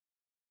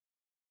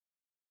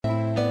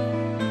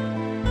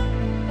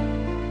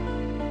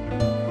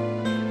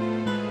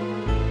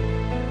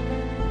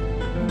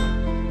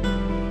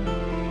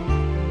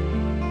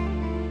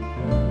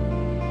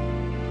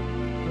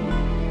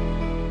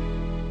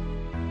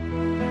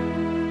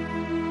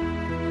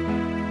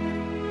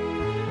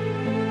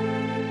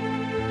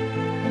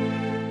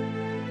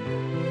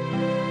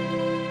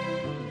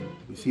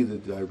see the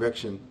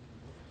direction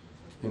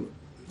in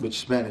which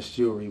Spanish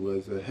Jewry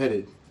was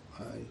headed.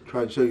 I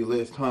tried to show you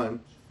last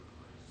time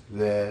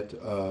that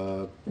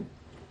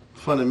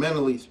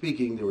fundamentally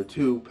speaking, there were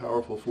two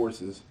powerful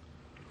forces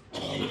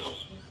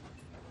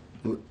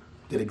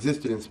that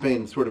existed in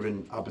Spain, sort of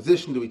in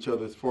opposition to each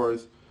other as far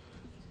as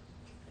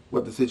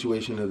what the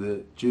situation of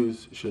the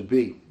Jews should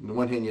be. On the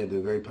one hand, you had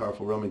the very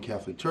powerful Roman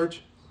Catholic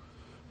Church,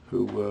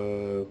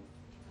 who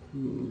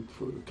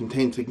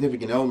contained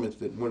significant elements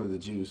that wanted the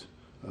Jews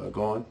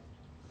gone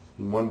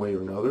in one way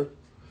or another.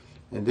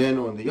 And then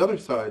on the other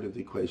side of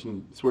the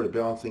equation, sort of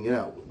balancing it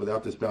out,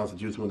 without this balance, the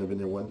Jews wouldn't have been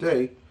there one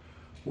day,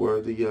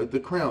 were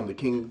the crown, the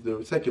king,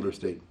 the secular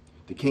state,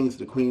 the kings,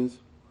 the queens,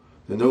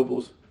 the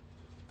nobles,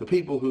 the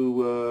people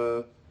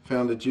who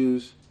found the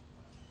Jews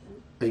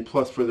a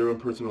plus for their own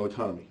personal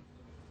economy.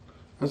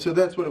 And so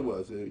that's what it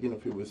was.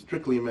 If it was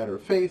strictly a matter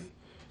of faith,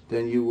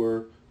 then you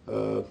were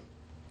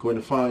going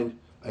to find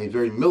a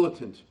very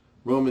militant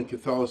Roman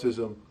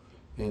Catholicism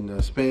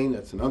in Spain.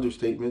 That's an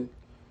understatement.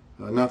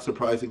 Not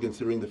surprising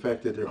considering the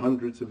fact that they're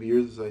hundreds of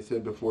years, as I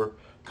said before,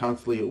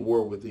 constantly at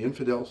war with the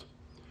infidels,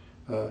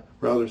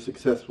 rather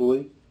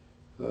successfully.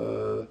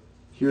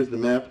 Here's the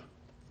map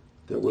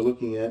that we're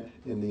looking at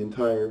in the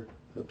entire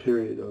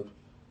period of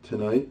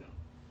tonight.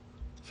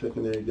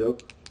 Second, there you go.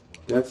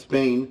 That's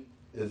Spain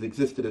as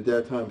existed at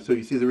that time. So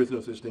you see there is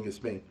no such thing as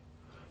Spain.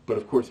 But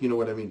of course, you know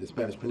what I mean, the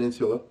Spanish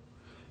Peninsula,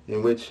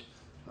 in which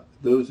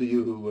those of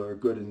you who are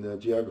good in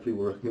geography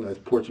will recognize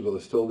Portugal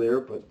is still there,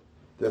 but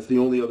that's the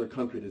only other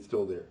country that's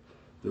still there.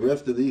 The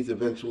rest of these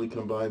eventually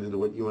combined into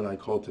what you and I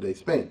call today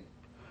Spain.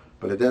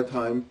 But at that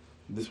time,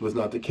 this was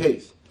not the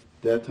case.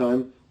 At that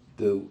time,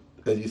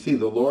 as you see,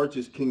 the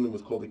largest kingdom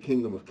was called the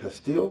Kingdom of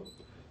Castile.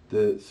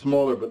 The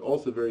smaller but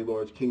also very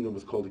large kingdom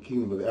was called the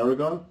Kingdom of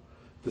Aragon.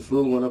 This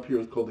little one up here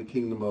is called the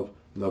Kingdom of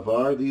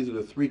Navarre. These are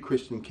the three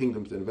Christian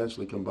kingdoms that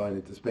eventually combined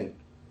into Spain.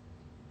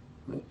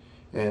 Right?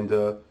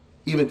 And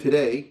even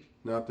today,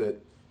 not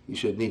that you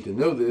should need to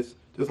know this,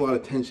 there's a lot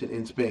of tension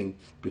in Spain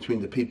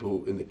between the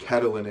people in the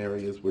Catalan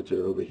areas, which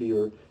are over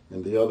here,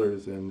 and the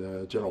others,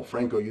 and General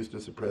Franco used to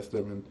suppress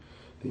them,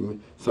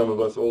 and some of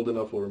us old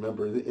enough will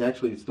remember.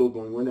 Actually, it's still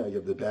going on now. You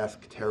have the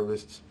Basque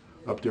terrorists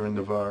up there in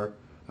Navarre.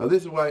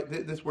 This is why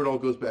this word all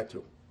goes back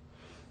to.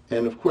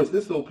 And of course,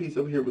 this little piece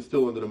over here was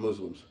still under the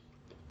Muslims.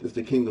 This is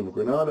the Kingdom of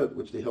Granada,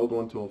 which they held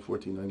on to in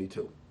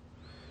 1492.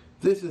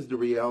 This is the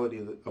reality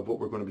of what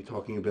we're going to be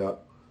talking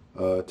about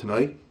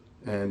tonight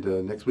and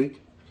next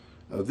week.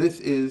 This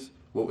is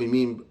what we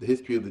mean the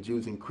history of the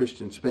Jews in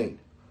Christian Spain,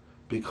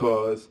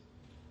 because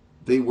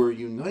they were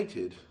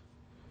united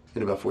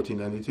in about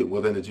 1492.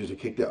 Well, then the Jews are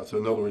kicked out. So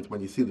in other words, when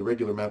you see the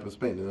regular map of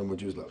Spain, there are no more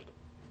Jews left.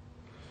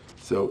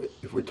 So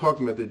if we're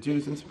talking about the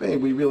Jews in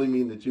Spain, we really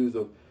mean the Jews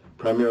of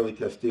primarily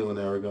Castile and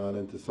Aragon,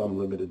 and to some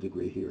limited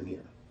degree here and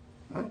here.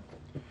 All right?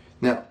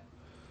 Now,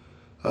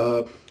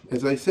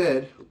 as I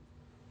said,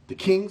 the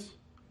kings,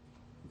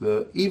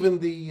 even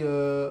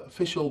the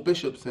official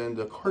bishops and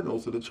the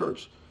cardinals of the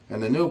church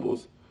and the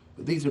nobles,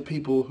 these are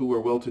people who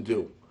are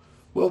well-to-do.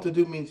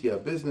 Well-to-do means you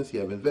have business,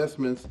 you have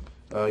investments,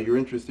 you're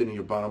interested in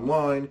your bottom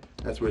line.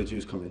 That's where the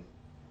Jews come in.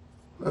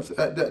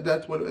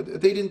 That's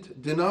what they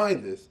didn't deny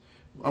this.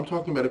 I'm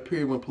talking about a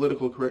period when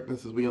political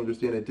correctness, as we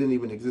understand it, didn't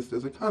even exist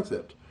as a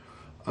concept.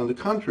 On the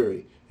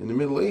contrary, in the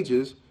Middle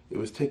Ages, it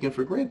was taken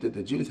for granted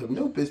that Jews have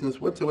no business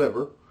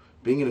whatsoever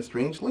being in a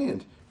strange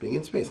land, being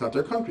in space. It's not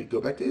their country.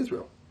 Go back to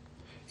Israel.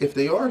 If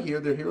they are here,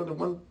 they're here under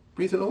one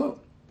reason alone.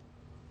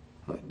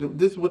 Right?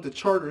 This is what the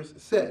charters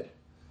said.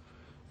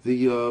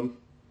 The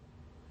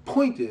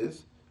point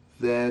is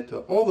that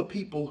all the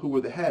people who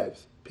were the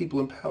haves, people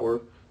in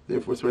power,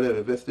 therefore sort of had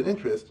a vested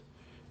interest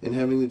in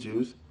having the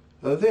Jews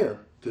there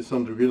to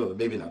some degree or another.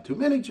 Maybe not too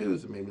many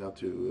Jews, maybe not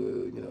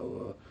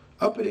too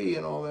uppity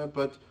and all that,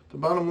 but the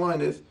bottom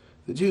line is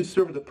the Jews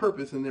served a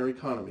purpose in their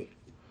economy.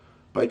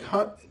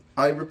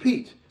 I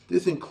repeat,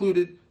 this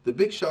included the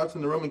big shots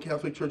in the Roman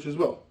Catholic Church as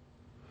well.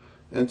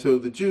 And so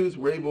the Jews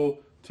were able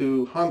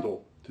to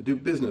handle, to do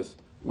business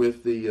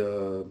with the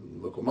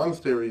local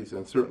monasteries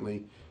and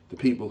certainly the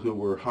people who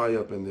were high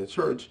up in the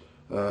church,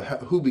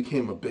 who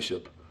became a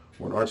bishop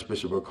or an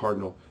archbishop or a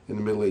cardinal in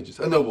the Middle Ages,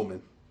 a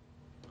nobleman.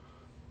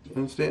 You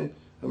understand?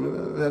 I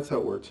mean, that's how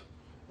it works.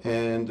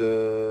 And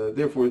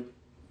therefore,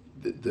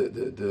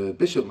 the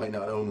bishop might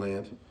not own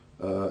land,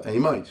 and he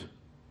might,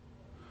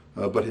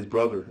 but his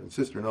brother and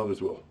sister and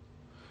others will.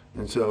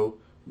 And so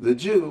the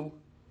Jew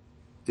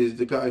is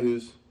the guy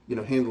who's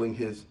handling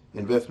his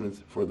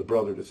investments for the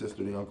brother, the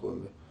sister, the uncle,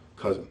 and the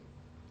cousin.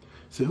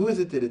 So who is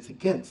it that it's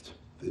against,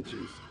 the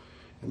Jews?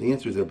 And the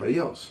answer is everybody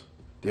else.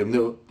 They have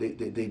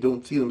they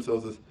don't see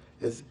themselves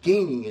as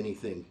gaining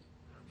anything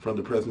from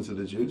the presence of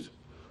the Jews.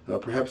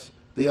 Perhaps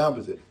the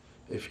opposite.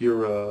 If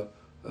you're a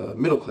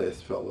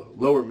middle-class fellow,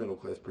 lower middle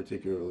class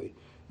particularly,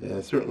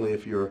 certainly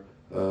if you're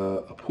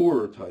a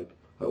poorer type,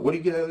 what do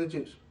you get out of the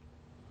Jews?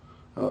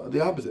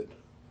 The opposite.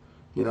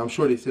 I'm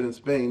sure they said in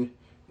Spain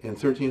in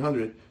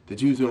 1300, the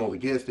Jews own all the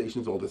gas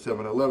stations, all the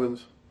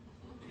 7-Elevens.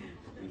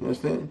 You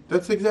understand?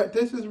 This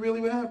is really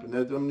what happened.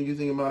 I'm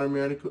using a modern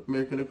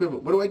American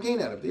equivalent. What do I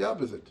gain out of it? The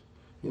opposite.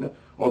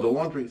 All the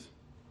laundries.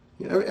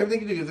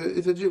 Everything you do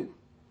is a Jew.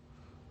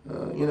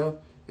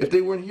 If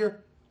they weren't here,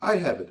 I'd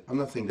have it. I'm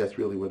not saying that's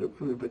really what it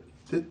would be,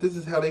 but this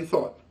is how they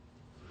thought.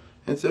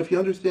 And so if you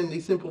understand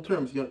these simple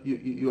terms,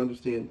 you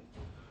understand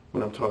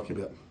what I'm talking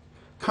about.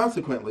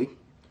 Consequently,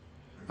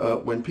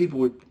 when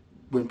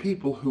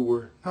people who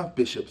were not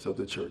bishops of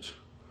the church,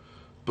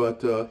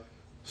 but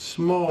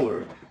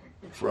smaller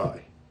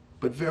fry,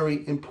 but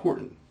very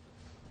important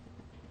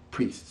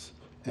priests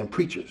and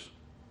preachers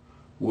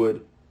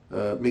would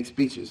make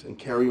speeches and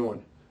carry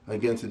on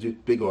against a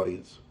big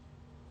audience.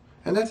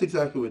 And that's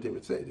exactly what they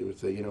would say. They would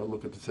say,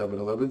 look at the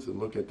 7-Elevens and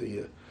look at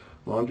the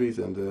laundries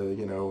and,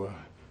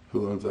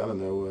 who owns, I don't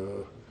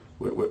know,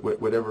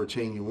 whatever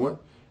chain you want.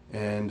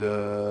 And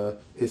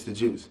it's the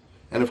Jews.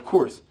 And of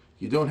course,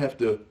 you don't have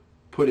to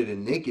put it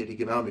in naked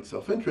economic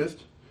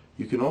self-interest.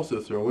 You can also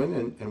throw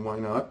in, and why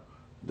not,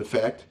 the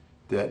fact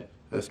that,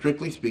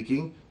 strictly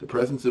speaking, the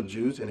presence of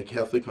Jews in a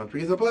Catholic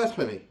country is a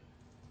blasphemy.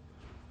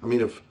 I mean,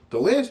 if the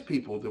last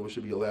people that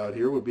should be allowed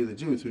here would be the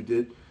Jews who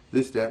did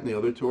this, that, and the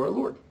other to our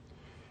Lord.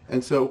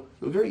 And so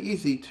it was very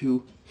easy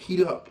to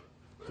heat up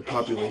the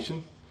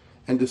population.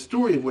 And the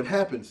story of what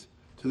happens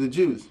to the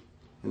Jews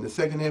in the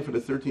second half of the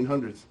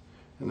 1300s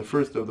and the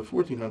first of the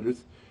 1400s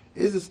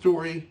is the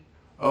story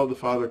of the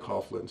Father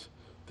Coughlins.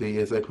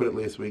 As I put it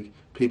last week,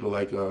 people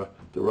like the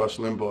Rush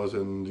Limbaughs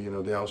and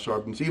the Al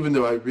Sharptons. Even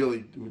though I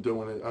really don't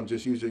want to, I'm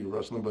just using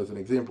Rush Limbaugh as an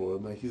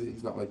example.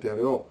 He's not like that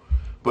at all.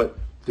 But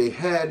they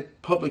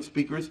had public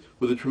speakers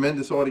with a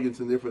tremendous audience,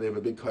 and therefore they have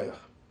a big kayach.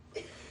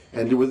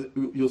 And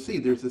you'll see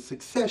there's a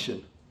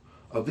succession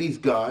of these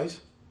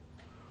guys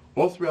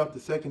all throughout the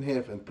second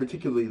half, and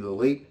particularly the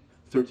late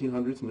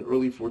 1300s and the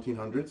early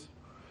 1400s,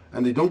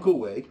 and they don't go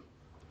away,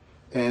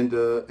 and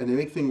they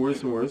make things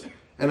worse and worse.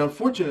 And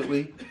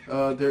unfortunately,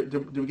 they're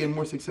getting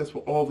more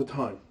successful all the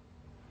time.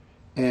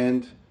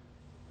 And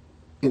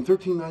in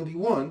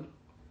 1391,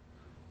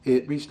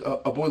 it reached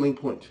a boiling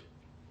point.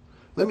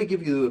 Let me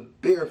give you the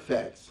bare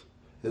facts,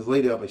 as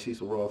laid out by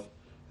Cecil Roth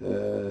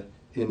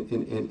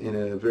in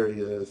a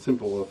very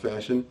simple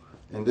fashion,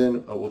 and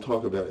then we'll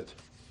talk about it.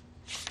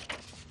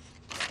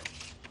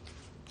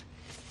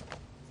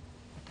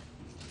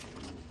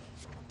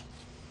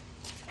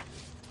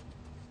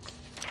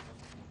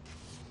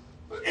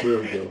 There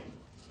we go.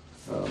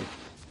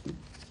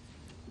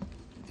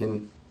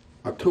 In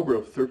October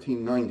of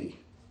 1390,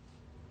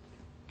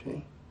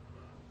 okay,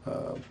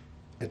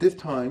 at this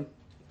time,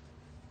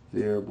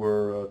 there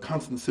were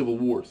constant civil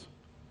wars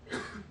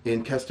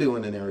in Castile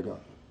and Aragon.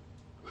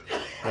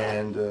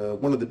 And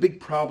one of the big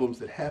problems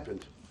that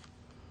happened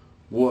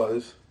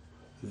was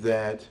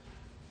that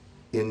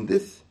in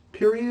this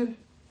period,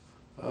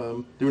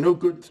 there were no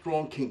good,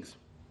 strong kings.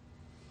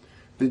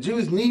 The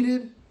Jews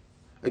needed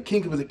a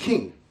king who was a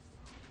king,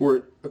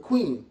 or a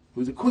queen who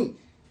was a queen,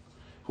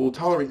 who will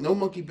tolerate no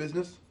monkey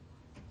business,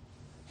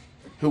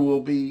 who will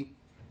be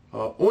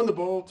on the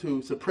ball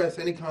to suppress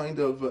any kind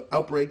of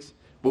outbreaks,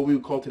 what we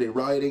would call today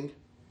rioting,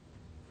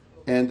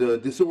 and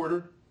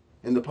disorder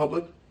in the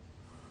public.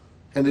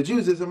 And the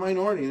Jews, as a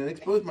minority, and an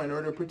exposed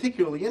minority, are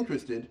particularly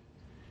interested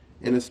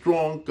in a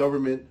strong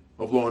government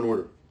of law and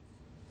order.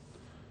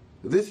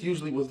 This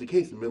usually was the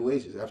case in the Middle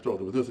Ages. After all,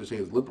 there was no such thing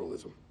as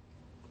liberalism.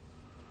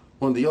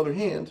 On the other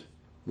hand,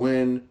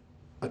 when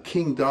a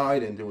king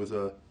died and there was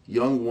a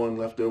young one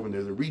left over and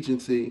there's a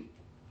regency,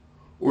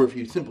 or if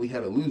you simply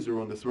had a loser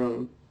on the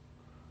throne,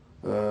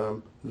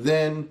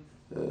 then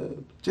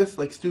just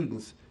like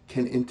students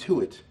can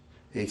intuit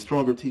a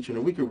stronger teacher and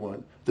a weaker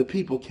one, the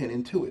people can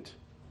intuit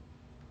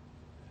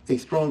a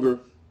stronger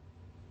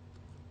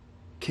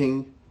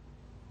king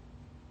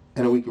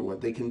and a weaker one.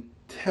 They can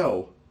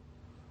tell,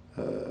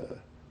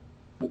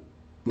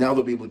 now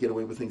they'll be able to get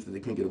away with things that they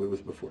couldn't get away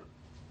with before.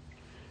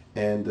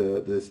 And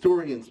the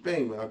story in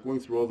Spain, without going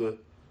through all the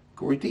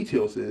gory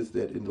details, is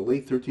that in the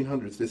late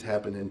 1300s, this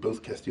happened in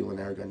both Castile and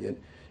Aragon. Yet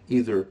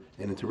either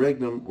an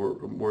interregnum, or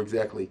more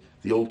exactly,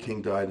 the old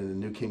king died and the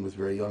new king was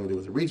very young, and there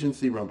was a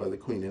regency run by the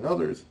queen and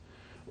others,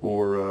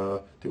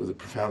 or there was a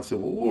profound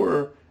civil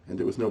war, and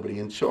there was nobody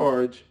in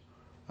charge.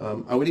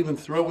 I would even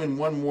throw in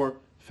one more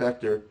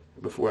factor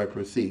before I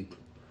proceed,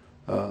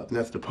 and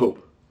that's the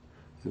Pope.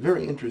 It's a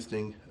very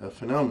interesting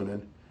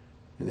phenomenon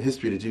in the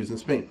history of the Jews in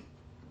Spain.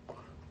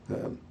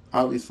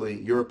 Obviously,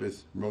 Europe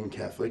is Roman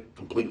Catholic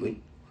completely.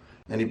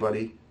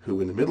 Anybody who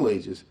in the Middle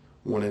Ages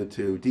wanted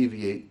to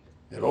deviate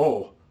at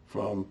all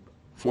from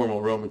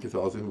formal Roman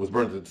Catholicism was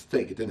burned at the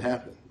stake. It didn't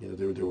happen.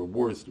 There were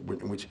wars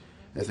in which,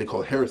 as they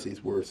call it,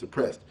 heresies were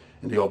suppressed.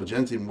 In the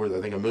Albigensian Wars,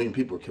 I think 1 million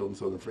people were killed in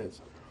southern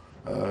France.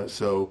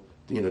 So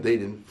they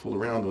didn't fool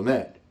around on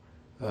that.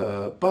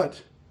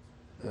 But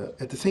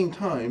at the same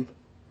time,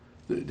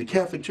 the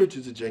Catholic Church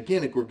is a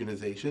gigantic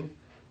organization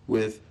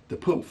with the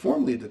Pope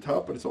formally at the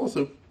top, but it's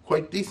also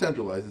quite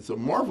decentralized. It's a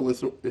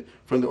marvelous,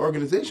 from the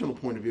organizational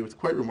point of view, it's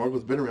quite remarkable.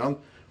 It's been around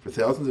for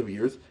thousands of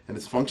years, and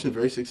it's functioned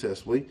very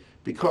successfully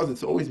because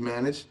it's always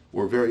managed,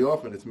 or very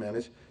often it's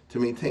managed, to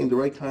maintain the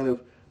right kind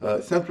of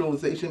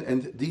centralization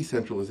and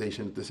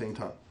decentralization at the same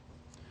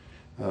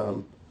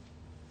time.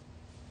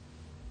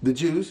 The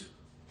Jews,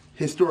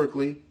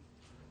 historically,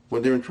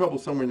 when they're in trouble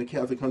somewhere in the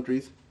Catholic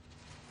countries,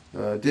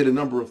 did a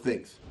number of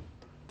things.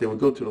 They would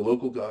go to the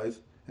local guys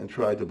and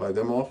try to buy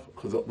them off,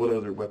 because what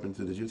other weapons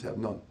did the Jews have?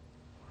 None.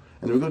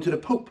 And they would go to the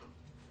Pope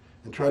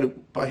and try to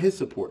buy his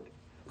support,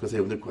 because they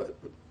have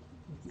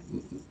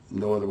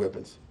no other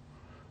weapons.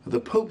 The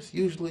popes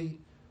usually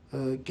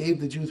gave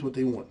the Jews what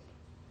they want,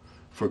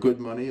 for good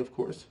money, of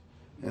course,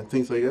 and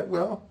things like that.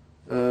 Well,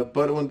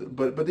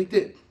 but they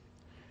did.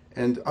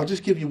 And I'll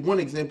just give you one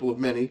example of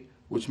many,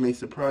 which may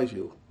surprise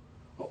you.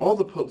 All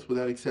the popes,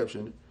 without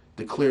exception,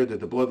 declared that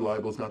the blood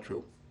libel is not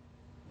true.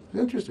 It's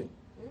interesting.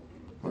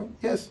 Well,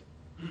 yes.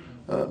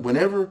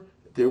 Whenever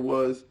there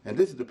was, and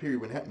this is the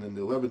period when it happened in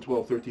the 11,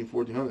 12, 13,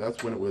 1400,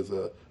 that's when it was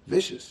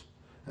vicious.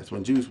 That's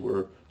when Jews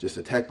were just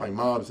attacked by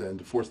mobs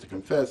and forced to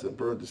confess and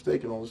burned at the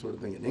stake and all this sort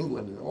of thing in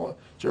England and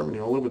Germany,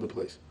 all over the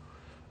place.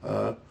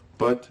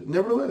 But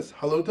nevertheless,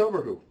 halo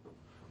davarhu.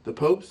 The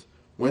popes,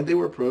 when they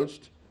were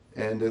approached,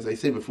 and as I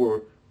say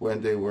before,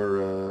 when they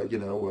were,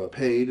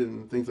 paid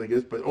and things like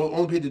this, but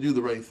only paid to do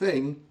the right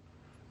thing,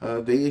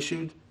 they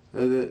issued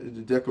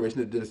the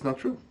declaration that it's not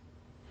true.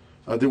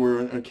 There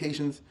were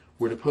occasions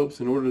where the popes,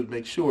 in order to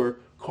make sure,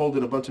 called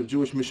in a bunch of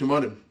Jewish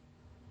mishumanim,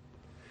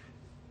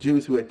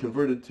 Jews who had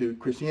converted to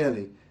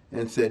Christianity,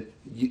 and said,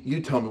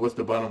 you tell me what's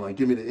the bottom line.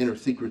 Give me the inner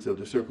secrets of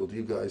the circle. Do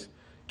you guys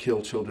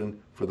kill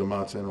children for the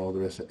matzah and all the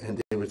rest?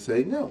 And they would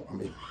say, no. I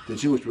mean, the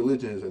Jewish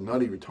religion is a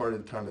nutty,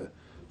 retarded kind of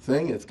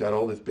thing. It's got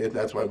all this bad.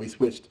 That's why we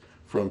switched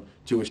from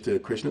Jewish to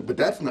Christian. But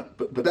that's not.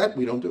 But that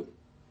we don't do.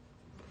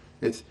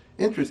 It's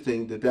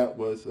interesting that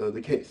was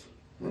the case.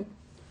 Right?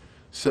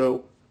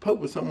 So Pope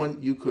was someone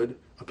you could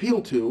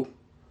appeal to,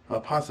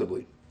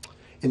 possibly.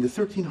 In the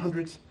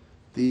 1300s,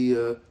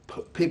 the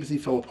papacy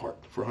fell apart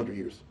for 100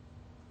 years.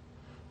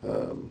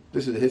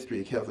 This is the history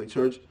of the Catholic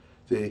Church.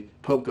 The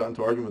Pope got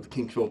into argument with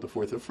King Philip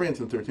IV of France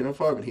in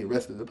 1305, and he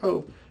arrested the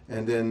Pope,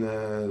 and then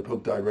the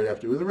Pope died right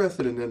after he was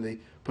arrested, and then they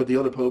put the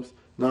other popes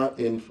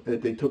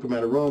they took him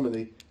out of Rome,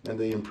 and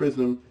they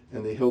imprisoned him,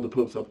 and they held the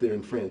popes up there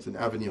in France, in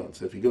Avignon.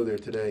 So if you go there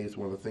today, it's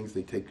one of the things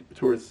they take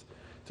tourists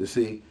to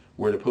see,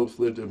 where the popes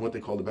lived in what they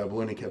call the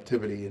Babylonian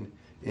captivity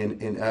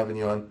in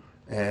Avignon.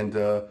 And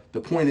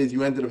the point is,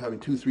 you ended up having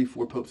 2, 3,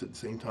 4 popes at the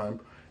same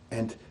time,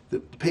 and the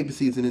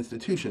papacy as an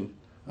institution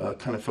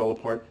kind of fell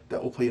apart.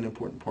 That will play an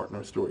important part in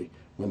our story.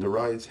 When the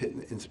riots hit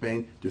in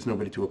Spain, there's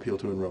nobody to appeal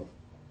to in Rome.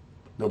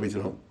 Nobody's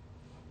at home.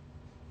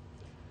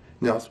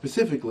 Now,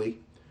 specifically,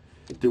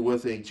 there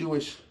was a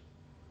Jewish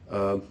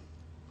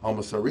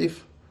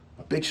Almasarif,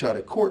 a big shot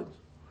at court,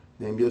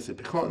 named Yosef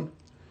Pichon,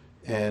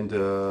 and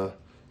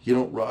you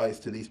don't rise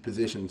to these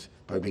positions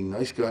by being a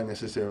nice guy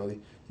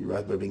necessarily. You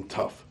rise by being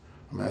tough.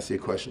 I'm going to ask you a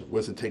question. What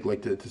does it take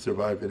like to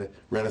survive in a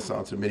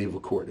Renaissance or medieval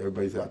court?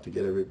 Everybody's out to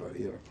get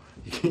everybody.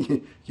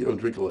 You don't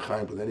drink a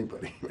l'chaim with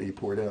anybody. You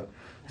pour it out.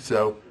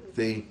 So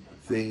this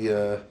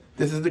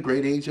is the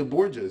great age of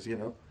Borgias.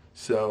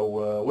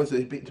 So what's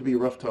it to be a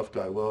rough, tough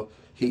guy? Well,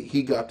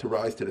 he got to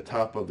rise to the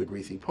top of the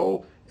greasy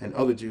pole, and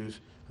other Jews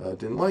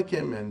didn't like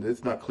him, and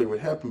it's not clear what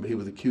happened, but he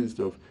was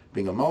accused of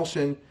being a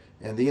Malshin.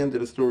 And the end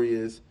of the story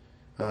is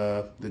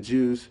the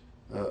Jews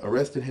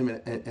arrested him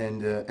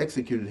and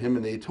executed him,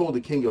 and they told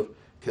the king of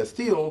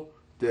Castile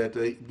that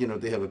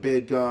they have a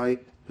bad guy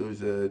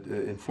who's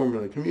an informant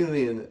of the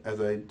community, and as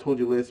I told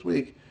you last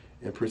week,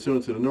 in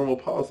pursuant to the normal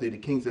policy, the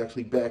kings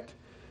actually backed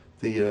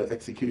the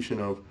execution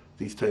of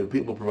these type of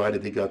people,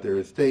 provided they got their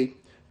estate.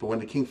 But when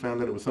the king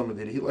found out it was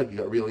somebody that he liked, he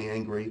got really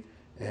angry,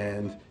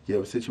 and you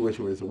have a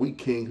situation where there's a weak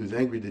king who's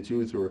angry the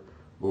Jews or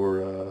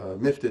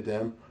miffed at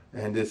them,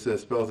 and this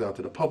spells out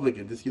to the public,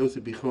 and this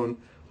Yosef Bichon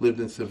lived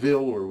in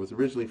Seville, or was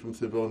originally from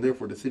Seville, and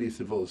therefore the city of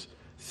Seville is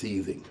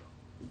seething.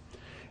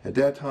 At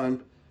that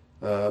time,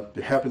 there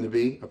happened to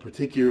be a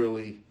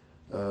particularly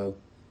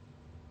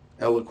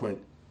eloquent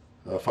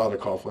Father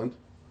Coughlin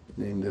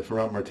named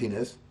Ferrant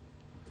Martinez,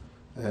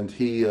 and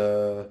he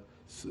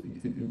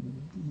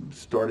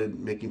started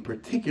making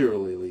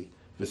particularly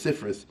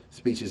vociferous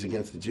speeches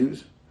against the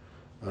Jews.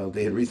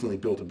 They had recently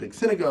built a big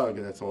synagogue,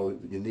 and that's all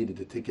you needed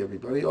to take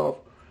everybody off.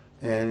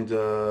 And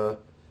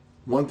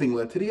one thing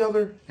led to the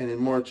other, and in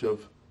March of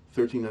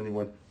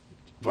 1391,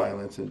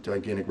 violence and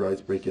gigantic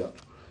riots break out.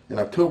 In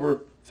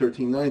October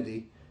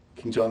 1390,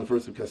 King John I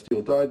of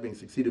Castile died, being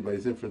succeeded by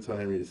his infant son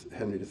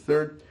Henry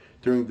III.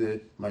 During the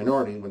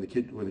minority, when the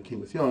king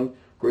was young,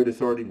 great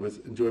authority was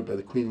enjoyed by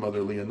the Queen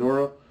Mother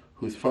Leonora,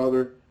 whose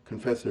father,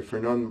 Confessor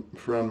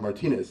Ferran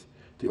Martinez,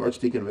 the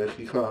Archdeacon of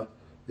Ejija,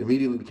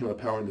 immediately became a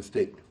power in the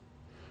state.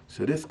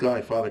 So this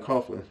guy, Father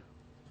Coughlin,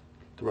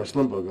 the Rush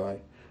Limbaugh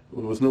guy,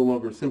 was no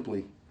longer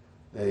simply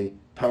a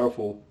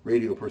powerful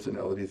radio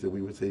personality, as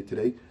we would say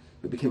today,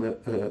 but became a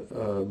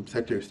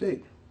Secretary of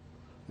State,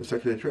 a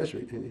Secretary of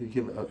Treasury. He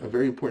became a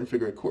very important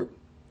figure at court.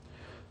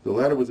 The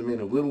latter was a man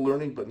of little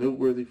learning, but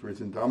noteworthy for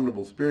his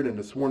indomitable spirit and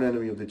a sworn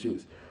enemy of the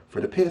Jews.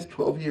 For the past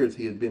 12 years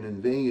he had been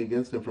inveighing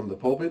against them from the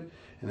pulpit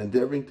and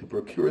endeavoring to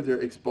procure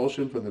their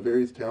expulsion from the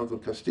various towns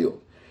of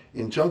Castile.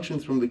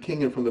 Injunctions from the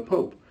king and from the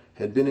pope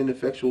had been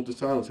ineffectual to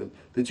silence him.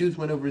 The Jews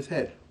went over his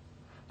head.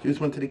 Jews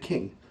went to the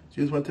king.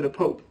 Jews went to the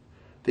pope.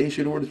 They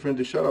issued orders for him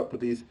to shut up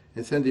with these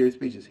incendiary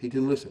speeches. He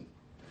didn't listen.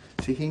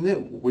 See, he knew,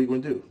 what are you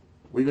going to do?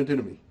 What are you going to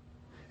do to me?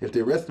 If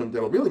they arrest him,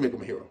 that'll really make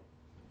him a hero.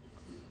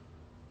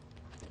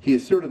 He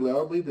asserted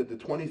loudly that the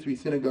 23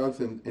 synagogues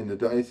in the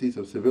Diocese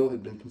of Seville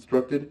had been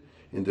constructed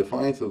in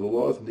defiance of the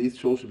laws, and these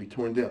should be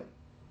torn down.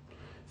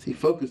 So he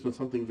focused on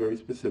something very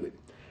specific.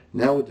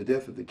 Now with the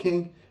death of the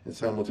king, and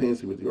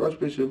simultaneously with the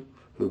archbishop,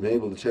 who had been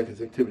able to check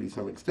his activity to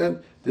some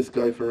extent, this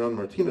guy, Ferran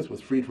Martinez,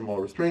 was freed from all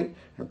restraint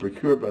and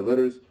procured by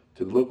letters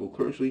to the local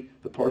clergy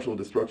the partial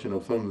destruction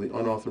of some of the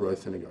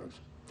unauthorized synagogues.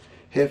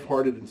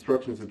 Half-hearted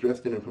instructions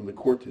addressed in him from the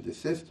court to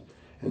desist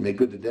and make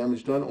good the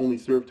damage done only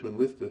served to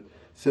enlist the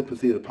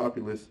sympathy of the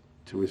populace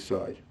to his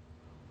side.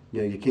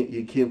 You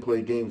can't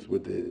play games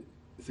with the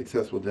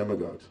successful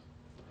demagogues.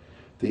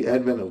 The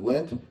advent of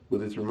Lent,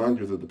 with its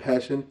reminders of the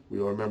Passion, we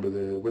all remember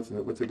what's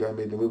the guy who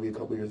made the movie a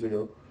couple years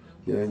ago?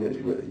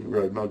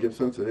 Right, Mel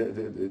Gibson. So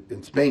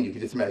in Spain, you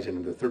can just imagine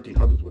in the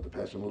 1300s what the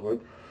Passion looked like.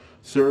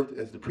 Served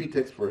as the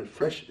pretext for a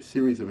fresh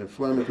series of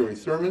inflammatory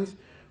sermons,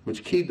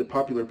 which keyed the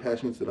popular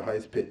passions to the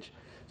highest pitch.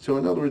 So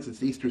in other words,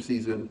 it's Easter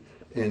season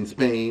in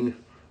Spain.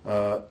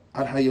 Ad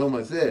Hayom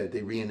Hazeh,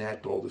 they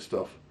reenact all this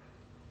stuff.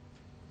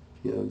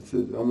 I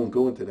won't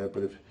go into that,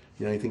 but if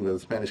anything about the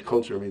Spanish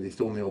culture, they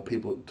still nail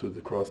people to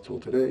the cross till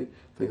today.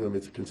 I think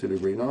it's considered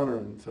a great honor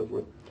and so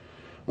forth.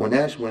 On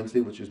Ash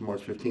Wednesday, which is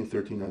March 15,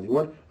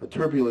 1391, a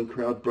turbulent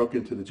crowd broke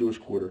into the Jewish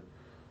quarter,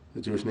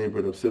 the Jewish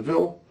neighborhood of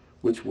Seville,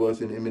 which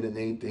was in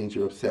imminent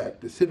danger of sack.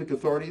 The civic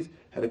authorities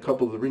had a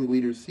couple of the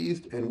ringleaders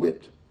seized and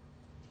whipped.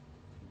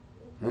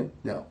 Right?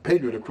 Now,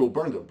 Pedro the Cruel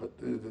burned them,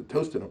 but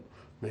toasted them.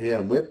 He had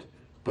them whipped,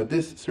 but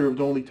this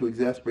served only to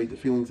exasperate the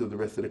feelings of the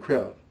rest of the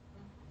crowd.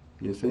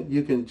 You see?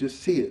 You can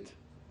just see it.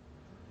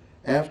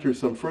 After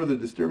some further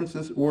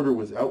disturbances, order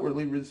was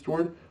outwardly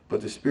restored,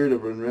 but the spirit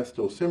of unrest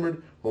still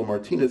simmered, while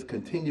Martinez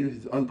continued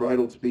his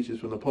unbridled speeches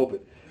from the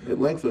pulpit. At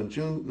length, on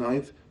June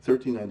 9th,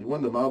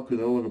 1391, the mob could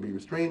no longer be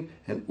restrained.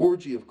 An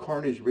orgy of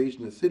carnage raged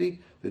in the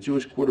city. The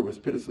Jewish quarter was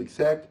pitilessly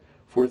sacked.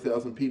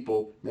 4,000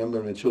 people, men,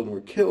 women, and children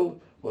were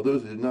killed, while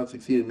those who did not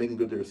succeed in making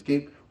good their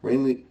escape were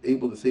only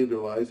able to save their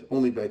lives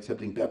only by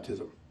accepting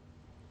baptism.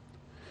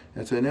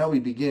 And so now we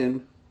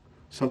begin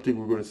something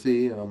we're going to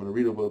see, and I'm going to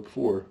read about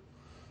before,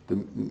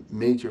 the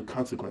major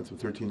consequence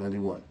of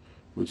 1391,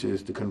 which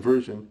is the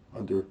conversion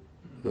under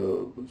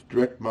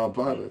direct mob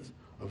violence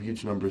of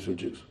huge numbers of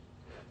Jews.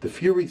 The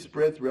fury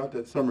spread throughout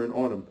that summer and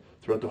autumn,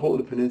 throughout the whole of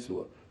the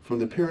peninsula, from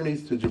the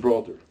Pyrenees to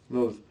Gibraltar.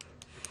 Notice,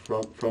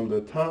 from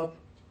the top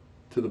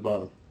to the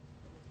bottom,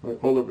 right,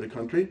 all over the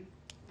country.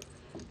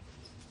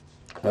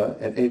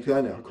 At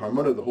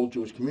Carmona, the whole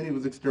Jewish community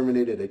was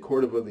exterminated. At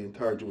Cordova, the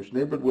entire Jewish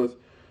neighborhood was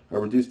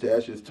reduced to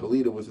ashes.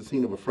 Toledo was the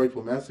scene of a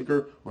frightful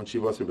massacre on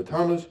Shivasar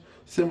B'Tammuz.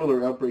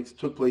 Similar outbreaks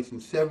took place in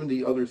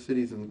 70 other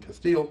cities in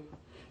Castile.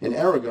 In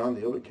Aragon,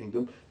 the other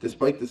kingdom,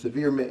 despite the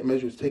severe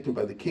measures taken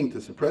by the king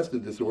to suppress the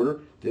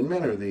disorder, didn't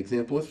matter. The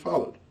example was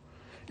followed.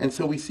 And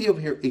so we see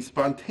over here a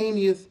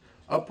spontaneous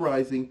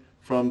uprising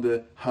from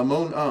the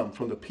Hamon Am,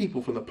 from the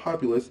people, from the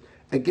populace,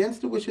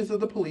 against the wishes of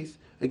the police,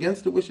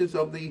 against the wishes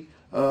of the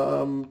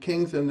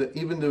kings and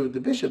even the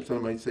bishops, I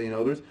might say, and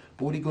others.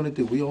 But what are you going to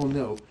do? We all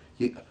know,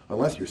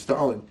 unless you're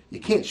Stalin, you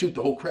can't shoot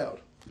the whole crowd.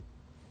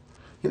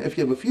 If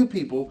you have a few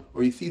people,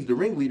 or you seize the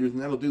ringleaders,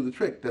 and that'll do the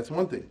trick, that's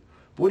one thing.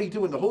 But what do you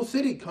do when the whole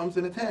city comes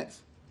and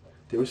attacks?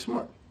 They were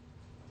smart.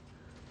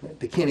 Right?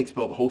 They can't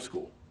expel the whole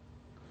school.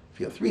 If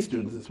you have 3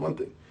 students, it's one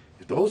thing.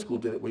 If the whole school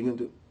did it, what are you going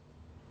to do?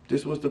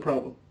 This was the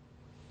problem.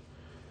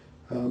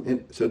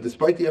 And so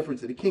despite the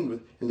efforts of the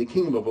king, in the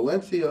kingdom of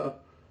Valencia,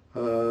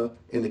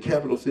 in the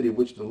capital city of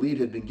which the lead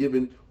had been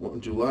given on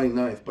July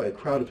 9th by a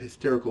crowd of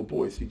hysterical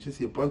boys. So you just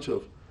see a bunch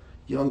of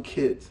young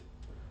kids,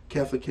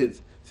 Catholic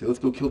kids, say, let's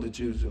go kill the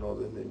Jews and all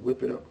that, and they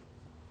whip it up.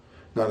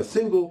 Not a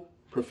single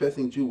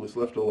professing Jew was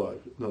left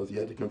alive. No, you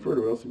had to convert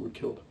or else you were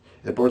killed.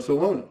 At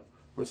Barcelona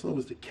was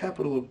the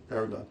capital of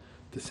Aragon,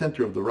 the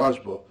center of the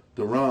Rajba,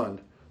 the Ran,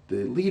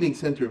 the leading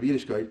center of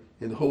Yiddishkeit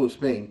in the whole of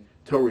Spain,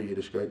 Torah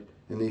Yiddishkeit.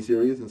 In these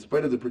areas, in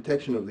spite of the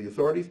protection of the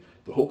authorities,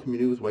 the whole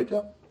community was wiped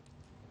out.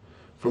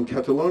 From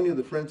Catalonia,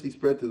 the frenzy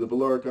spread to the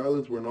Balearic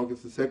Islands, where on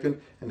August 2nd,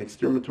 an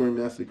exterminatory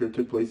massacre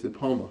took place at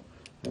Palma.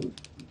 And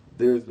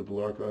there's the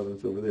Balearic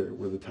Islands over there,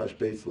 where the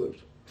Tashbates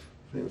lived.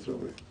 Famous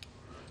over there.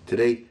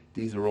 Today,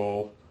 these are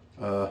all,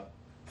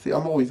 see,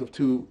 I'm always of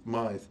 2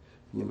 minds.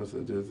 It's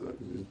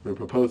been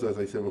proposed, as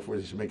I said before,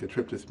 they should make a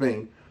trip to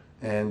Spain,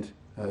 and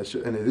it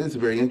is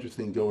very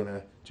interesting going on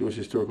a Jewish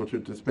historical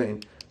trip to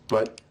Spain.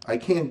 But I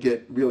can't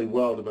get really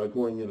wild about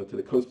going, to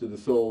the coast of the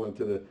Sol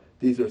and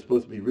these are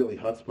supposed to be really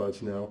hot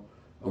spots now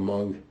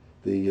among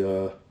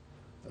the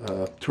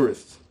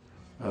tourists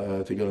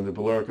to go to the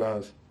Balearic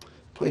Islands. The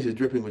place is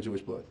dripping with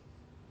Jewish blood.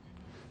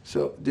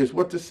 So there's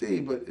what to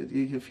see, but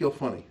you feel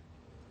funny.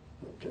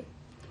 Okay.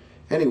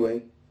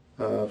 Anyway,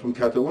 from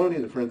Catalonia,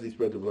 the frenzy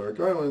spread to Balearic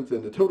Islands,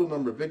 and the total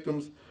number of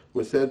victims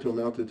was said to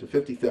amount to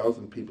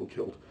 50,000 people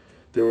killed.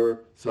 There were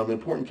some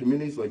important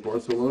communities like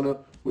Barcelona,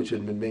 which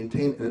had been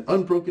maintained in an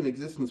unbroken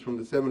existence from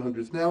the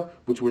 700s now,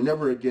 which were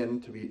never again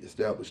to be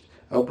established.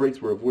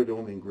 Outbreaks were avoided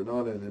only in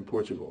Granada and in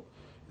Portugal.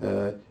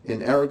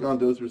 In Aragon,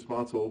 those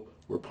responsible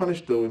were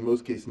punished, though in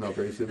most cases not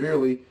very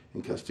severely.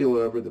 In Castile,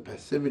 however, the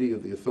passivity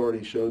of the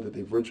authorities showed that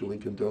they virtually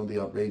condoned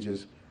the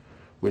outrages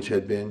which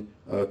had been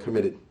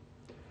committed.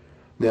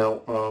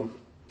 Now,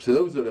 so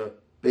those are the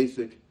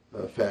basic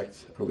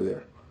facts over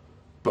there.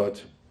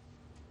 But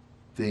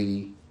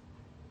the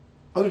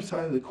other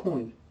side of the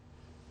coin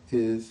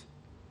is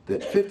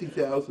that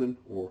 50,000,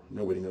 or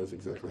nobody knows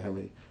exactly how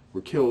many,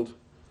 were killed,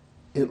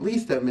 at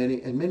least that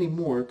many, and many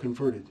more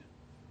converted.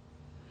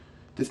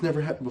 This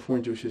never happened before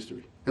in Jewish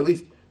history, at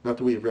least not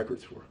that we have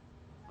records for.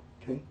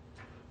 Okay,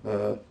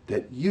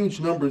 that huge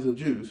numbers of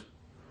Jews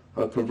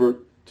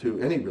convert to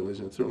any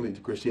religion, certainly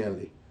to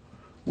Christianity.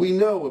 We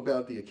know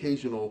about the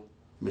occasional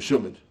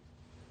meshumad.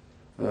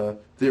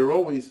 There are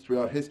always,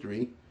 throughout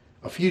history,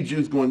 a few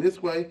Jews going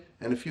this way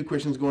and a few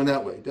Christians going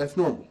that way. That's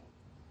normal.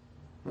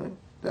 Right?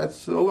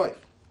 That's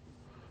life.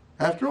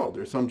 After all,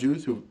 there are some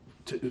Jews who,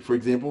 for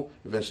example,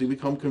 eventually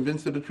become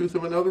convinced of the truth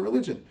of another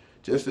religion,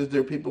 just as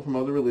there are people from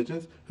other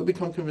religions who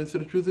become convinced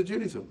of the truth of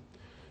Judaism.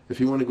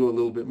 If you want to go a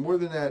little bit more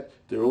than that,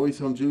 there are always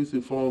some Jews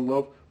who fall in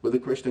love with a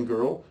Christian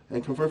girl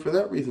and convert for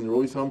that reason. There are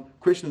always some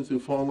Christians who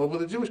fall in love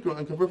with a Jewish girl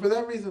and convert for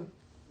that reason.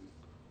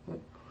 Right?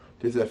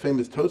 There's that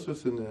famous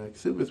Tosfos in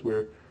Exhibits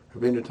where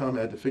Rabbeinu Tam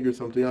had to figure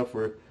something out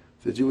for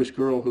the Jewish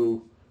girl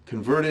who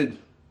converted.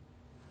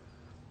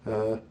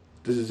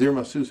 This is Zir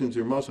Masus and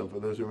Zir Mosam,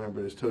 for those who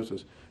remember this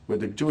Tosfos, where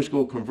the Jewish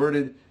girl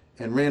converted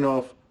and ran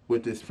off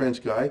with this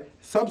French guy.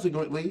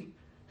 Subsequently,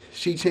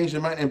 she changed her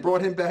mind and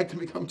brought him back to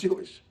become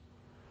Jewish.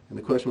 And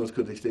the question was,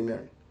 could they stay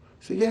married?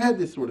 So you had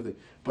this sort of thing,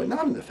 but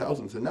not in the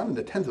thousands and not in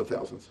the tens of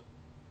thousands.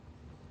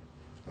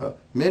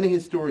 Many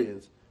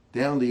historians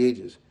down the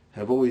ages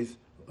have always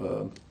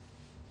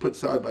put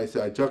side by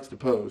side,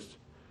 juxtaposed,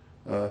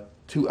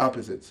 two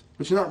opposites,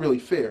 which is not really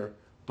fair,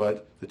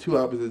 but the two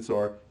opposites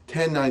are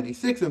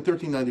 1096 and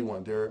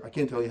 1391. I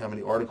can't tell you how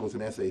many articles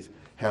and essays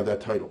have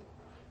that title.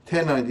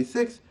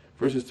 1096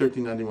 versus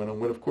 1391. And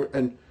what, of course,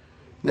 and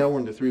now we're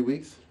into 3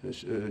 weeks.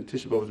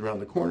 Tisha B'Av is around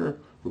the corner.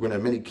 We're going to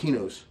have many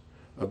keynotes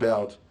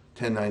about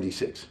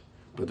 1096.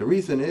 But the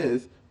reason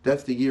is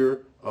that's the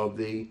year of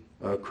the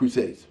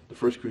Crusades, the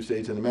first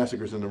Crusades and the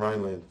massacres in the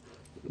Rhineland,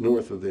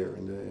 north of there,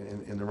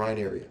 in the Rhine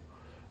area.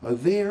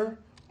 There,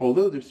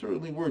 although there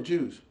certainly were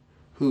Jews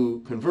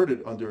who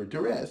converted under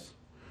duress,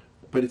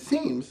 but it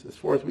seems, as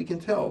far as we can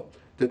tell,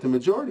 that the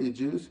majority of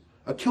Jews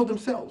killed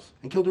themselves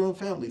and killed their own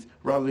families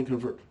rather than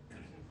convert.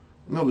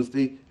 In other words,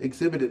 they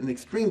exhibited an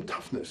extreme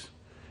toughness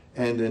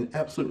and an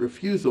absolute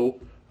refusal.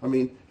 I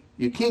mean,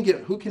 you can't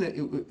get,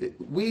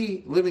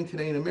 we living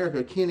today in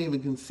America can't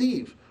even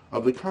conceive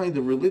of the kind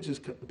of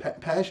religious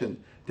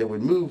passion that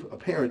would move a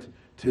parent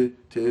to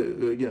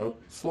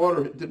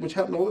slaughter, which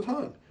happened all the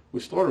time,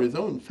 would slaughter his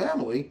own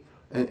family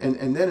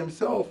and then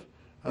himself.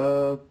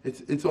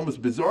 It's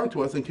almost bizarre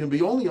to us and can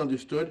be only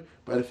understood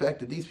by the fact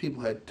that these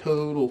people had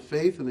total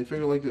faith and they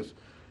figure like this: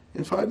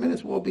 in 5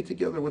 minutes we'll all be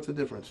together, what's the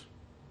difference?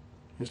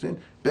 You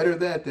understand? Better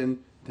that than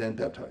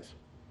baptize.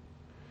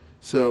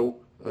 So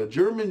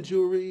German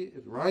Jewry,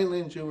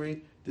 Rhineland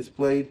Jewry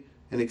displayed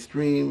an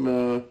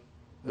extreme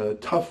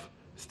tough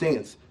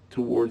stance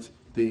towards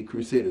the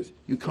Crusaders.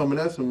 You come at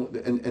us and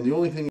the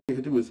only thing you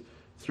could do is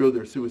throw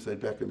their suicide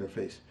back in their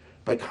face.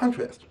 By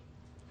contrast,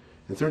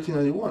 in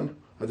 1391,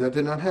 that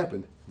did not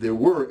happen. There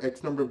were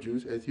X number of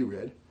Jews, as you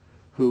read,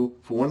 who,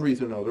 for one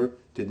reason or another,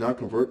 did not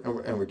convert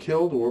and were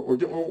killed or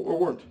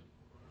weren't.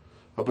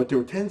 But there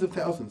were tens of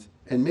thousands,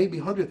 and maybe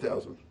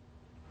 100,000,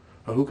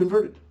 who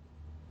converted.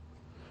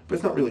 But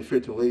it's not really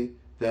fair to lay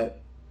that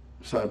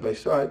side by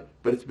side,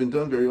 but it's been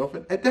done very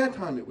often. At that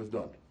time it was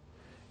done.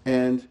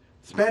 And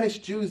Spanish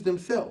Jews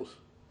themselves,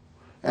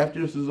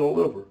 after this was all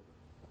over,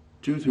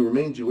 Jews who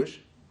remained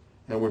Jewish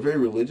and were very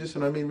religious,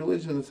 and I mean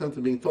religious in the sense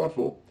of being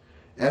thoughtful,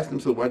 asked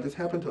themselves, why did this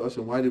happen to us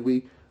and why did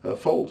we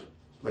fold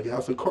like a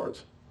house of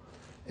cards?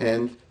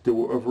 And there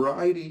were a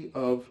variety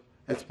of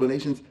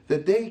explanations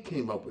that they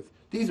came up with.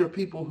 These are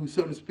people who,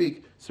 so to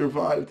speak,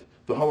 survived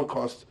the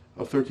Holocaust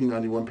of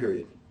 1391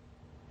 period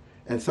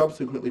and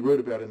subsequently wrote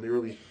about it in the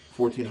early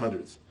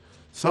 1400s.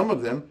 Some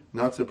of them,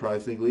 not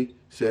surprisingly,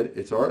 said,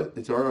 it's our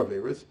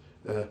Averas.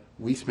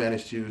 We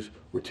Spanish Jews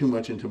were too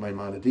much into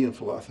Maimonidean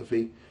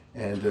philosophy,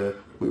 and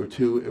we were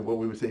too, what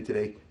we would say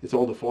today, it's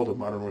all the fault of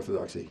modern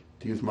Orthodoxy,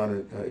 to use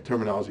modern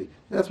terminology.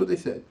 And that's what they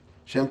said.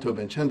 Shem Tov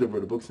Ben Chenda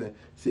wrote a book,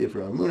 Sefer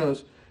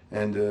Amunos,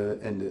 and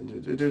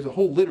there's a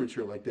whole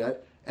literature like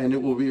that, and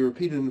it will be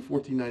repeated in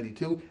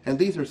 1492, and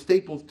these are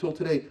staples till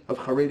today of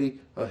Haredi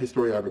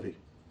historiography.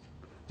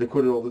 They're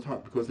quoted all the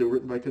time because they were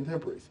written by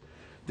contemporaries.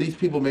 These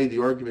people made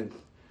the argument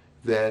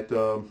that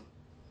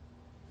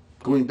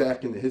going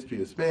back in the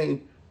history of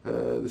Spain,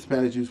 the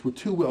Spanish Jews were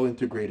too well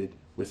integrated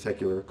with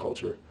secular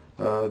culture.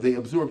 They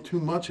absorbed too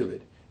much of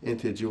it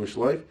into Jewish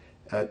life,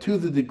 to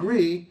the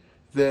degree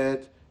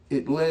that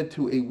it led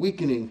to a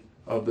weakening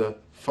of the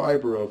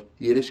fiber of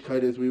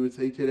Yiddishkeit, as we would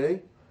say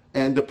today.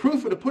 And the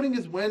proof of the pudding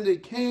is when they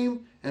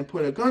came and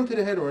put a gun to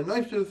the head or a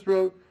knife to the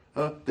throat,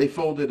 they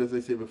folded, as I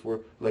said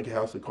before, like a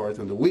house of cards.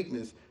 And the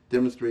weakness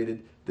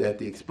demonstrated that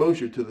the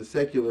exposure to the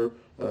secular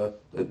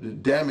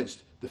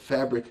damaged the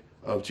fabric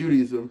of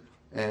Judaism.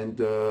 And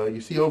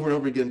you see over and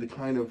over again the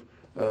kind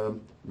of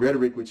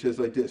rhetoric which says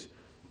like this: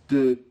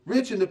 the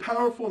rich and the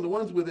powerful and the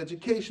ones with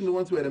education, the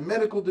ones who had a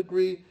medical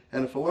degree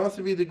and a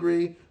philosophy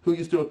degree, who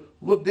used to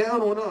look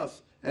down on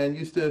us and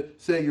used to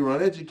say you're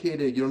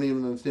uneducated, you don't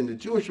even understand the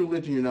Jewish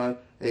religion, you're not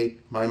a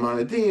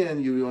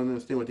Maimonidean, you don't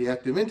understand what the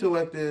active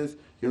intellect is, you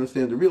don't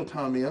understand the real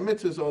Tomei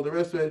HaMitzvahs, all the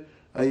rest of it,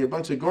 you're a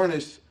bunch of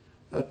garnished.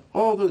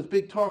 All those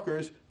big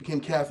talkers became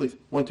Catholics,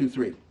 1, 2,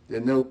 3. They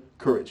had no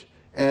courage.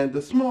 And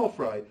the small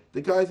fry,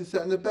 the guys that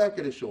sat in the back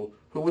of the shul,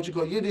 who were what you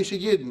call Yiddish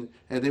Yidden,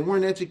 and they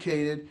weren't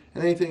educated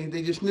and anything,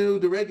 they just knew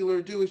the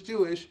regular Jewish,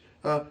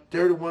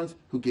 they're the ones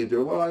who gave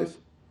their lives,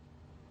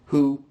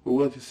 who were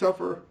willing to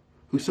suffer,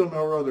 who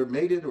somehow or other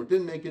made it or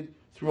didn't make it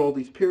through all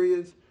these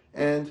periods,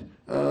 and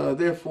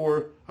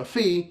therefore a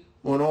fee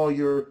on all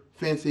your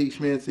fancy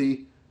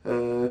schmancy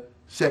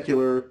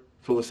secular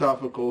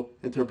philosophical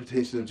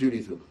interpretation of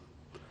Judaism.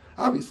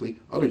 Obviously,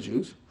 other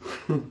Jews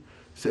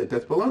said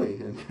that's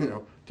baloney,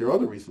 and there are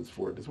other reasons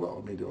for it as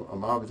well. I mean, a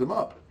mob is a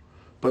mob.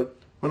 But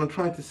what I'm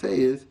trying to say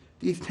is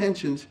these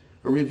tensions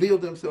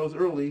revealed themselves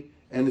early,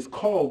 and it's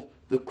called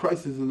the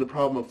crisis and the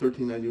problem of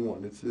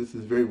 1391. This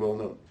is very well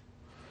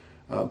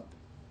known.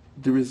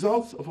 The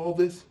results of all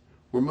this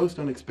were most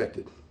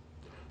unexpected,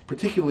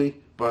 particularly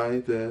by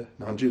the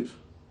non-Jews.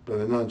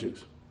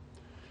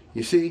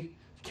 You see,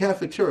 the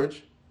Catholic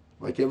Church,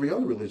 like every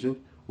other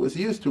religion, was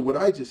used to what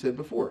I just said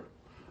before.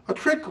 A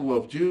trickle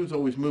of Jews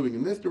always moving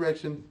in this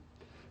direction.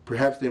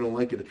 Perhaps they don't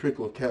like it, a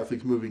trickle of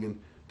Catholics moving in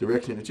the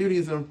direction of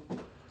Judaism.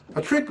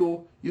 A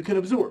trickle you can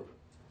absorb.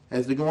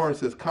 As the Gemara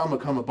says, kama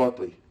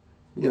batli.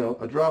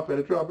 A drop at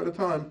a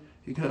time,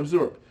 you can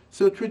absorb.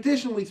 So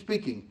traditionally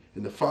speaking,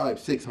 in the 5,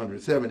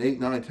 600, 7, 8,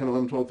 9, 10,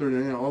 11, 12,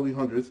 13, all these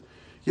hundreds,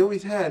 you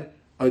always had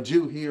a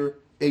Jew here,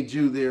 a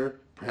Jew there,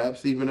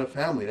 perhaps even a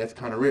family, that's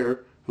kind of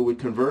rare, who would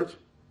convert.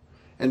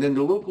 And then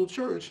the local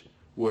church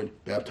would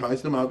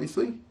baptize them,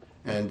 obviously,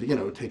 and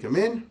take them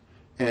in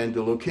and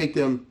locate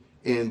them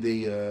in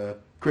the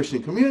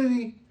Christian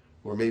community,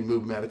 or maybe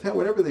move them out of town,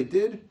 whatever they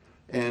did.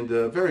 And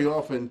very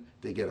often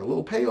they get a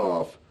little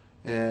payoff,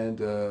 and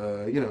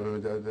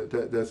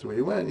that's the way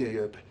it went.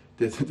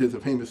 There's a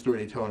famous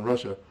story they tell in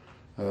Russia.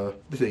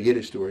 This is a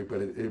Yiddish story,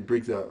 but it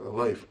brings out a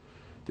life.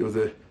 There was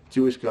a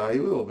Jewish guy, he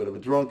was a little bit of a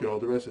drunk and all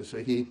the rest of it. So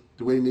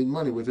the way he made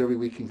money was every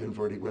week he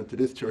converted. He went to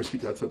this church, he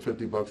got some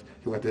 $50.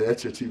 He went to that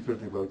church, he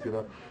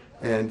 $50,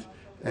 And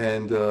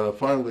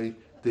finally,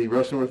 the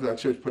Russian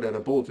Orthodox Church put out a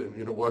bulletin,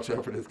 watch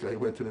out for this guy. He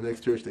went to the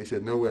next church, they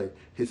said, no way.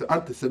 He's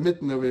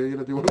anti-Semitic over here,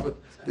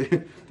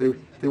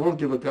 they won't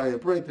give a guy a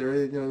break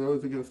there,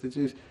 those against the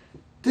Jews.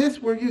 This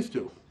we're used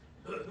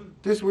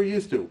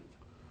to.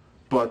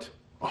 But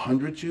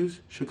 100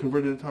 Jews should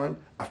convert at a time,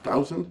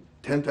 1,000,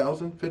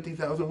 10,000,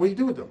 50,000, what do you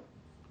do with them?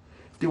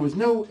 There was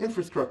no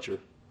infrastructure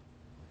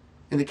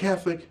in the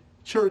Catholic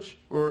Church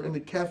or in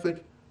the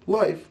Catholic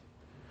life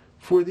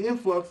for the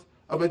influx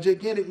of a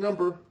gigantic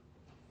number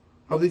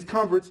of these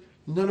converts,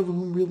 none of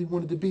whom really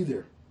wanted to be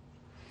there.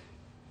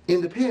 In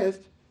the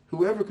past,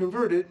 whoever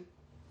converted,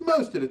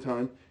 most of the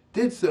time,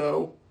 did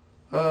so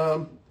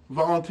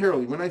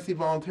voluntarily. When I say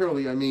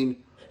voluntarily, I mean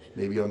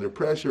maybe under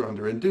pressure,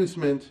 under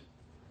inducement.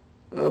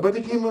 But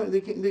at the end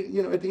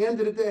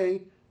of the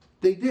day,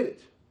 they did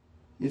it.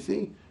 You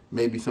see?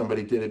 Maybe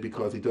somebody did it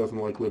because he doesn't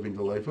like living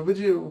the life of a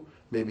Jew.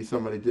 Maybe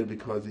somebody did it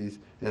because he's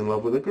in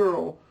love with a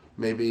girl.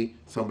 Maybe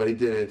somebody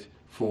did it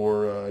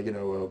for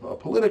a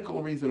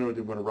political reason, or they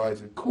want to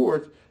rise in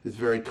court. It's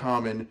very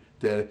common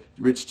that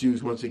rich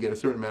Jews, once they get a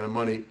certain amount of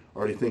money,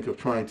 already think of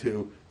trying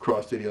to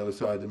cross to the other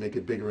side to make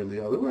it bigger in the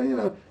other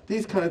way.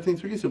 These kind of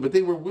things were used to, but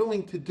they were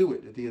willing to do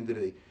it at the end of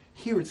the day.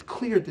 Here it's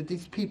clear that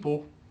these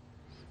people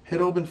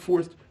had all been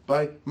forced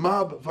by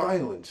mob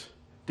violence.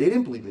 They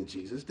didn't believe in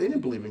Jesus. They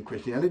didn't believe in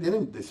Christianity.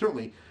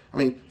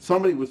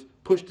 Somebody was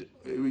pushed,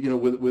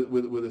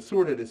 with a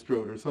sword at his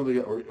throat or something,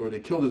 or they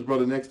killed his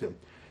brother next to him.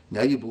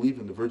 Now you believe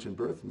in the virgin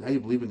birth. Now you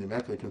believe in the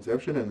Immaculate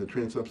Conception and the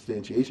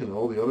transubstantiation and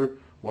all the other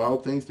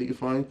wild things that you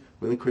find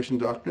within Christian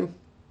doctrine.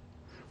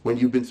 When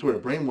you've been sort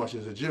of brainwashed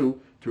as a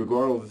Jew to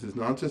regard all this as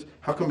nonsense,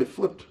 how come it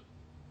flipped?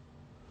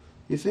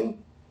 You see?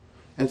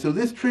 And so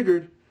this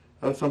triggered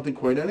something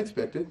quite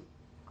unexpected,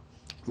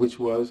 which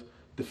was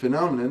the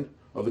phenomenon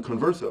of the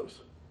conversos.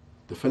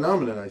 The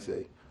phenomenon, I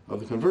say, of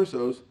the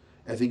conversos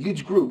as a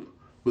huge group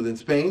within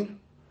Spain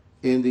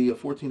in the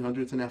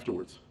 1400s and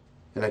afterwards.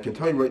 And I can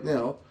tell you right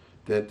now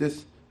that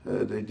this,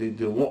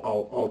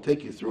 I'll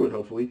take you through it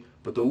hopefully,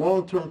 but the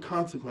long-term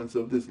consequence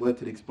of this led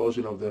to the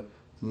expulsion of the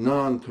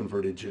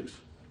non-converted Jews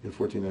in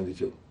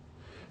 1492,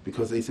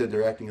 because they said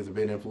they're acting as a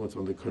bad influence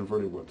on the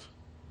converted ones.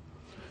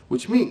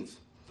 Which means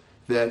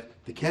that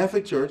the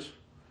Catholic Church,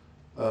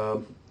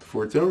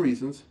 for its own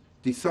reasons,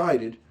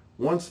 decided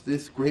once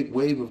this great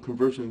wave of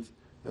conversions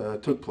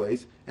took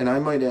place, and I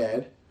might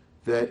add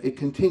that it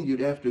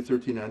continued after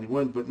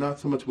 1391, but not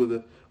so much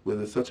with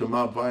such a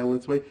mob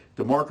violence way.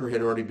 The marker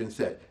had already been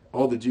set.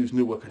 All the Jews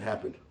knew what could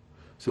happen.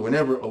 So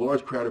whenever a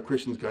large crowd of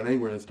Christians got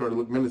anywhere and started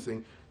looking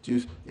menacing,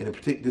 Jews in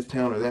this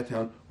town or that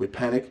town would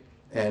panic,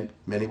 and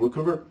many would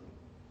convert.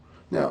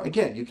 Now,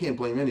 again, you can't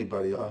blame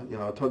anybody. As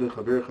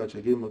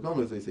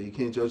they say, you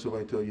can't judge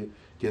somebody until you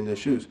get in their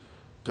shoes.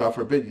 God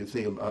forbid you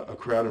see a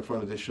crowd in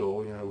front of this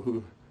shul,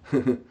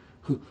 who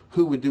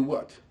would do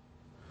what?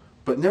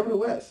 But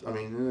nevertheless, I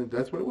mean,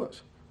 that's what it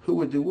was. Who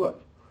would do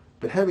what?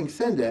 But having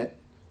said that,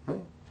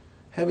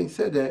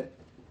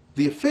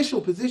 the official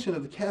position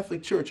of the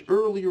Catholic Church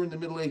earlier in the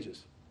Middle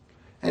Ages,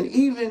 and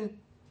even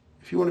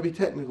if you want to be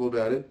technical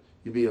about it,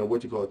 you'd be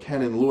what you call a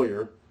canon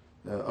lawyer,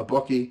 a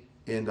baki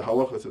in the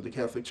halachas of the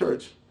Catholic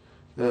Church.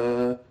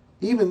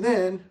 Even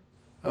then,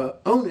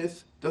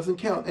 onus doesn't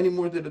count any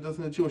more than it does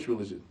in the Jewish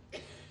religion.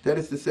 That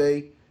is to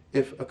say,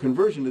 if a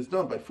conversion is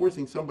done by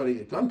forcing somebody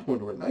at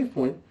gunpoint or at knife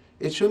point,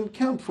 it shouldn't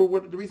count for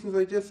the reasons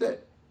I just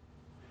said.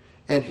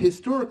 And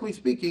historically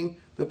speaking,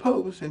 the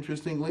popes,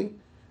 interestingly,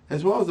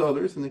 as well as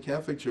others in the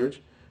Catholic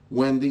Church,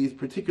 when these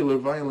particular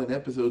violent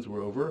episodes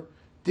were over,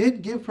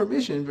 did give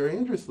permission, very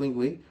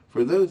interestingly,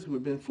 for those who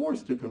had been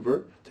forced to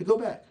convert to go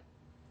back.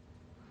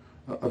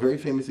 A very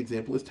famous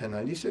example is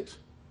 1096.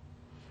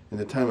 In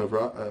the time of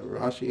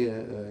Rashi,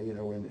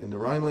 in the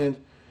Rhineland,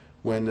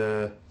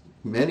 when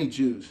many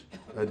Jews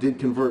did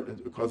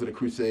convert because of the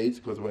Crusades,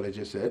 because of what I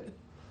just said.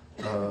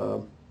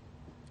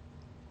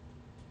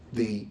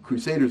 The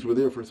Crusaders were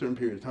there for a certain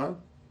period of time,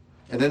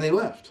 and then they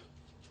left.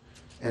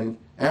 And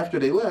after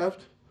they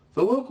left,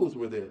 the locals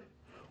were there.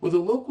 Well, the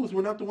locals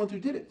were not the ones who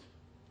did it.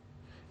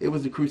 It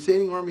was the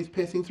crusading armies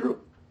passing through.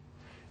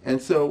 And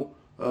so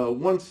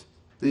once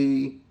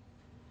the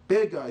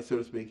bad guys, so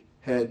to speak,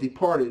 had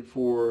departed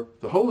for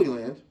the Holy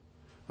Land,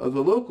 the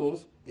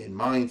locals, in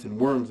mines and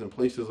worms and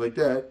places like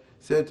that,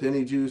 said to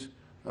any Jews,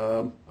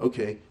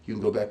 okay, you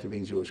can go back to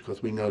being Jewish,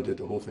 because we know that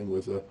the whole thing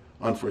was an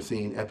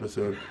unforeseen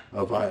episode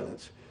of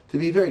violence. To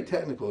be very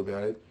technical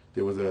about it,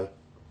 there was a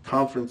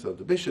conference of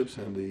the bishops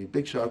and the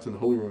big shots in the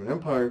Holy Roman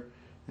Empire,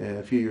 and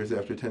a few years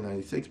after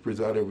 1096,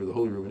 presided over the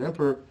Holy Roman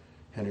Emperor,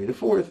 Henry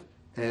IV,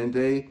 and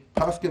they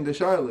paskin de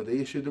shaila, they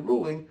issued the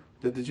ruling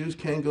that the Jews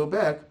can go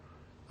back,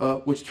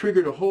 which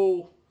triggered a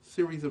whole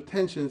series of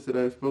tensions that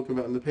I've spoken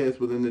about in the past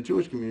within the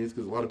Jewish communities,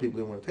 because a lot of people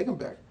didn't want to take them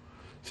back,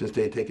 since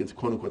they had taken,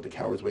 quote-unquote, the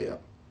coward's way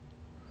out.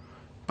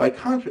 By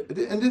contrast,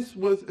 and this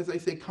was, as I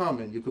say,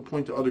 common. You could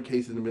point to other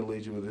cases in the Middle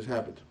Ages where this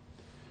happened.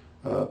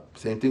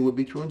 Same thing would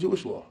be true in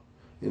Jewish law.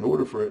 In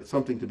order for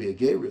something to be a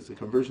gerus, a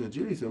conversion to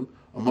Judaism,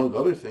 among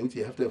other things,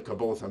 you have to have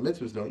Kabbalas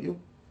HaMitzvahs, don't you?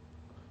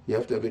 You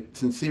have to have a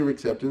sincere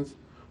acceptance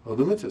of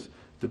the mitzvahs.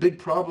 The big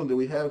problem that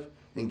we have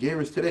in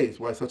gerus today is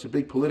why such a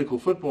big political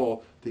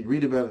football that you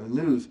read about in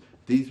the news,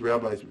 these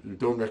rabbis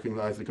don't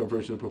recognize the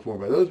conversion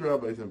performed by those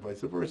rabbis and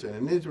vice versa.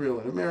 And in Israel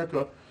and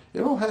America,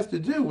 it all has to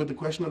do with the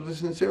question of the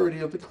sincerity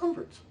of the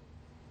converts.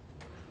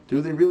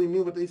 Do they really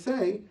mean what they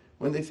say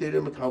when they say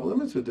they're Makabel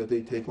Mitzvah, that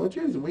they take on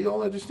Judaism? We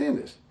all understand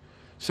this.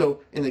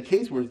 So in the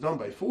case where it's done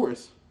by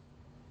force,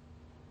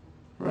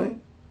 right?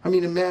 I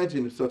mean,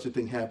 imagine if such a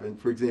thing happened,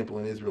 for example,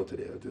 in Israel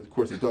today. Of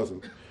course it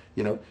doesn't.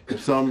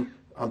 If some,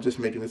 I'm just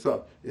making this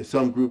up, if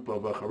some group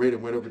of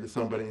Haredim went over to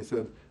somebody and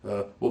said,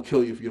 we'll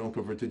kill you if you don't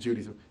convert to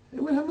Judaism,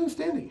 it would have no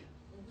standing.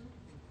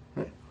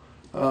 Right?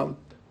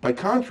 By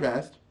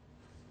contrast,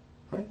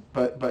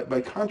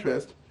 by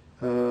contrast,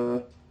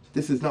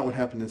 this is not what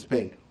happened in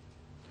Spain.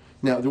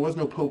 Now, there was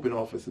no pope in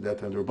office at that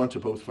time. There were a bunch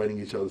of popes fighting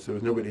each other, so there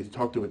was nobody to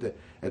talk to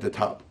at the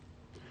top.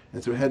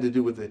 And so it had to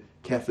do with the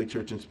Catholic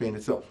Church in Spain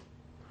itself.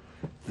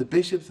 The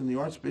bishops and the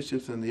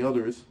archbishops and the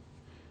others,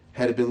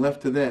 had it been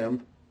left to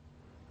them,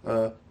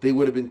 they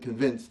would have been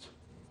convinced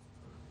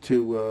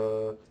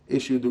to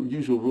issue the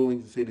usual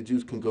rulings and say the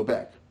Jews can go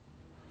back.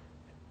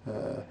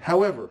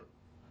 However,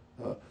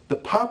 the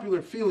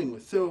popular feeling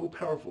was so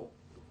powerful.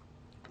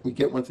 We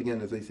get, once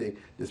again, as I say,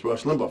 this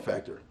Rush Limbaugh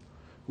factor,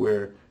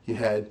 where you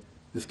had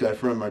this guy,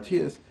 Ferran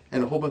Martínez,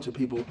 and a whole bunch of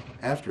people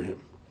after him,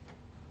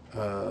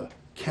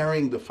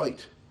 carrying the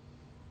fight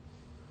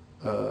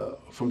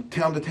from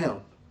town to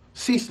town,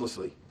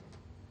 ceaselessly,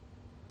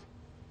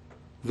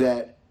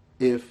 that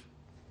if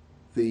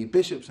the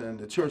bishops and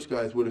the church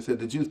guys would have said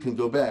the Jews can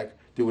go back,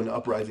 there would be an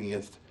uprising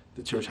against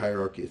the church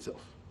hierarchy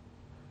itself.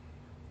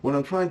 What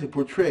I'm trying to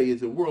portray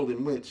is a world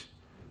in which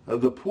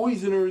the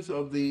poisoners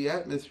of the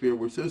atmosphere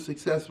were so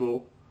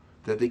successful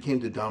that they came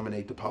to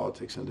dominate the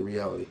politics and the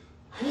reality.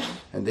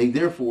 And they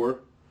therefore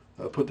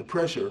put the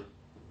pressure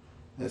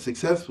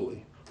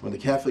successfully on the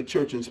Catholic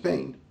Church in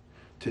Spain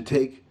to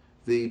take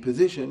the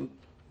position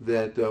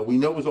that we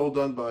know was all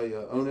done by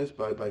onus,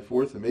 by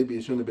force, and maybe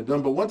it shouldn't have been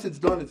done. But once it's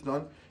done,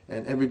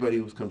 and everybody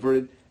who's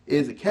converted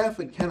is a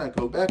Catholic cannot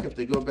go back. If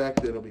they go back,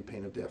 there'll be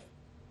pain of death.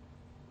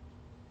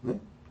 Right?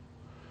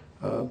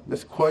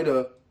 That's quite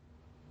a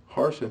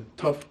harsh and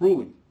tough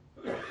ruling.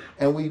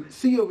 And we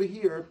see over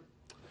here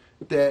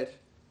that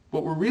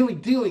what we're really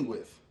dealing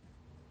with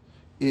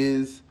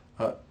is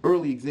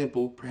early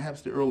example,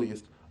 perhaps the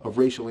earliest, of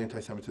racial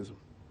anti-Semitism.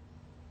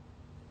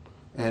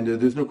 And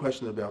there's no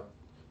question about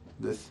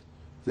this,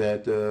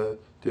 that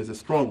there's a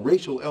strong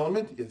racial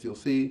element, as you'll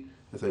see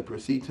as I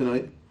proceed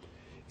tonight,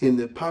 in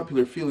the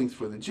popular feelings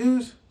for the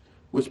Jews,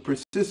 which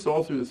persists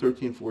all through the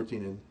 13,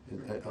 14,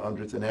 and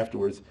hundreds and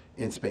afterwards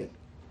in Spain.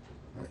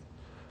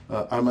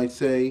 Right. I might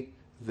say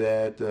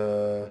that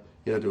there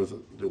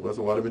was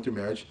a lot of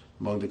intermarriage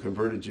among the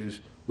converted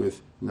Jews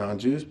with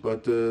non-Jews,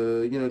 but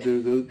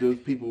those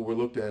people were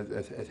looked at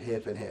as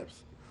half and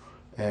halves.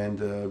 And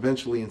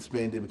eventually in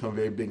Spain they become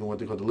very big on what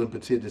they call the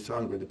limpieza de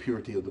sangre, the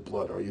purity of the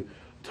blood. Are you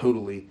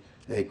totally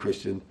a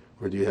Christian,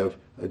 or do you have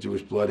a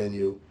Jewish blood in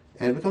you?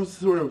 And it becomes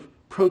sort of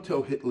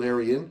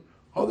proto-Hitlerian,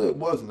 although it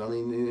wasn't. I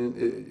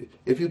mean,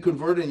 if you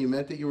converted and you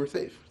meant that, you were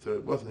safe, so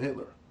it wasn't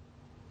Hitler.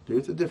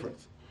 There's a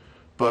difference.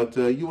 But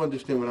you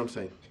understand what I'm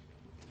saying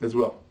as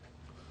well.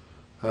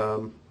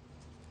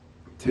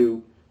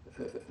 To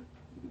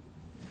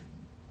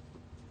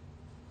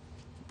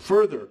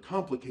further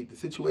complicate the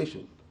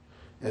situation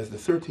as the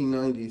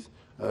 1390s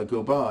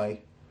go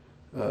by,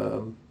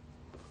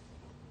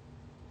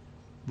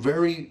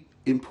 very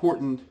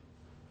important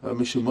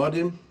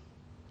Mishumadim,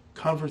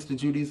 converts to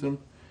Judaism,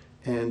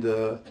 and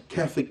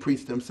Catholic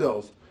priests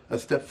themselves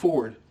step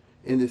forward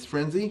in this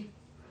frenzy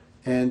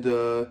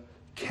and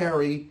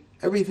carry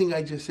everything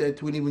I just said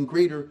to an even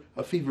greater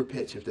fever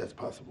pitch, if that's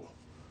possible.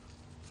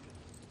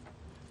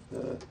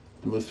 The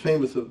most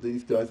famous of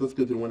these guys, let's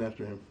go to the one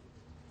after him.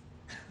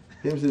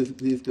 Famous of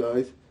these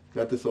guys,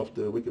 got this off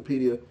the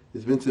Wikipedia,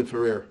 is Vincent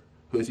Ferrer,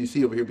 who, as you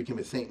see over here, became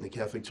a saint in the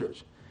Catholic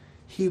Church.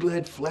 He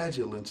led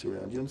flagellants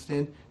around, you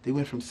understand? They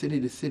went from city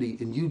to city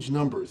in huge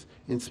numbers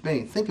in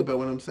Spain. Think about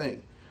what I'm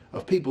saying,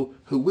 of people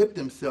who whipped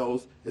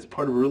themselves as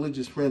part of a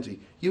religious frenzy.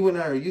 You and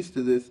I are used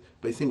to this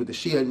by seeing with the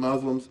Shiite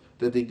Muslims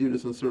that they do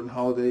this on certain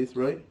holidays,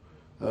 right?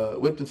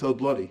 Whip themselves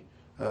bloody.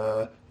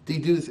 They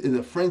do this in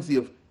a frenzy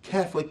of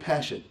Catholic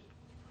passion,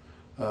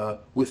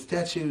 with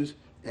statues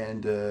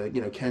and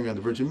carrying on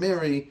the Virgin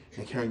Mary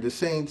and carrying the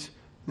saints.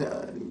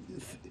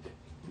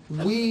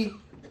 We,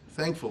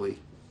 thankfully,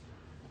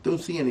 don't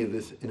see any of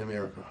this in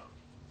America.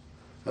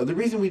 The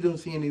reason we don't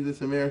see any of this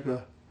in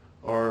America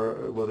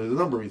well, there's a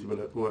number of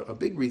reasons, but a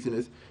big reason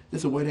is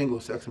this is a white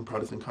Anglo-Saxon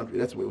Protestant country.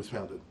 That's the way it was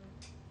founded.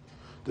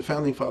 The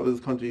founding fathers of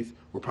the countries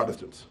were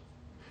Protestants.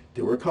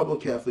 There were a couple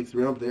of Catholics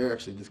around, but they're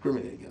actually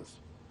discriminated against.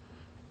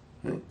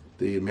 Right?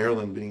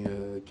 Maryland being,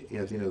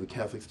 the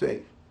Catholic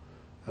state.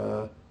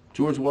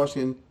 George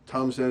Washington,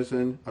 Thomas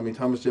Jefferson,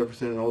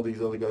 and all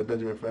these other guys,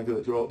 Benjamin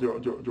Franklin, they're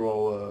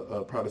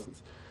all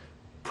Protestants.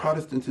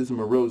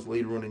 Protestantism arose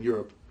later on in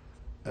Europe,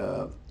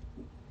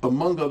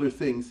 among other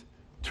things,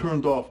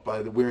 turned off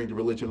by the wearing the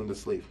religion on the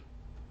sleeve.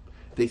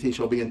 They say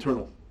shall be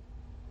internal.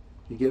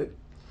 You get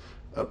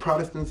it?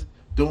 Protestants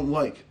don't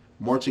like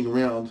marching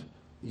around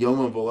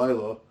Yom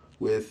V'Layla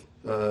with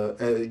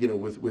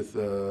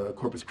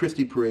Corpus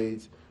Christi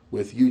parades,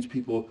 with huge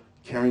people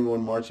carrying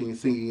on, marching and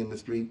singing in the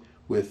street,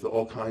 with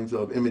all kinds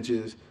of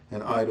images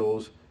and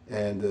idols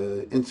and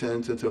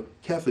incense. And so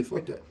Catholics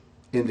like that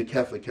in the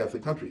Catholic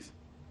countries.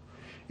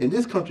 In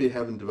this country, they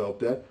haven't developed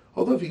that.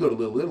 Although if you go to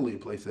Little Italy, a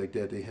place like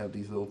that, they have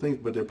these little things,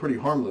 but they're pretty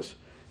harmless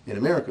in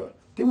America.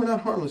 They were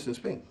not harmless in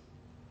Spain.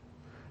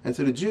 And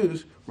so the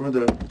Jews were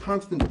under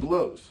constant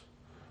blows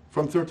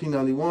from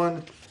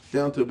 1391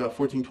 down to about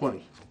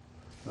 1420,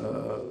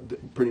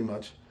 pretty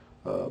much,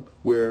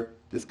 where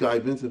this guy,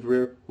 Vincent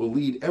Ferrer, will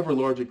lead ever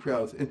larger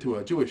crowds into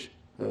a Jewish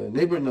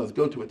neighborhood. Now,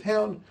 go to a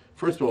town,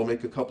 first of all,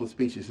 make a couple of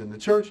speeches in the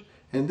church,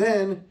 and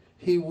then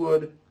he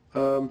would,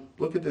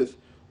 look at this,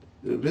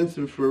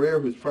 Vincent Ferrer,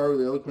 whose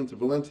fiery eloquence of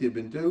Valencia had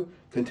been due,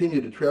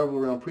 continued to travel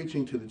around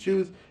preaching to the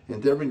Jews,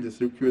 endeavoring to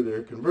secure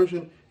their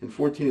conversion. In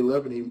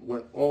 1411, he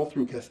went all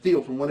through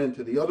Castile from one end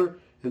to the other,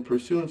 in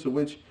pursuance of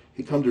which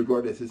he come to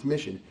regard as his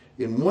mission.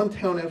 In one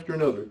town after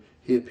another,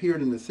 he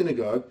appeared in the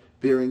synagogue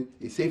bearing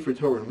a Sefer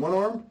Torah in one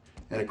arm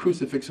and a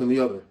crucifix on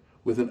the other,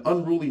 with an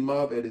unruly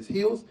mob at his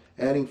heels,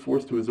 adding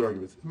force to his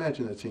arguments.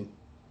 Imagine that scene.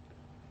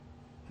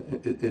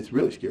 It's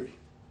really scary.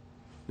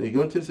 Now you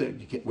go into this,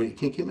 you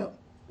can't come out.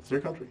 It's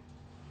their country.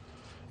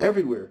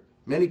 Everywhere,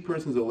 many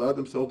persons allowed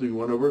themselves to be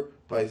won over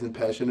by his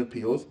impassioned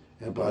appeals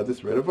and by the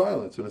threat of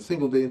violence. In a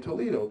single day in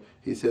Toledo,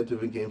 he said to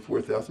have gained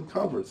 4,000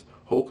 converts.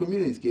 Whole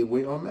communities gave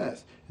way en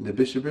masse. In the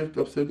bishopric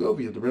of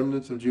Segovia, the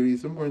remnants of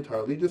Judaism were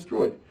entirely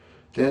destroyed.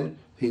 Then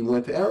he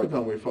went to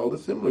Aragon, where he followed a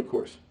similar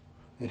course.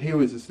 And here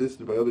he was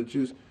assisted by other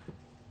Jews.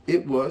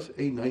 It was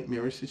a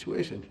nightmarish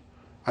situation.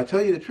 I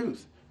tell you the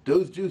truth,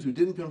 those Jews who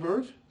didn't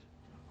convert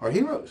are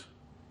heroes.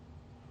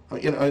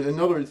 In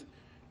other words,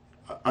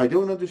 I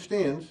don't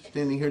understand,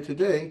 standing here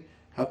today,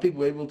 how people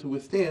were able to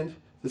withstand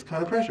this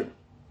kind of pressure.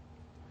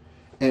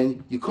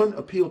 And you couldn't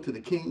appeal to the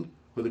king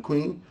or the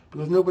queen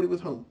because nobody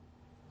was home.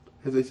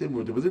 As I said,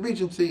 there was a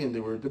regency and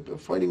they were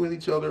fighting with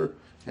each other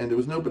and there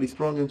was nobody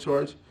strong in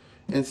charge.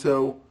 And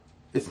so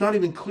it's not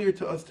even clear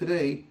to us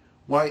today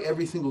why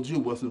every single Jew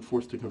wasn't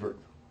forced to convert.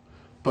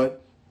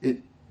 But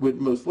it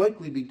would most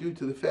likely be due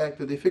to the fact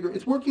that they figure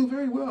it's working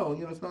very well,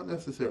 it's not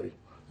necessary.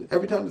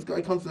 Every time this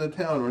guy comes into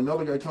town or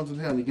another guy comes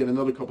into town, you get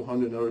another couple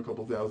hundred, another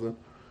couple thousand.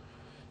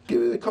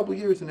 Give it a couple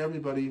years and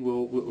everybody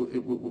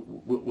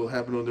will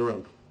have it on their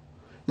own.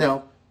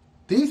 Now,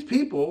 these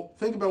people,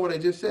 think about what I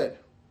just said.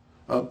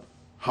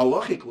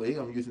 Halachically,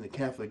 I'm using the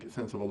Catholic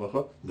sense of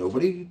halacha,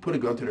 nobody put a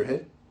gun to their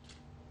head.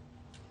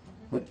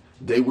 Right?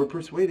 They were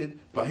persuaded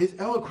by his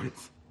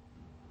eloquence.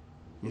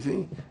 You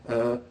see?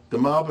 The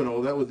mob and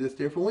all that was just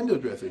there for window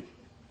dressing.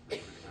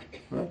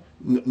 Right?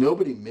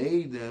 Nobody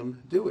made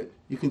them do it.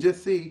 You can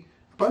just see,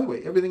 by the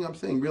way, everything I'm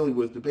saying really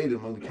was debated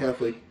among the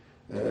Catholic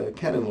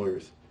canon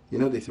lawyers.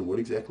 They said, what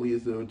exactly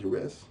is the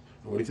duress?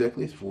 What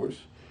exactly is force?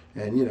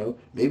 And,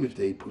 maybe if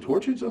they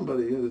tortured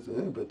somebody,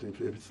 but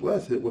if it's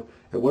less, at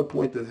what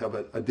point does it have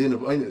a din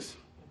of einus?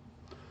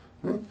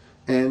 Right?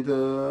 And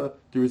the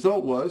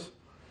result was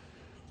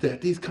that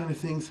these kind of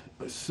things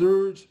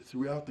surged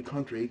throughout the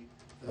country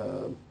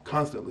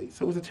constantly.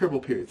 So it was a terrible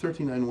period.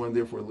 1391,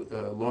 therefore,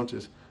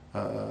 launches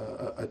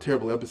a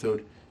terrible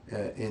episode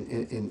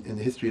in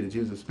the history of the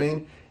Jews of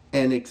Spain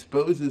and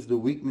exposes the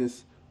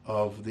weakness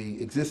of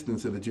the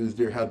existence of the Jews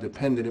there, how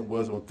dependent it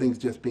was on things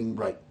just being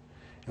right.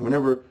 And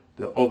whenever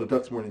all the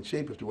ducks weren't in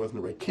shape, if there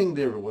wasn't the right king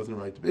there, if it wasn't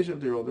the right bishop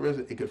there, all the rest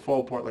of it, it could fall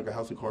apart like a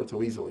house of cards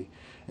so easily.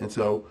 And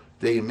so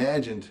they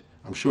imagined,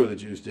 I'm sure the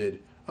Jews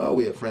did,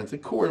 we have friends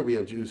at court, we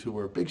have Jews who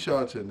are big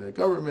shots in the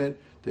government,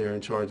 they're in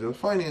charge of the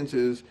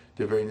finances,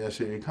 they're very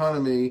necessary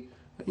economy,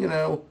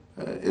 tov,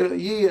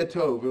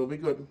 it'll be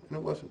good. And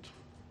it wasn't.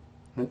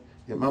 Right?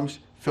 It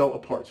fell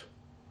apart.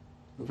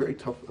 A very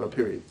tough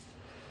period.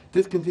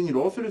 This continued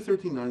all through the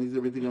 1390s,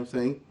 everything I'm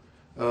saying.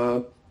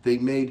 They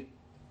made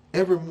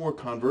ever more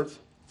converts.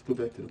 Let's go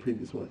back to the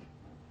previous one.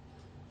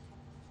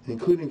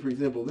 Including, for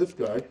example, this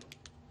guy,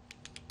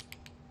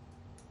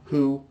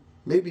 who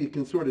maybe you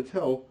can sort of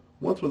tell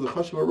once was a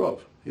Chashuv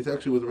Rav. He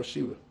actually was a Rosh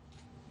Yeshiva.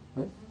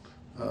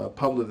 Right?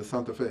 Pablo de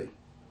Santa Fe,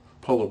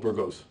 Paulo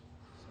Burgos,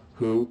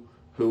 who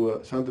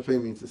Santa Fe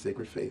means the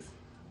sacred faith.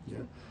 Yeah,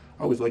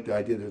 I always like the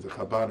idea there's a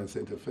Chabad in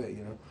Santa Fe,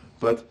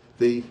 but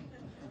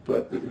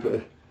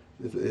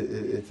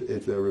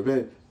it's a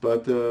revenge.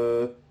 But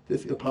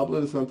this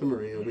Pablo de Santa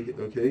Maria,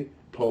 okay,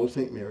 Paul of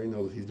St. Mary,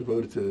 he's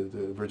devoted to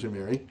the Virgin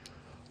Mary.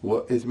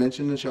 What is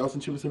mentioned in Shalos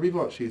and Shuvas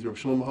Rivat? She's Rav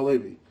Shlomo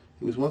Halevi.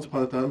 He was once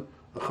upon a time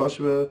a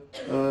Chashva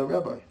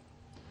rabbi,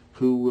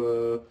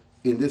 who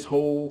in this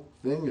whole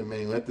thing, and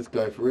may let this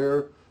guy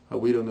Ferrer,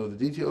 we don't know the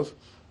details,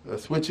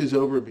 switches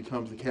over and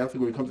becomes a Catholic.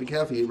 When he becomes a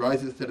Catholic, he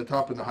rises to the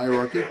top in the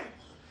hierarchy.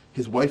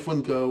 His wife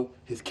wouldn't go,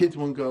 his kids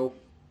wouldn't go.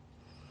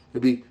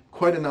 It'd be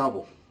quite a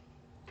novel.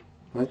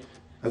 Right?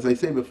 As I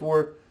say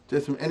before,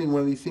 just from any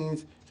one of these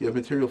scenes, you have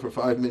material for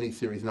 5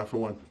 mini-series, not for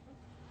one.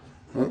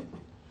 Right?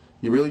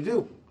 You really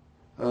do.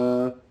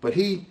 But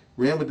he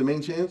ran with the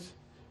main chance,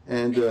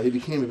 and he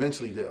became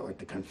eventually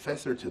the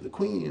confessor to the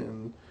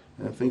queen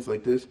and things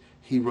like this.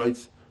 He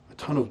writes a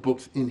ton of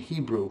books in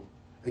Hebrew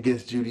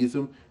against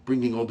Judaism,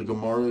 bringing all the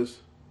Gemaras.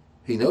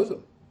 He knows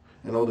them,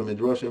 and all the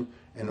Midrashim,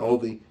 and all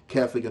the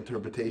Catholic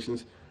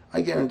interpretations.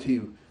 I guarantee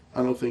you,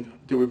 I don't think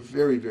there were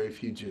very, very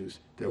few Jews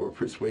that were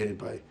persuaded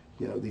by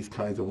these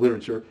kinds of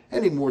literature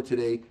any more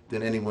today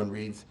than anyone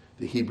reads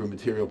the Hebrew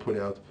material put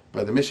out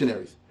by the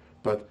missionaries.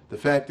 But the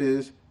fact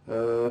is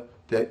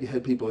that you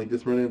had people like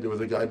this running. There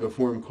was a guy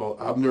before him called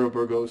Abner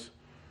Burgos,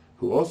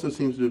 who also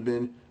seems to have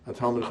been a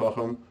Talmud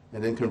Chacham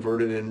and then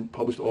converted and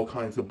published all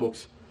kinds of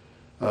books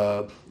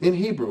in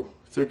Hebrew,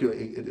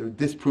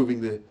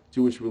 disproving the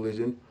Jewish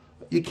religion.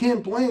 You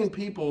can't blame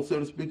people, so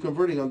to speak,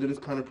 converting under this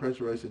kind of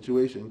pressurized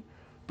situation,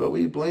 but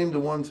we blame the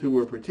ones who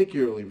were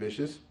particularly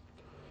vicious.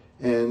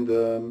 And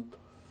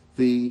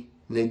the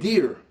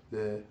nadir,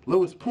 the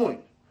lowest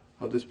point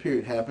of this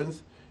period,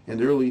 happens in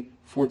the early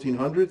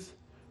 1400s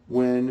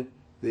when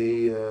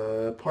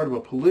the part of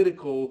a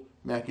political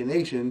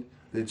machination,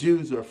 the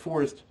Jews are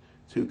forced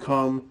to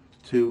come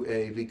to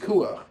a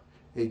vikuach,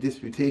 a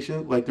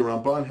disputation like the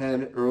Ramban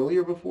had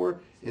earlier before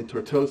in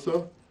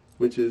Tortosa,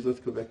 which is, let's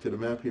go back to the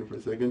map here for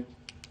a second,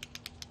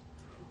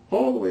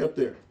 all the way up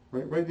there,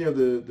 right near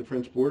the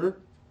French border,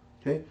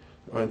 okay,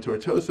 in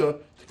Tortosa,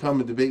 to come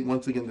and debate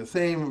once again the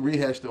same,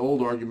 rehash the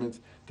old arguments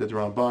that the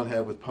Ramban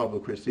had with Pablo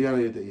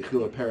Christianity, that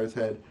Yechila Paris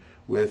had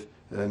with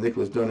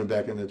Nicholas Donin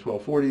back in the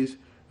 1240s.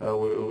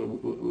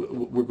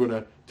 We're going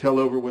to tell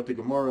over what the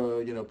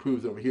Gemara,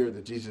 proves over here,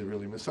 that Jesus is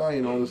really Messiah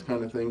and all this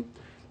kind of thing.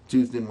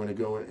 Jews didn't want to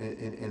go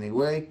in any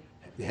way.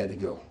 They had to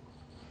go.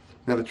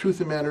 Now, the truth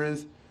of the matter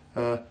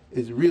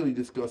is really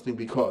disgusting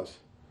because,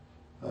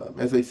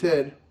 as I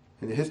said,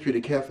 in the history of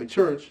the Catholic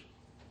Church,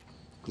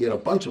 you had a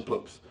bunch of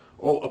popes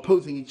all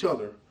opposing each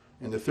other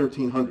in the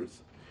 1300s.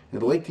 In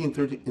the late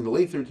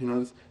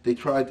 1300s, they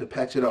tried to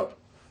patch it up,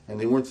 and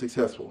they weren't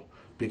successful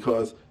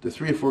because the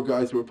 3 or 4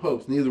 guys who were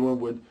popes, neither one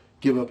would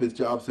give up his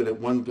job so that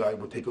one guy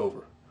would take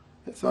over.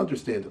 It's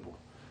understandable.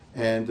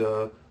 And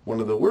one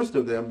of the worst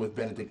of them was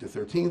Benedict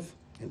XIII,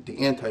 and the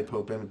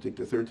anti-pope Benedict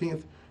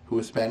XIII, who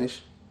was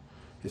Spanish,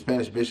 a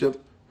Spanish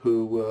bishop,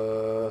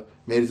 who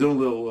made his own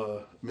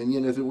little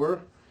minion, as it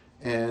were.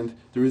 And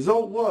the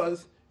result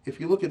was, if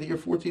you look at the year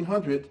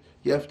 1400,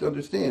 you have to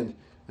understand,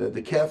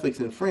 the Catholics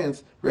in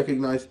France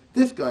recognized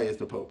this guy as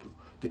the Pope.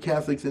 The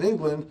Catholics in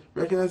England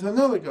recognized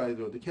another guy as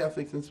the Pope. The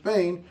Catholics in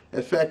Spain,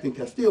 in fact, in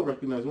Castile,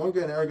 recognized one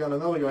guy, in Aragon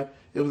another guy.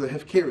 It was a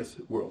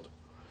Hefkeris world.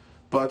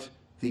 But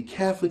the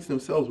Catholics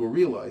themselves were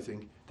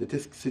realizing that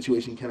this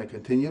situation cannot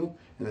continue,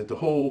 and that the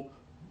whole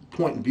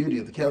point and beauty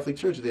of the Catholic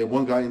Church is they have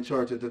one guy in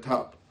charge at the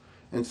top.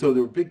 And so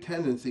there were big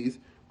tendencies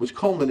which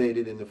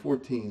culminated in the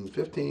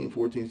 1415,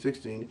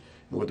 1416, in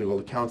what they call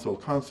the Council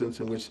of Constance,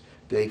 in which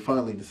they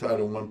finally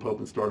decided on one pope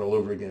and start all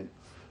over again.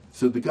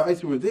 So the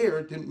guys who were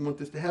there didn't want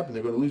this to happen.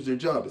 They're going to lose their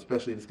job,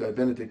 especially this guy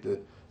Benedict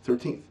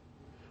XIII,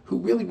 who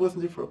really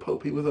wasn't there for a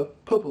pope. He was a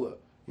popola,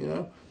 you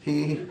know.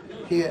 He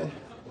had,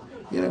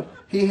 you know,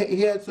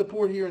 he had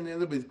support here and there,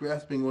 but he's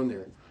grasping on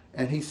there.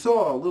 And he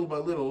saw little by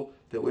little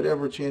that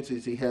whatever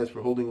chances he has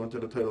for holding on to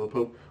the title of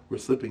pope were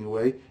slipping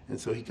away,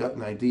 and so he got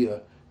an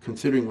idea,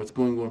 considering what's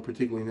going on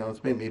particularly now in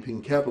Spain, maybe he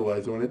can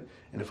capitalize on it,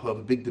 and if he'll have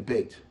a big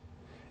debate,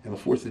 and will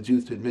force the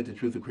Jews to admit the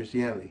truth of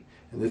Christianity.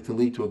 And this can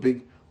lead to a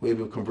big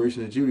wave of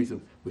conversion to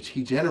Judaism, which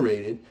he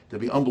generated.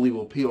 There'll be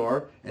unbelievable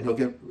PR, and he'll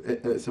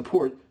get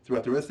support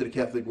throughout the rest of the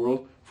Catholic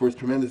world for his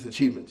tremendous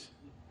achievements.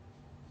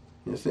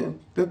 You understand?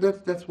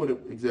 That's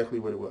exactly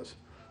what it was.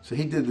 So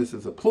he did this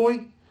as a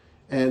ploy,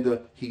 and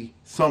he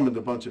summoned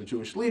a bunch of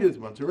Jewish leaders, a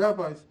bunch of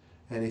rabbis,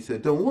 and he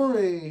said, don't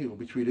worry, you'll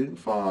be treated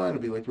fine,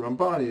 it'll be like the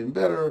Ramban, even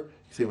better,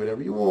 you can say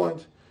whatever you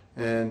want,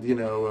 and, you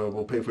know,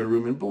 we'll pay for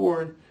room and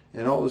board,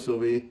 and all this will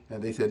be,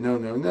 and they said, no,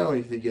 no, no,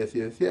 and he said, yes,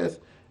 yes, yes,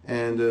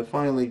 and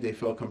finally they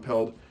felt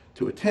compelled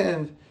to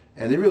attend,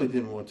 and they really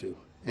didn't want to,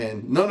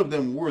 and none of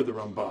them were the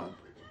Ramban.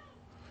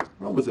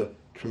 Ramban was a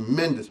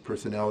tremendous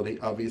personality,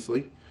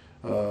 obviously.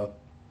 You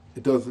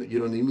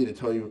don't need me to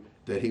tell you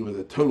that he was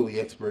a totally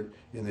expert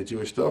in the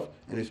Jewish stuff,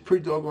 and he was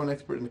pretty doggone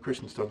expert in the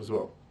Christian stuff as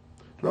well.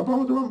 The Ramban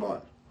was the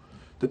Ramban.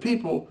 The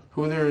people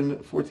who were there in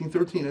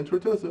 1413 in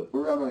Tortosa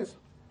were rabbis,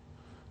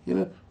 you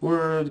know,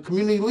 were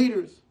community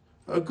leaders,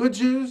 good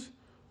Jews,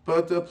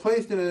 but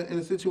placed in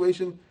a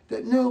situation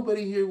that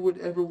nobody here would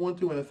ever want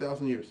to in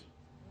 1,000 years.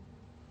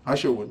 I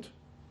sure wouldn't.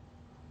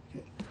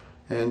 Okay.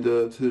 And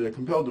so they're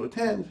compelled to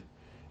attend,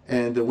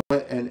 and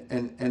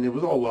it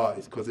was all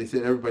lies, because they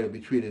said everybody would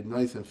be treated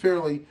nice and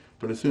fairly,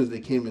 but as soon as they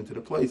came into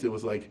the place, it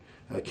was like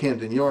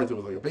Camden Yards, it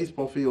was like a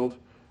baseball field,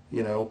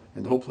 you know,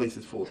 and the whole place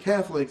is full of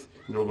Catholics,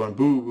 and they're going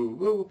boo, boo,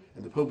 boo,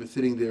 and the Pope is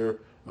sitting there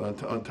on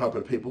top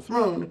of the papal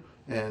throne,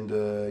 and,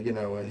 you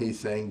know, and he's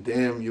saying,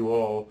 damn you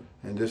all,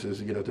 and this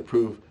is, you know, to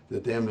prove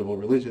the damnable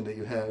religion that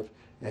you have,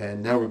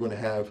 and now we're going to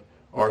have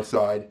our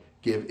side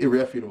give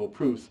irrefutable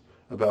proofs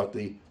about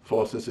the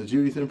falseness of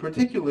Judaism,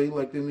 particularly,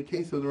 like in the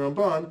case of the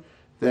Ramban,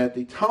 that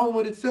the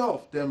Talmud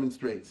itself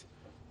demonstrates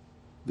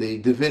the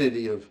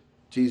divinity of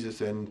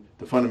Jesus and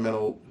the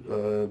fundamental,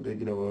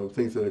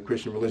 things of the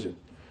Christian religion.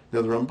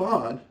 Now, the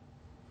Ramban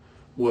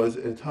was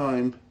at a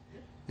time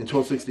in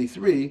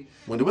 1263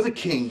 when there was a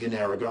king in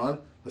Aragon,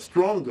 a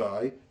strong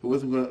guy who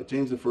wasn't going to,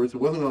 James I, who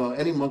wasn't going to allow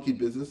any monkey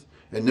business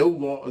and no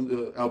law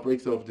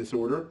outbreaks of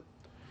disorder,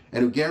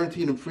 and who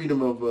guaranteed him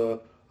freedom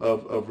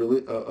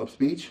of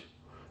speech,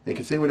 and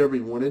could say whatever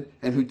he wanted,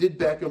 and who did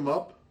back him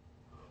up.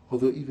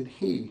 Although even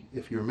he,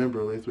 if you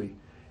remember last week,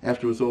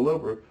 after it was all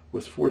over,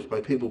 was forced by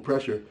papal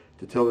pressure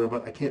to tell the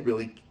Ramban, I can't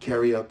really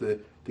carry out the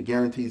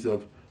guarantees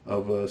of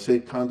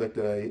safe conduct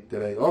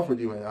that I offered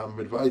you, and I'm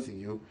advising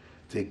you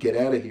to get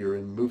out of here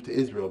and move to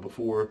Israel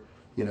before,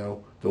 you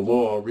know, the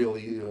law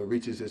really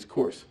reaches its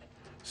course.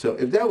 So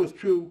if that was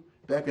true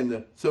back in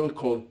the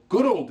so-called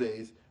good old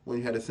days, when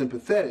you had a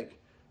sympathetic,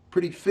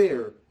 pretty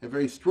fair, and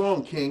very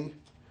strong king,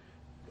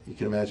 you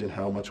can imagine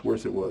how much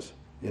worse it was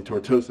in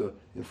Tortosa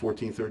in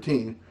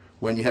 1413,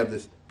 when you have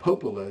this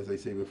popola, as I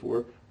say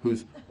before,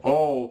 who's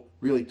all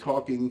really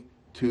talking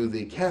to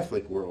the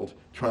Catholic world,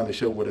 trying to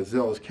show what a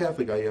zealous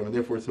Catholic I am, and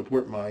therefore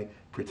support my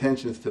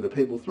pretensions to the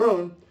papal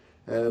throne,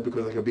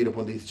 because I can beat up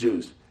on these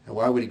Jews. And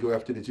why would he go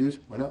after the Jews?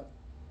 Why not?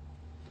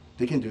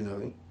 They can do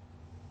nothing.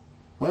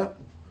 Well,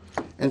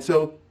 and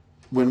so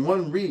when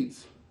one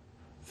reads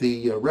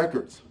the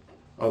records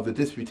of the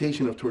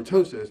Disputation of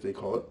Tortosa, as they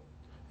call it,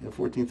 in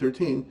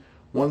 1413,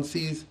 one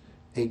sees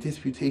a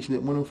disputation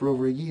that went on for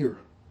over a year.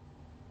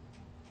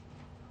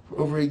 For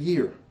over a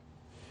year.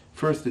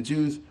 First, the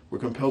Jews were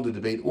compelled to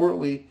debate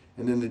orally,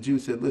 and then the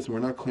Jews said, listen, we're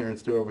not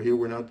Clarence Stowe over here.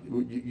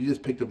 You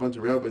just picked a bunch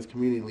of rabbis,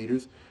 community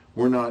leaders.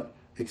 We're not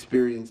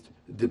experienced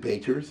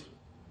debaters.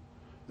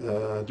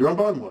 The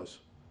Ramban was,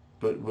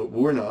 but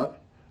we're not.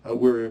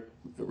 We're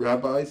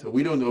rabbis.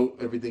 We don't know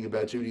everything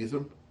about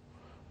Judaism,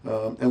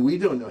 and we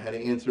don't know how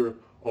to answer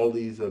all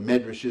these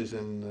medrashes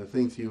and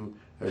things you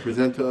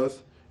present to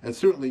us. And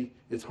certainly,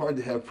 it's hard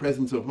to have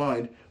presence of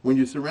mind when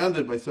you're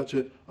surrounded by such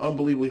an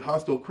unbelievably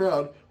hostile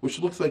crowd, which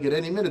looks like at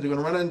any minute they're going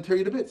to run out and tear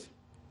you to bits.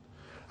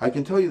 I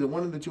can tell you that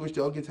one of the Jewish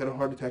delegates had a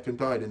heart attack and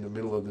died in the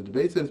middle of the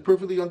debates, and it's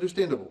perfectly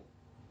understandable.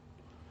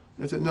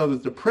 I said, no,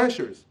 there's the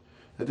pressures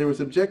that they were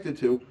subjected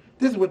to.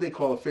 This is what they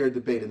call a fair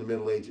debate in the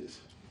Middle Ages.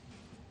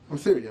 I'm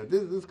serious.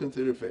 This is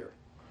considered fair.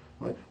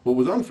 Right? What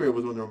was unfair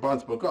was when the Ramban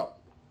spoke up.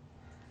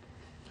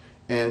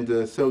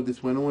 And so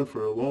this went on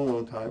for a long,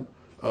 long time.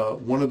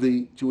 one of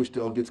the Jewish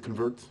delegates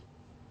converts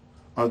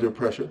under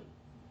pressure.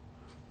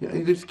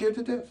 They're scared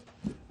to death.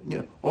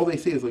 All they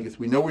say is like this: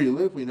 we know where you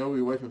live, we know where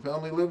your wife and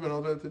family live, and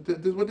all that. This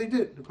is what they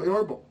did. They play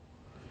hardball.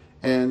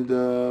 And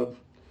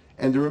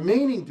the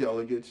remaining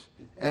delegates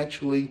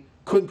actually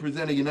couldn't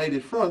present a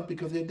united front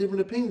because they had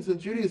different opinions in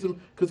Judaism.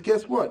 Because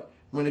guess what?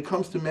 When it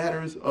comes to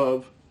matters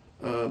of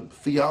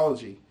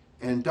theology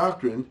and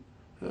doctrine,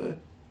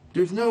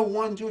 there's no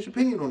one Jewish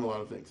opinion on a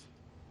lot of things.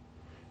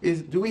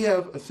 Do we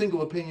have a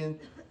single opinion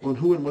on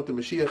who and what the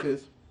Mashiach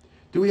is?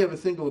 Do we have a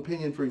single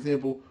opinion, for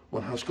example,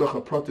 on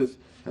Hashgacha Pratis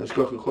and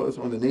Hashgacha Chos,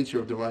 on the nature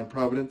of divine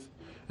providence?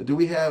 Do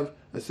we have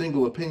a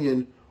single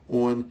opinion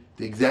on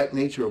the exact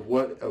nature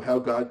of how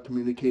God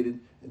communicated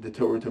the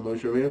Torah to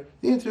Moshe Rabbeinu?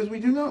 The answer is we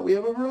do not. We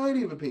have a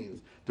variety of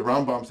opinions. The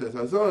Rambam says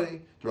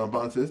Hazai, the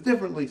Ramban says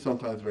differently,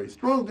 sometimes very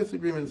strong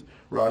disagreements.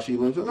 Rashi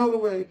learns another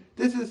way.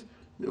 This is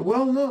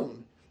well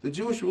known. The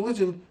Jewish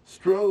religion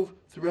strove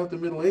throughout the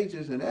Middle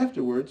Ages and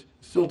afterwards,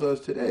 still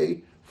does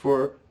today,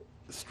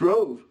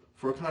 strove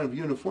for a kind of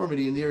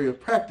uniformity in the area of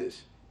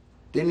practice.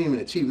 They didn't even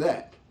achieve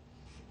that,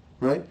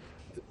 right?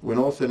 When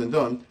all said and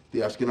done, the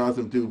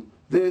Ashkenazim do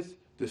this,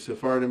 the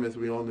Sephardim, as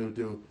we all knew,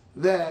 do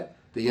that,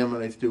 the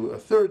Yemenites do a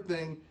third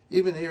thing,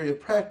 even the area of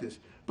practice.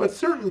 But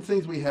certain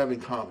things we have in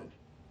common,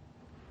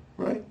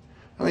 right?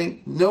 I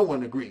mean, no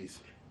one agrees.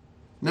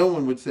 No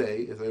one would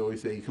say, as I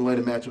always say, you can light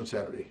a match on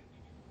Saturday.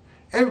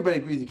 Everybody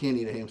agrees you can't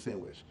eat a ham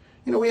sandwich.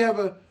 We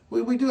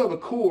do have a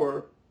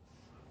core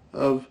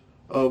of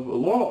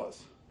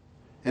laws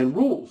and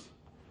rules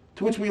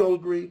to which we all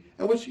agree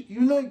and which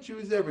unite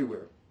Jews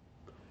everywhere.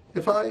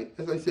 If I,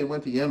 as I say,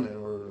 went to Yemen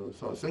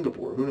or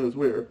Singapore, who knows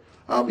where,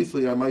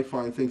 obviously I might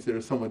find things that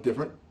are somewhat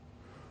different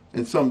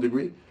in some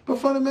degree, but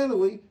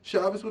fundamentally,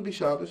 Shabbos would be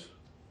Shabbos.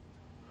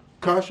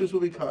 Kashrus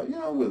would be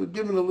kashrus. With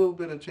given a little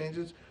bit of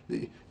changes,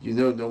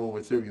 no one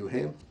would serve you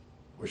ham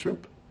or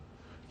shrimp.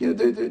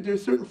 There are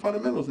certain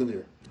fundamentals in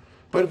there.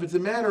 But if it's a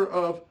matter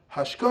of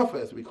hashkafa,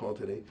 as we call it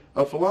today,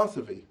 of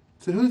philosophy,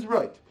 so who's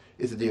right?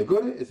 Is it the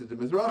Aguda? Is it the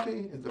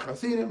Mizrahi? Is it the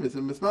Hasidim? Is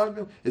it the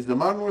Misnagdim? Is it the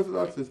modern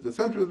Orthodox? Is it the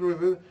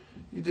centrist?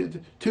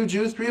 Two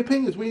Jews, three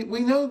opinions. We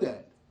know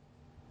that.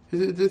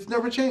 It's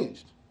never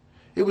changed.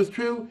 It was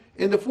true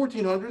in the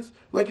 1400s,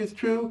 like it's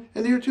true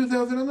in the year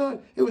 2009.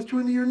 It was true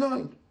in the year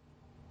 9.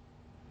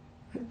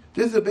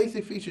 This is a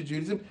basic feature of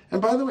Judaism.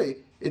 And by the way,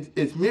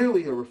 it's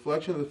merely a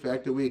reflection of the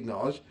fact that we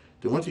acknowledge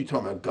that once you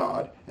talk about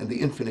God and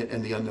the infinite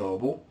and the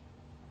unknowable,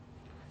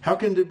 how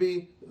can there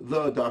be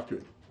the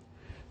doctrine?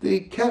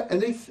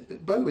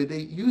 By the way, they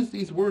use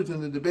these words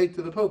in the debate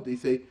to the Pope. They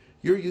say,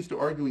 you're used to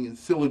arguing in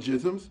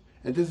syllogisms,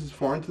 and this is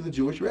foreign to the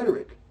Jewish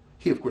rhetoric.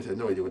 He, of course, had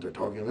no idea what they're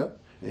talking about.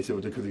 And he said,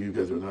 well, because you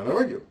guys are not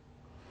arguing.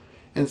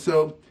 And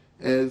so,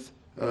 as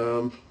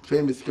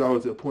famous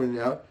scholars have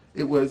pointed out,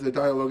 it was a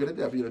dialogue at a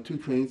death. Two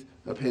trains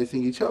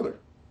passing each other.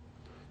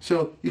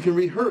 So you can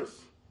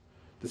rehearse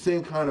the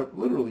same kind of,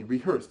 literally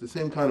rehearse the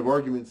same kind of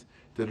arguments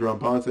that the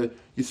Ramban said.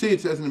 You see,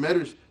 it says in the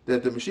Medrash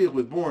that the Mashiach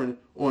was born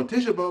on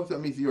Tisha B'Av, so that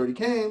means he already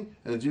came.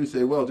 And the Jews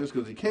say, well, just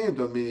because he came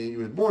doesn't mean he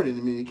was born, it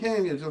doesn't mean he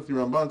came. Just the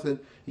Ramban said,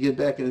 you get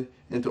back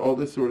into all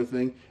this sort of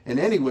thing. And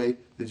anyway,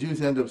 the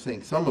Jews end up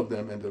saying, some of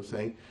them end up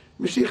saying,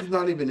 Mashiach is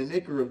not even an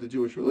ikar of the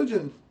Jewish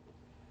religion.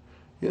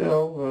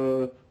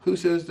 Who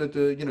says that,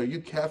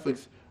 you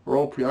Catholics are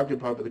all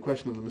preoccupied by the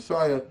question of the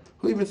Messiah?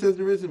 Who even says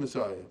there is a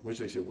Messiah? Which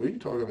they said, what are you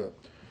talking about?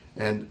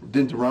 And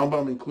didn't the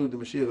Rambam include the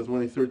Mashiach as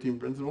one of the 13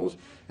 principles?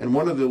 And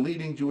one of the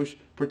leading Jewish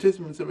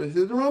participants of it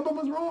says the Rambam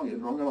was wrong. He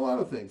was wrong on a lot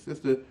of things. This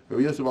is the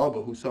Rabbi Yosef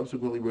Alba, who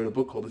subsequently wrote a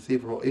book called the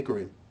Sefer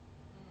HaIkarim,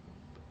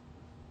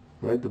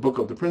 right? The book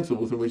of the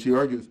principles, in which he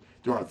argues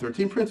there aren't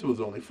 13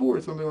 principles, only 4,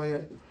 or something like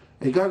that. And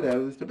he got it out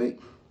of this debate.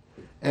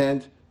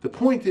 And the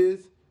point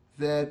is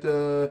that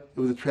it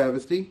was a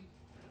travesty,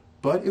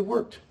 but it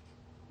worked.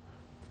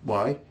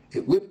 Why?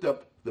 It whipped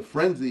up the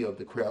frenzy of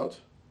the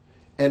crowds,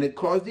 and it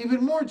caused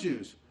even more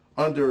Jews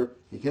under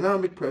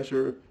economic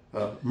pressure,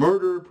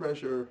 murder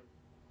pressure,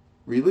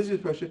 religious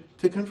pressure,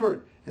 to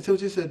convert. And so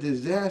it's just a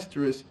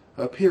disastrous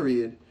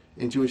period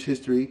in Jewish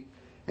history.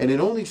 And it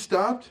only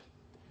stopped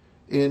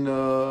in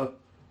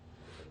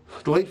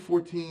late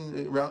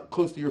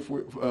close to year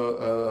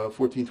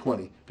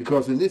 1420.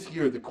 Because in this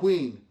year, the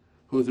queen,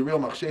 who was the real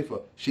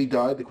Machshefa, she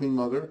died, the queen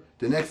mother.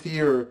 The next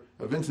year,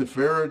 Vincent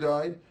Ferrer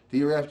died. The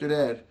year after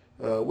that,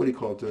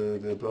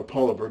 the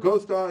Paula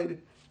Burgos died.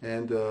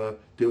 And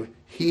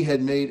he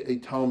had made a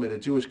Talmud, a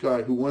Jewish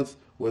guy who once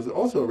was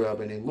also a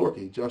rabbi named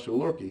Lorca, Joshua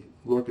Lorca.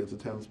 Lorca is a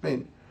town in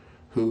Spain,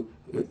 who,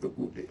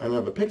 I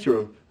have a picture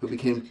of, who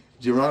became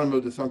Geronimo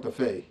de Santa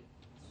Fe,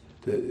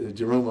 the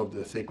Jerome of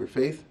the Sacred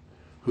Faith,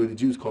 who the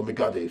Jews call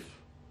Megadef,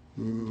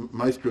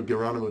 Maestro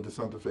Geronimo de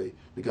Santa Fe.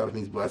 Megadef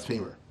means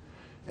blasphemer.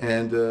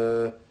 And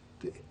the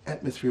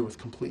atmosphere was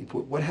complete.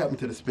 What happened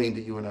to the Spain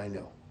that you and I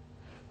know?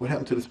 What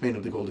happened to the Spain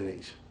of the Golden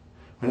Age?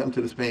 What happened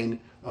to the Spain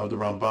of the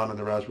Ramban and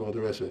the Rashba and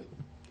the rest of it?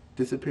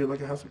 Disappeared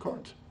like a house of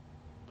cards.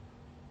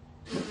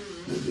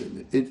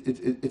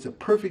 It's a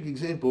perfect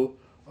example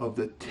of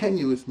the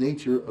tenuous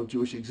nature of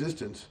Jewish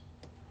existence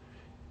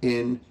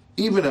in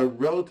even a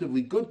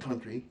relatively good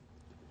country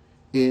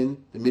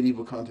in the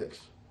medieval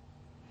context.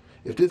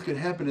 If this could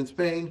happen in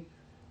Spain,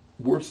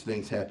 worse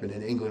things happen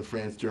in England,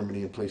 France,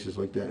 Germany, and places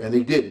like that. And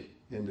they did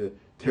in the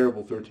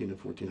terrible 13 and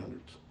 1400s.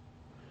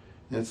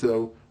 And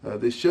so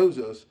this shows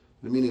us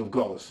the meaning of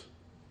Gauls,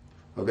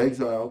 of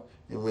exile,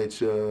 in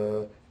which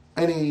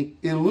any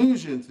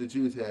illusions the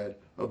Jews had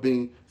of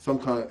being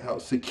somehow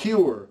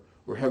secure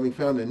or having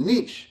found a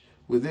niche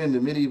within the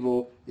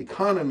medieval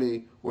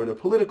economy or the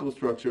political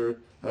structure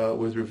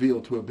was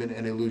revealed to have been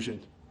an illusion.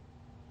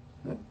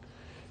 Right?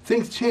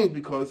 Things changed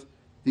because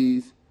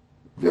these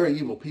very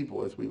evil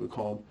people, as we would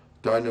call them,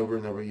 died over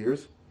a number of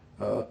years.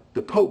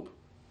 The Pope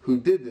who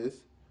did this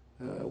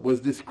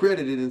was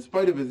discredited in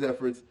spite of his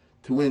efforts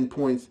to win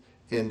points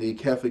in the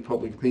Catholic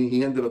public opinion.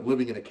 He ended up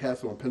living in a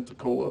castle in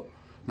Pensacola,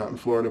 not in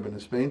Florida, but in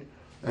Spain.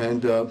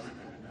 And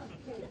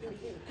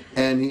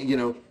he,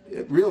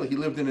 really, he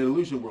lived in an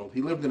illusion world.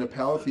 He lived in a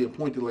palace. He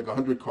appointed like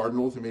 100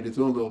 cardinals and made his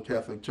own little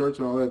Catholic church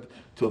and all that,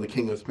 till the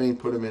King of Spain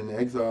put him in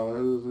exile.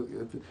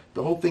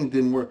 The whole thing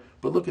didn't work.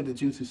 But look at the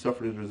Jews who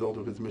suffered as a result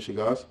of his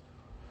mishigas.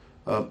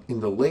 In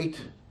the late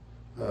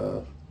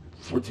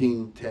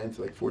 1410s,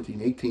 like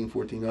 1418,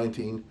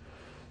 1419,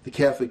 the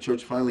Catholic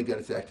Church finally got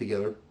its act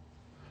together.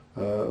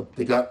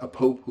 They got a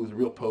pope who was a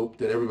real pope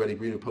that everybody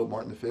agreed with, Pope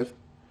Martin V.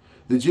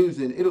 The Jews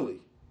in Italy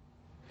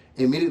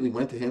immediately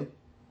went to him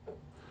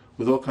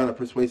with all kind of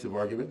persuasive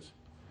arguments,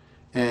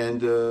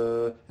 and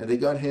they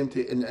got him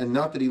to, and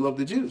not that he loved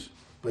the Jews,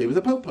 but he was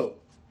a pope.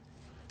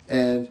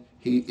 And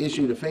he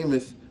issued a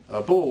famous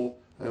bull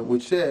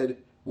which said,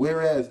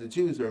 whereas the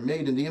Jews are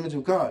made in the image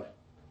of God,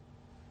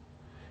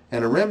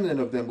 and a remnant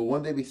of them will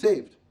one day be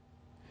saved,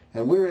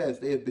 and whereas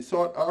they have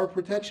besought our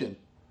protection,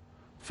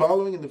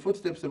 following in the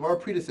footsteps of our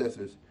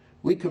predecessors,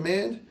 we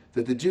command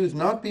that the Jews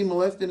not be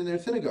molested in their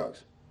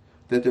synagogues,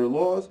 that their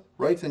laws,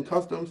 rites, and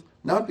customs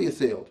not be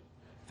assailed,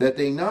 that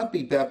they not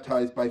be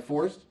baptized by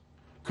force,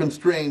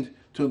 constrained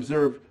to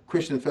observe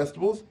Christian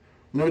festivals,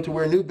 nor to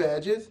wear new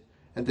badges,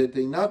 and that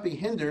they not be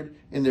hindered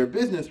in their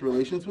business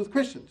relations with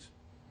Christians.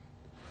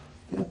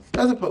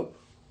 As a pope.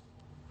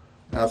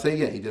 I'll say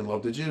again, he didn't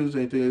love the Jews or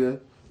anything like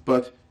that,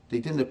 but they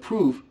didn't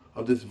approve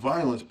of this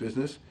violence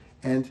business,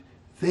 and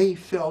they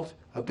felt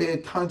a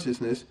bad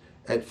consciousness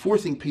at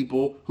forcing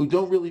people who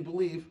don't really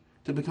believe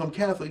to become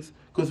Catholics,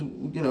 because,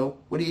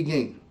 what do you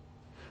gain?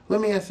 Let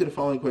me ask you the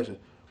following question.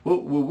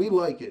 Well, would we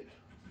like it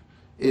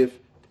if,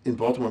 in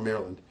Baltimore,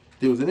 Maryland,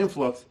 there was an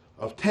influx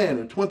of 10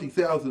 or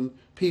 20,000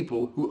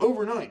 people who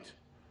overnight,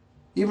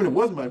 even if it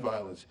wasn't by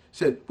violence,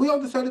 said, we all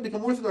decided to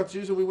become Orthodox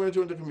Jews and we want to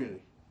join the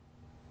community?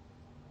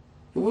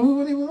 We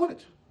wouldn't even want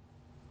it.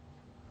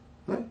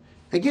 Right?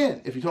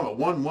 Again, if you're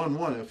talking about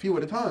one, a few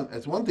at a time,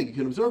 that's one thing, you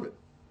can observe it.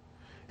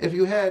 If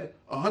you had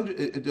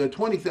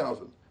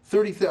 20,000,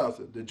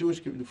 30,000, the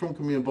Jewish from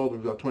community in Baltimore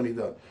is about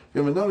 20,000. If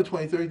you have another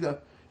 20, 30,000,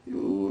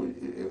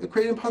 you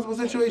create an impossible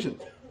situation.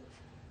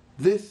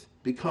 This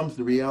becomes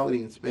the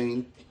reality in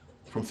Spain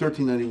from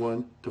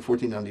 1391 to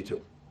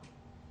 1492.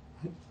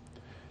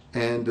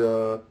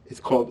 And it's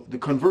called the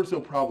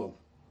converso problem.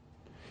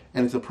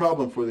 And it's a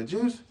problem for the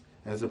Jews,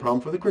 and it's a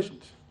problem for the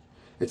Christians.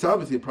 It's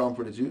obviously a problem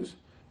for the Jews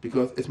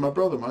because it's my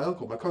brother, my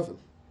uncle, my cousin.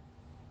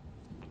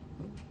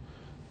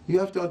 You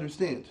have to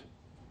understand,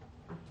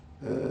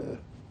 it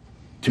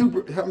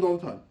happens all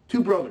the time.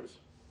 Two brothers.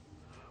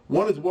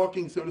 One is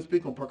walking, so to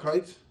speak, on Park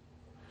Heights,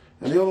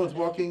 and the other one's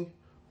walking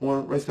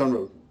on Ricetown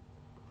Road.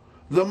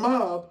 The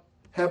mob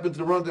happens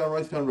to run down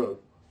Ricetown Road.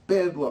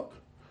 Bad luck.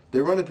 They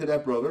run into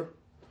that brother.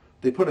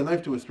 They put a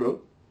knife to his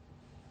throat.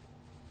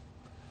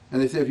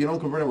 And they say, if you don't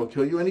convert, I will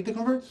kill you. And he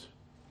converts.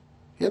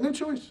 He had no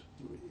choice.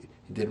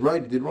 He did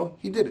right, he did wrong,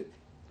 he did it.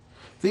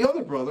 The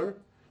other brother,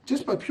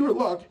 just by pure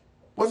luck,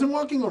 wasn't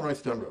walking on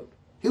Ricetown Road.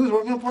 He was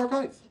walking on Park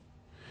Heights.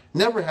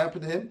 Never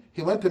happened to him.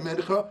 He went to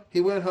Mincha, he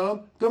went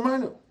home,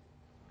 Gamarnu.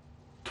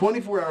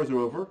 24 hours are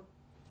over.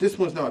 This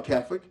one's now a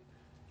Catholic,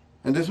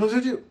 and this one's a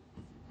Jew.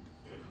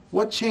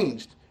 What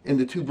changed in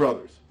the two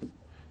brothers?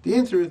 The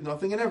answer is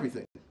nothing and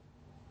everything.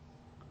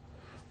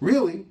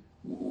 Really,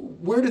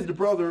 where does the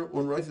brother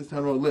on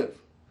Ricetown Road live?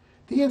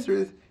 The answer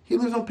is he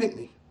lives on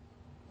Pinckney,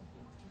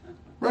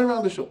 right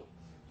around the shul.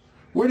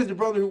 Where does the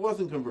brother who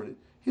wasn't converted?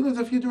 He lives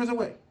a few doors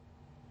away.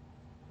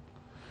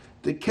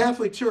 The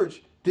Catholic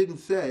Church didn't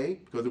say,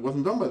 because it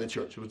wasn't done by the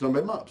church, it was done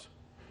by mobs,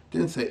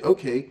 didn't say,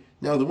 okay,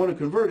 now the one who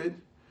converted,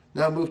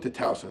 now move to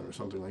Towson or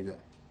something like that.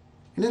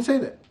 He didn't say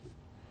that.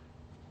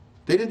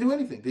 They didn't do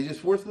anything. They just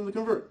forced them to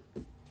convert.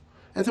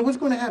 And so what's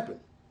going to happen?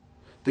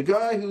 The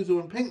guy who's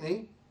on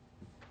Pinckney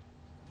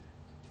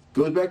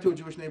goes back to a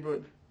Jewish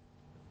neighborhood.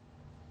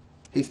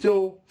 He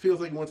still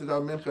feels like he wants to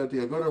daven mincha at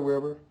the Agoda or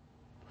wherever.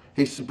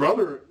 His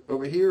brother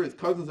over here, his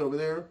cousins over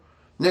there.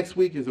 Next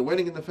week there's a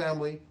wedding in the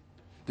family.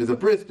 There's a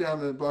bris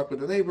down the block with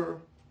the neighbor.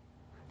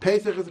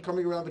 Pesach is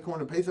coming around the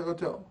corner, Pesach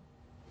Hotel.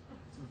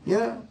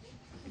 Yeah.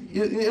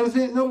 You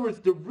understand? In other words,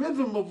 the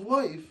rhythm of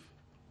life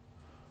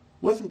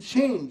wasn't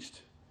changed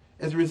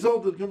as a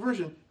result of the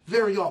conversion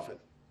very often.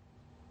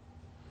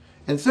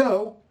 And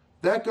so,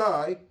 that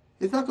guy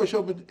is not going to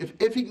show up,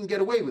 if he can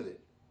get away with it.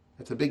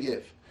 That's a big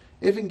if.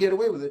 If he can get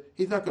away with it,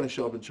 he's not going to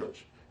show up in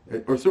church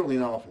or certainly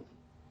not often.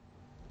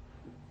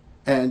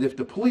 And if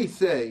the police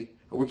say,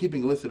 we're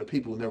keeping a list of the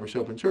people who never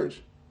show up in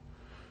church,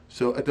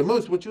 so at the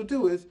most what you'll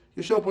do is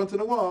you show up once in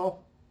a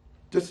while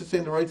just to stay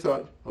on the right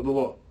side of the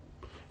law.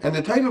 And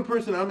the type of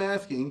person I'm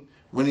asking,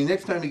 when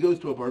next time he goes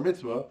to a bar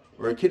mitzvah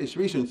or a kiddush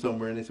rishon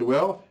somewhere and they say,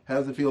 well, how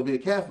does it feel to be a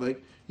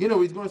Catholic? You know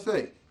what he's going to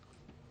say.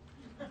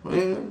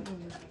 Well,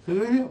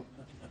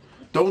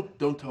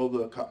 don't tell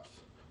the cops.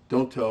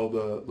 Don't tell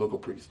the local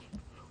priest.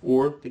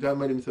 Or the guy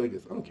might even say like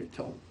this, I don't care,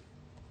 tell him.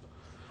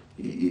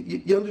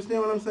 You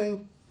understand what I'm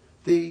saying?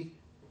 The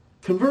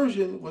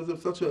conversion was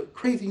of such a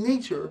crazy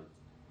nature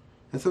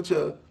and such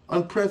a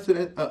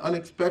unprecedented,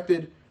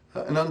 unexpected,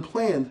 and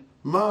unplanned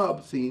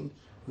mob scene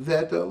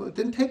that it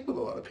didn't take with a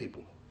lot of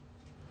people.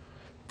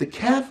 The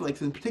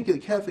Catholics, in particular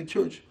the Catholic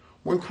Church,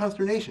 were in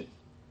consternation.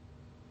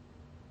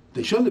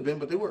 They shouldn't have been,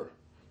 but they were.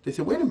 They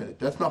said, wait a minute,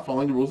 that's not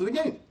following the rules of the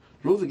game.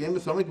 The rules of the game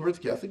is somebody converts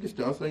Catholic, you're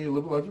still saying you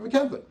live a life of a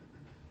Catholic.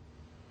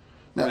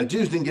 Now, the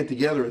Jews didn't get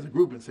together as a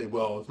group and say,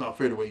 well, it's not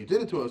fair the way you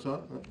did it to us, huh?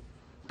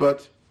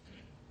 But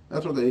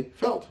that's what they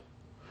felt.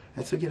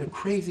 And so you get a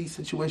crazy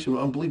situation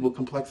with unbelievable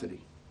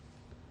complexity,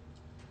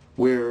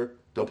 where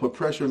they'll put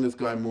pressure on this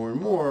guy more and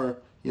more.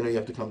 You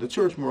have to come to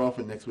church more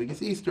often. Next week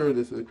is Easter,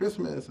 this is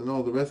Christmas, and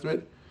all the rest of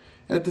it.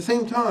 And at the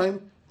same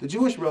time, the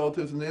Jewish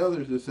relatives and the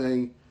others are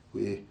saying,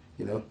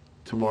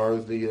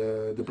 tomorrow's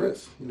the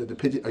bris. The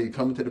pidyon, are you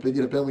coming to the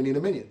pidyon of Ben? We need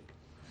a minyan.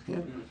 Yeah?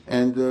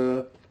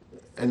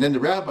 And then the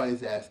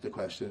rabbis asked the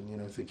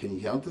question, say, can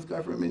you count this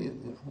guy for a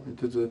minyan?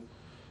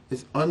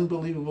 It's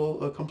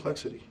unbelievable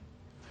complexity.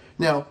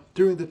 Now,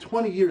 during the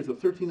 20 years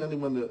of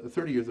 1391, the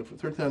 30 years of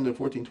 1391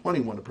 to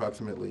 1421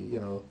 approximately,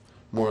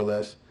 more or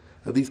less,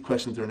 these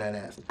questions are not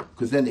asked.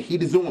 Because then the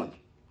heat is on,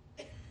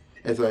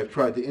 as I've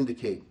tried to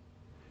indicate.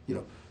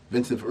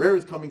 Vincent Ferrer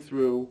is coming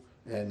through,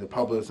 and the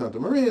Pablo de Santa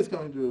Maria is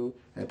coming through,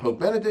 and Pope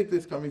Benedict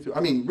is coming through.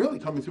 I mean, really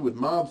coming through with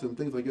mobs and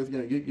things like this.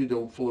 You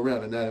don't fool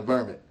around in that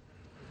environment.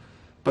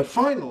 But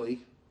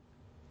finally,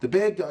 the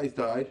bad guys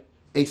died.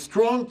 A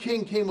strong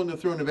king came on the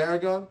throne of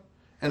Aragon,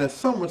 and a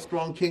somewhat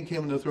strong king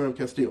came on the throne of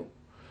Castile.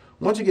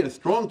 Once you get a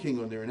strong king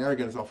on there, and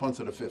Aragon is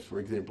Alfonso V, for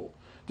example,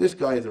 this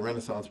guy is a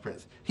Renaissance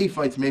prince. He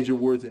fights major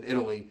wars in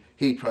Italy.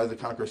 He tries to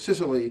conquer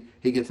Sicily.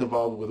 He gets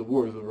involved with the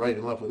wars of right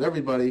and left with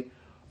everybody.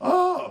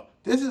 Oh,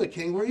 this is a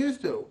king we're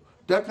used to.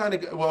 That kind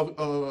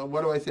of,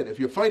 what do I say? If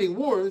you're fighting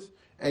wars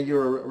and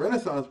you're a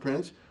Renaissance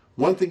prince,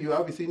 one thing you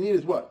obviously need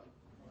is what?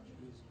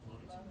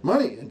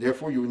 Money, and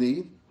therefore you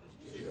need,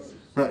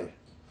 right.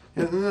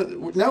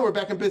 And now we're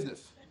back in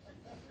business,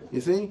 you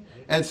see?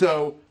 And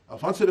so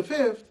Alfonso V,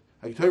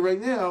 I can tell you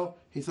right now,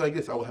 he's like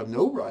this, I will have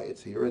no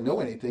riots here and no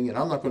anything, and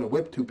I'm not going to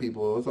whip two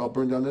people, I'll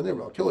burn down the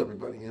neighborhood, I'll kill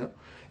everybody,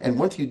 And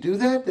once you do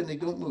that, then they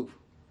don't move.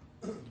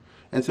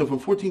 And so from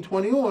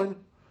 1420 on,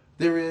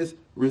 there is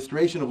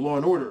restoration of law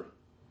and order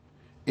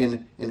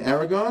in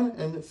Aragon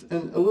and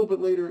a little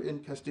bit later in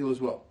Castile as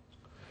well.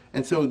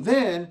 And so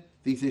then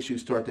these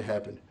issues start to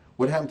happen.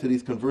 What happened to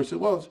these conversos?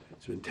 Well,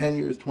 it's been 10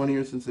 years, 20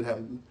 years since it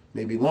happened,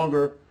 maybe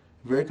longer.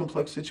 Very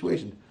complex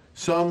situation.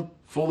 Some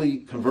fully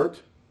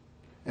convert,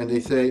 and they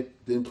say,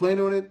 didn't plan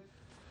on it.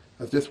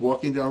 I was just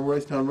walking down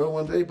Roystown Road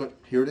one day, but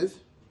here it is.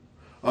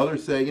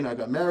 Others say, I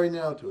got married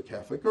now to a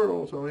Catholic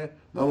girl. So another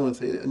one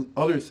say, and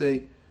others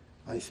say,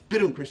 I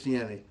spit on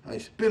Christianity. I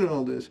spit on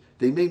all this.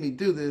 They made me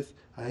do this.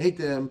 I hate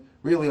them.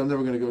 Really, I'm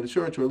never going to go to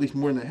church, or at least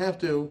more than I have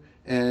to.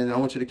 And I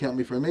want you to count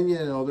me for a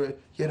minyan and all that.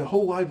 You had a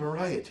whole wide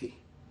variety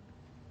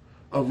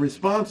of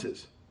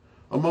responses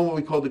among what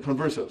we call the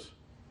conversos.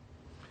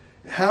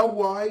 How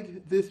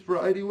wide this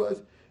variety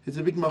was is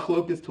a big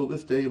machlokas till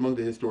this day among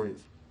the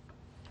historians.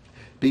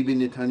 Bibi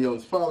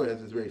Netanyahu's father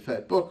has this very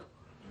fat book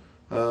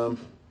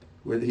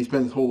where he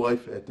spends his whole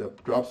life at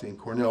Dropsy in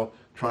Cornell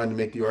trying to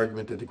make the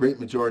argument that the great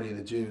majority of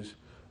the Jews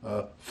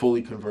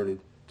fully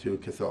converted to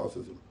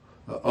Catholicism.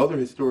 Other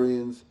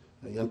historians,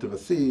 Yontif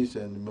Assis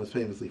and most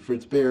famously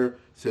Fritz Baer,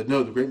 said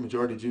no, the great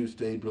majority of Jews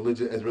stayed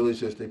as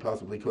religious as they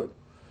possibly could.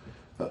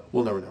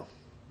 We'll never know,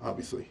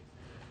 obviously.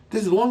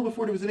 This is long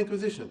before there was an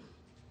Inquisition.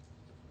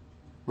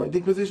 Right? The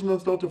Inquisition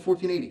doesn't start until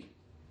 1480.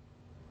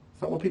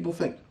 It's not what people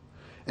think.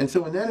 And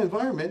so in that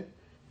environment,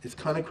 it's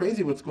kind of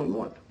crazy what's going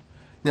on.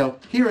 Now,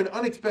 here an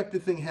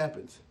unexpected thing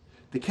happens.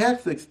 The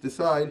Catholics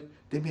decide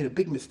they made a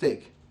big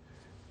mistake.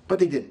 But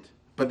they didn't.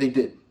 But they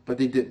did. But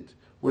they didn't.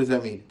 What does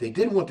that mean? They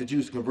didn't want the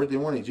Jews to convert. They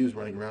didn't want any Jews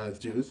running around as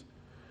Jews.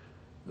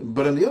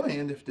 But on the other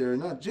hand, if they're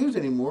not Jews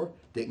anymore,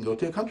 they can go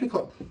to a country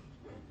club.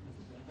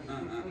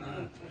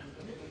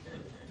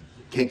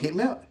 Can't keep them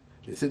out.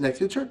 They sit next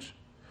to the church.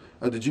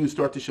 The Jews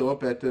start to show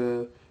up at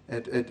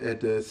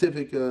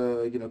civic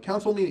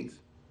council meetings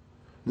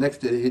next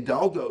to the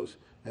Hidalgos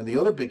and the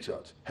other big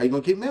shots. How are you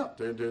going to keep them out?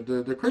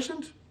 They're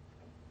Christians,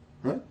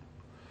 right?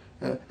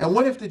 And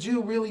what if the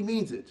Jew really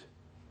means it?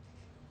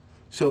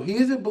 So he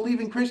is a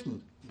believing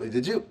Christian, but he's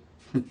a Jew.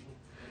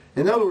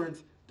 In other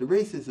words, the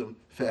racism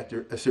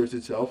factor asserts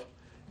itself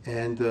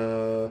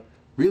and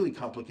really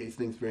complicates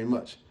things very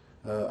much.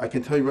 I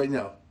can tell you right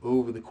now,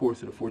 over the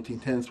course of the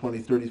 1410s,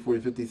 20s, 30s,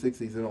 40s, 50s,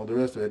 60s, and all the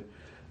rest of it,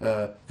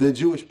 The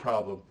Jewish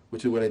problem,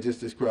 which is what I just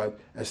described,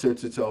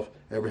 asserts itself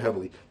ever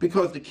heavily.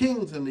 Because the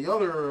kings and the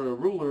other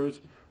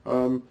rulers,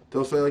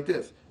 they'll say like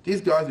this: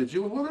 these guys are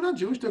Jewish. Well, they're not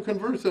Jewish. They're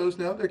conversos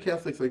now. They're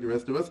Catholics like the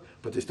rest of us,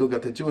 but they still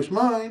got the Jewish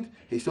mind.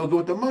 They still go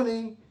with the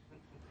money,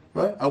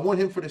 right? I want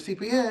him for the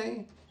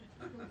CPA.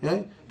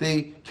 Right?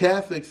 The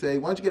Catholics say,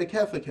 "Why don't you get a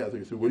Catholic?"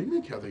 Catholic say, "What do you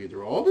mean Catholic?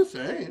 They're all the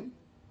same."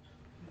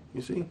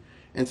 You see,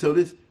 and so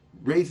this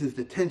raises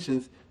the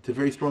tensions to a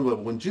very strong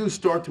level. When Jews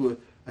start to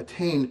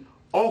attain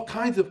all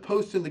kinds of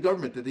posts in the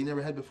government that they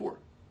never had before,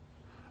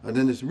 and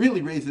then this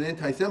really raises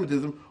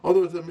anti-Semitism,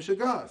 although it's a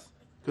mishagas.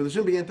 Because it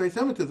shouldn't be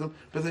anti-Semitism,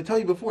 but as I tell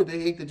you before, they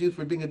hate the Jews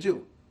for being a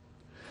Jew.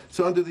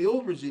 So under the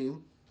old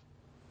regime,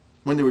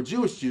 when there were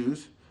Jewish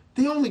Jews,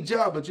 the only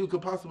job a Jew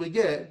could possibly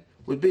get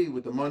would be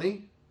with the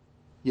money,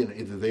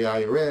 either the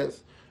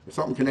IRS, or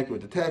something connected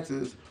with the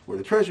taxes, or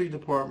the Treasury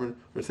Department,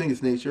 or things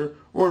of this nature,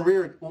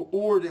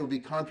 or they would be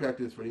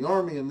contractors for the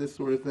army and this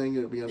sort of thing,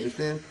 that we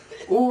understand,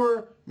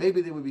 or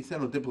maybe they would be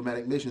sent on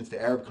diplomatic missions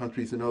to Arab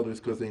countries and others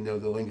because they know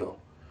the lingo.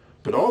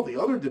 But all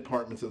the other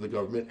departments of the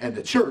government and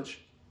the church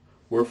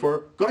were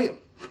for Goyim,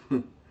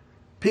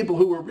 people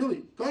who were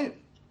really Goyim.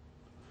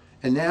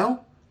 And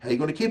now, how are you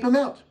going to keep them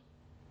out?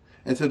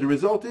 And so the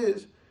result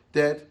is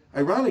that,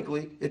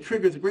 ironically, it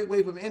triggers a great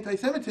wave of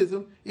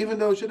anti-Semitism, even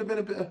though it should have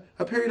been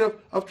a period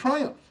of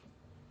triumph.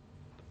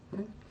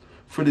 Right?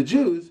 For the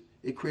Jews,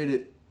 it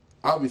created,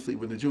 obviously,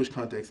 within the Jewish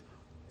context,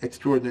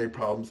 extraordinary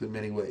problems in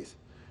many ways.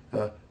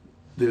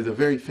 There's a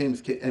very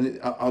famous case, and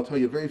I'll tell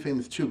you a very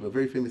famous tshuva, a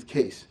very famous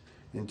case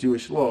in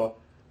Jewish law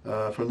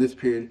from this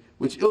period,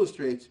 which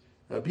illustrates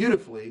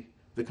beautifully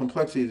the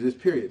complexity of this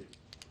period.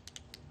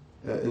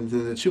 And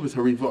the tshuva is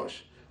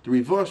Harivosh. The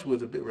Rivosh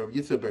was Rabbi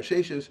Yitzhak Bar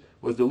Sheshes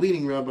was the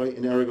leading rabbi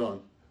in Aragon.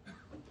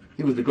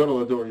 He was the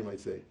Gadol Ador, you might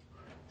say.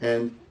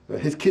 And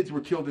his kids were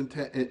killed in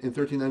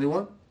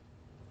 1391.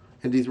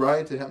 In these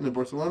riots that happened in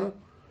Barcelona,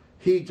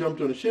 he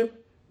jumped on a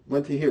ship,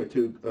 went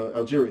to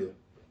Algeria.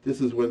 This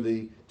is when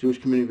the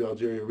Jewish community of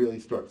Algeria really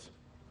starts.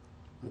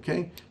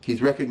 Okay?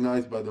 He's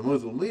recognized by the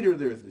Muslim leader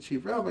there as the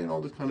chief rabbi and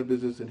all this kind of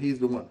business, and he's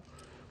the one.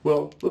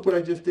 Well, look what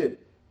I just did.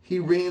 He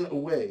ran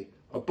away.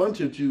 A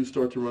bunch of Jews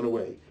start to run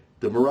away.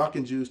 The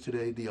Moroccan Jews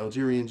today, the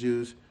Algerian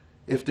Jews,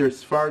 if they're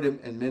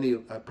Sephardim, and many,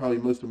 probably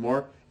most of them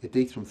are, it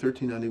dates from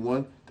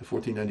 1391 to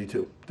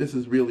 1492. This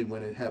is really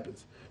when it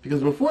happens.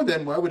 Because before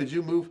then, why would a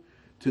Jew move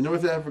to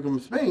North Africa from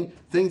Spain?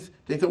 Things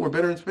they thought were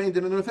better in Spain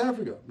than in North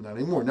Africa. Not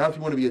anymore. Not if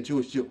you want to be a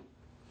Jewish Jew.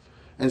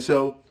 And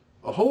so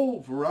a whole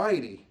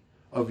variety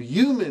of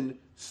human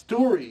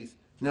stories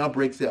now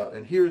breaks out.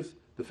 And here's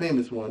the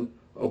famous one,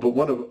 but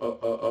one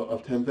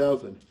of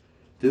 10,000.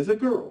 There's a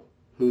girl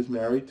who's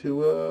married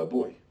to a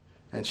boy.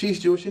 And she's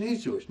Jewish and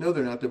he's Jewish. No,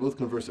 they're not. They're both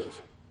conversos.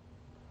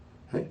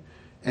 Right?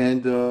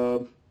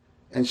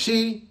 And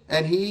she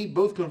and he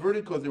both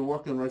converted because they were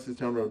walking on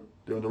Reisterstown Road.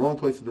 They were in the wrong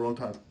place at the wrong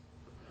time.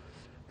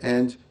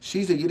 And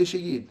she's a Yiddish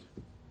Yid.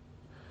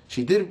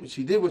 She did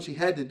what she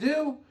had to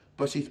do,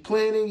 but she's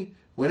planning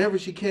whenever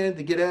she can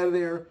to get out of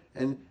there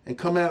and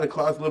come out of the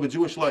closet and live a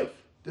Jewish life.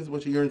 This is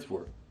what she yearns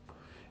for.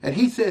 And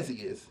he says he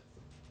is.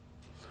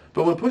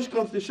 But when push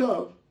comes to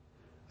shove,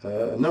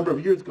 a number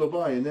of years go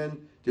by, and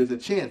then there's a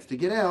chance to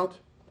get out.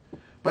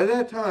 By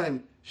that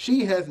time,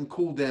 she hasn't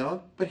cooled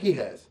down, but he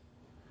has.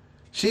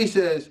 She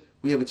says,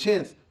 we have a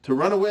chance to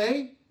run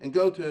away and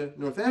go to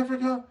North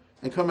Africa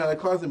and come out of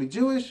the closet and be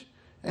Jewish.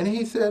 And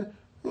he said,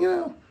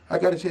 I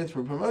got a chance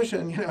for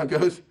promotion.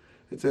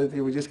 It says,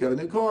 we just got a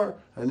new car,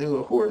 a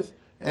new horse,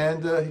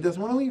 and he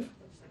doesn't want to leave.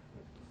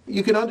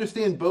 You can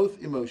understand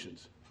both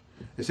emotions.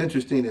 It's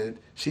interesting that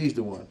she's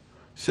the one.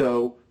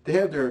 So they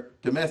have their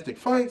domestic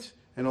fights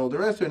and all the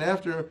rest of it, and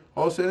after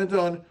all said and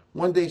done,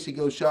 one day she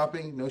goes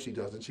shopping. No, she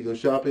doesn't. She goes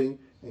shopping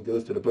and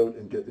goes to the boat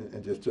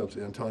and just jumps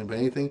in, telling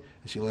anybody anything,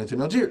 and she lands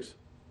in Algiers.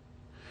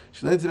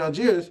 She lands in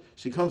Algiers.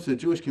 She comes to the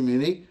Jewish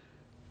community,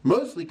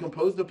 mostly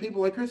composed of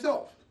people like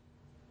herself.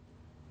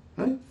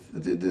 Right?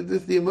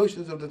 This is the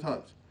emotions of the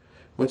times.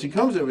 When she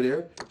comes over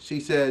there, she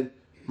said,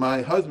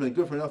 my husband,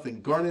 good for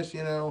nothing, garnish,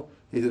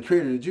 he's a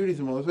traitor to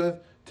Judaism, all this,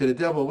 to the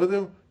devil with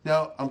him.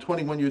 Now, I'm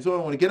 21 years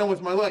old. I want to get on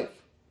with my life.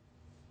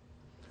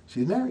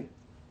 She's married.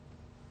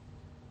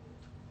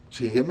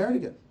 She can get married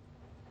again.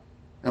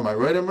 Am I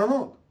right or am I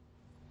wrong?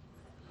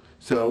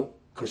 So,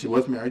 because she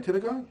was married to the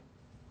guy.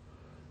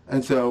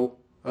 And so,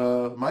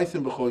 my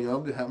sin b'chol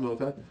yom, that happened all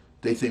the time,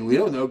 they say, we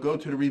don't know, go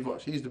to the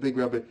Rivosh. He's the big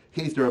rabbi.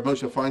 He's the Rabbi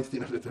Moshe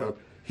Feinstein of the time.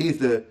 He's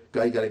the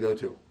guy you got to go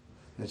to.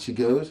 And she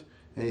goes,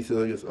 and he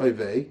says, oy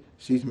vey,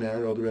 she's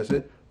married, all the rest of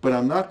it, but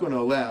I'm not going to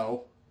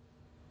allow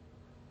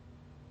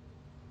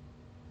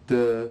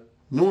the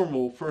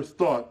normal first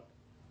thought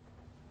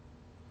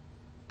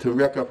to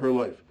wreck up her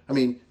life. I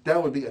mean,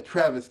 that would be a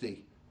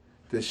travesty.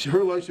 That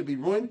her life should be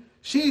ruined.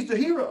 She's the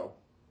hero.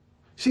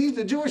 She's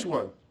the Jewish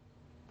one.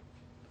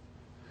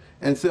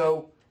 And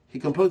so he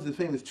composed the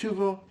famous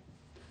tshuva,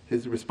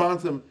 his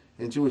responsum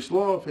in Jewish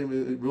law,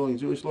 famous ruling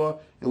Jewish law,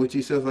 in which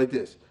he says like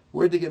this: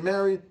 where'd they get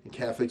married? In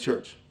Catholic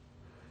Church.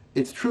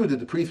 It's true that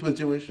the priest was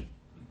Jewish.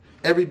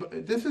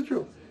 This is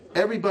true.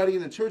 Everybody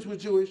in the church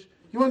was Jewish.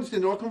 you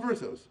understand, they're all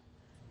conversos,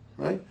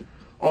 right?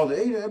 All the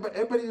eight,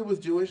 everybody was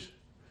Jewish,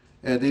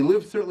 and they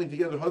lived certainly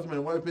together, husband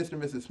and wife, Mr.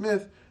 and Mrs.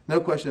 Smith, no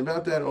question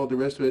about that. All the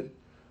rest of it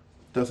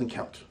doesn't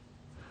count.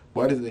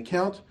 Why doesn't it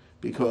count?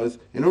 Because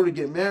in order to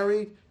get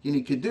married, you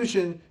need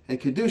Kedushin, and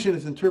Kedushin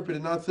is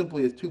interpreted not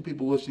simply as two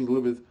people wishing to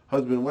live as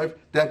husband and wife.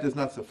 That does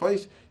not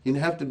suffice. You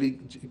have to be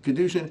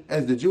Kedushin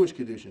as the Jewish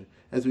Kedushin,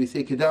 as we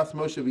say, Kedas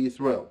Moshe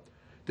v'Yisrael.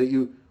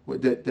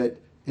 That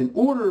in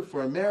order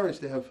for a marriage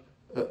to have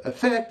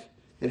effect,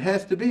 it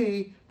has to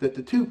be that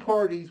the two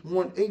parties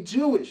want a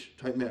Jewish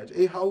type marriage,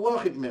 a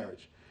halachic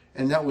marriage.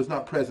 And that was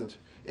not present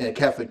in a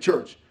Catholic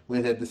church when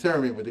it had the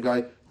ceremony where the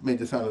guy made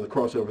the sign of the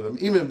cross over them,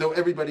 even though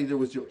everybody there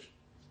was Jewish.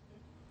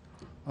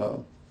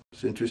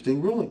 It's an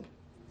interesting ruling,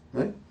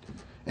 right?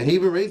 And he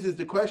even raises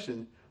the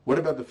question, what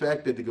about the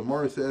fact that the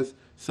Gemara says,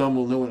 some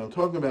will know what I'm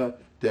talking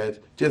about, that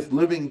just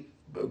living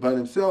by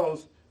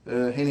themselves,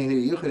 that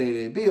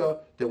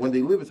when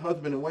they live as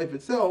husband and wife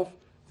itself,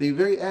 the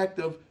very act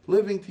of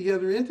living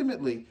together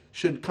intimately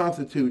should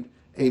constitute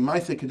a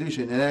Maaseh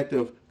Kedushin, an act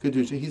of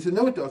Kedushin. He said,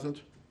 no, it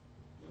doesn't.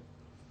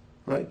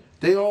 Right?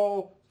 They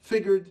all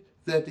figured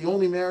that the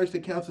only marriage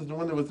that counts is the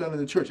one that was done in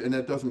the church, and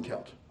that doesn't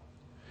count.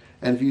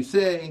 And if you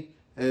say,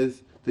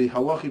 as the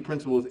halachic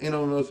principle is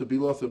inonos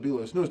bilos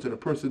bilos nus, that a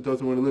person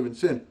doesn't want to live in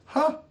sin,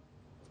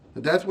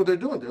 that's what they're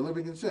doing. They're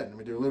living in sin. I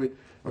mean, they're living.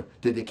 Or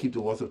did they keep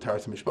the laws of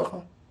Taras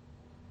Mishpacha?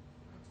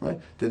 Right?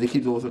 Did they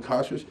keep the laws of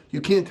kashrus?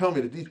 You can't tell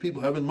me that these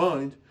people have in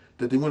mind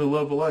that they want to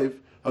live a life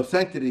of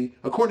sanctity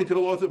according to the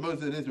laws of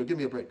Moses and Israel. Give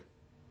me a break.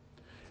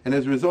 And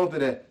as a result of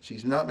that,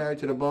 she's not married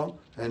to the Baal,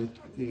 and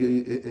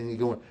you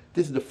go on.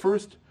 This is the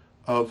first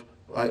of,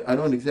 I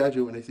don't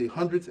exaggerate when I say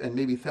hundreds and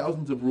maybe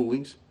thousands of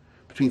rulings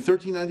between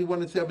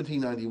 1391 and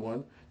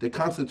 1791 that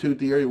constitute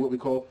the area of what we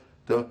call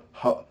the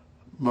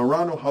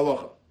Marano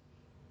Halacha.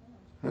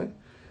 Right?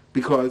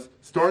 Because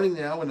starting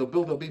now, and they'll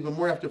build up even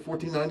more after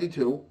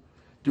 1492,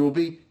 there will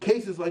be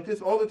cases like this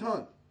all the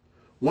time.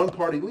 One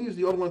party leaves,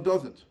 the other one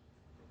doesn't.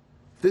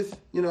 This,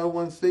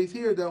 one stays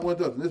here, that one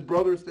doesn't. This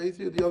brother stays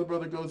here, the other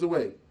brother goes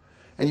away.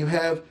 And you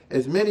have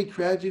as many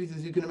tragedies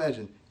as you can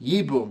imagine.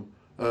 Yibum,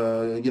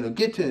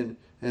 Gittin,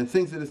 and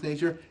things of this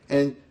nature.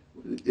 And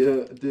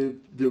the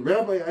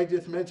rabbi I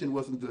just mentioned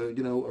wasn't,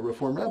 a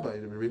Reform rabbi.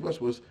 The Rabbi Bush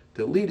was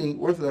the leading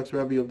Orthodox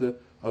rabbi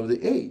of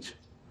the age.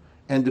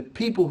 And the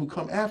people who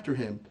come after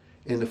him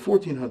in the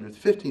 1400s,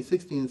 15,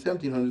 16, and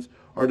 1700s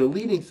are the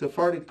leading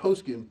Sephardic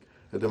poskim,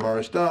 the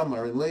Marashtam,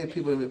 Aaron Leah,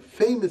 people with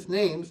famous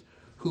names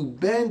who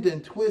bend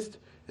and twist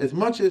as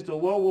much as the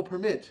law will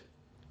permit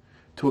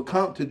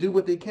to do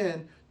what they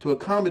can to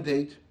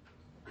accommodate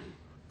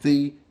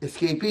the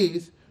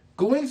escapees,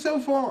 going so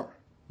far,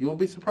 you'll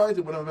be surprised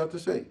at what I'm about to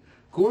say,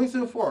 going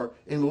so far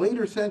in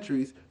later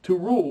centuries to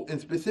rule in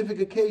specific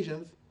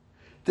occasions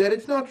that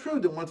it's not true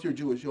that once you're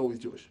Jewish, you're always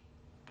Jewish.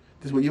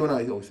 This is what you and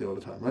I always say all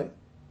the time, right?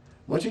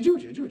 Once you're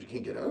Jewish, you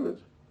can't get out of it.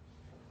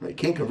 Right? You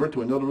can't convert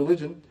to another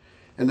religion.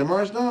 And the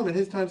Marshdam in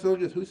his time said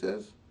this, who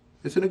says?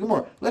 It's in the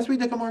Gemara. Let's read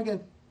the Gemara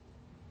again.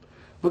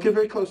 Look at it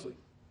very closely.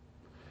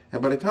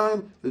 And by the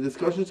time the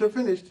discussions are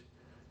finished,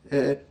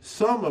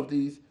 some of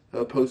these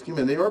poskim,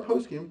 and they are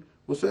poskim,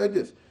 will say like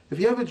this. If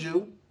you have a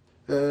Jew,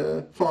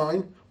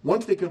 fine.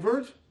 Once they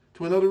convert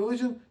to another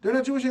religion, they're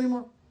not Jewish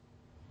anymore.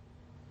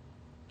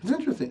 It's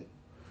interesting.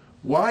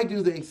 Why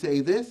do they say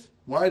this?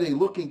 Why are they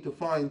looking to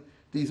find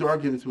these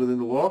arguments within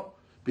the law?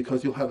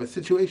 Because you'll have a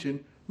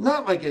situation,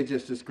 not like I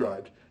just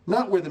described,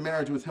 not where the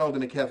marriage was held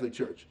in a Catholic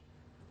church.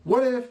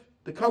 What if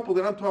the couple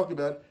that I'm talking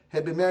about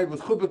had been married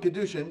with Chubba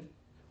Kedushin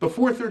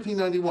before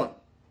 1391?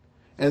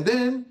 And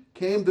then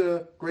came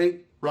the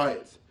great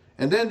riots.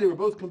 And then they were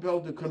both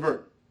compelled to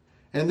convert.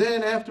 And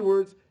then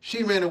afterwards,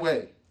 she ran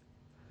away.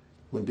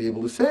 Wouldn't be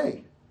able to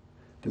say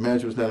the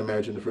marriage was not a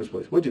marriage in the first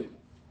place, would you?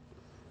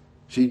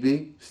 She'd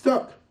be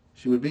stuck.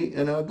 She would be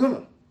in a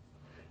guna.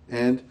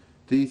 And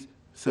these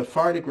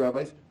Sephardic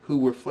rabbis, who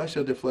were flesh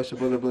of their flesh,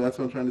 blah, blah, blah, that's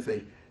what I'm trying to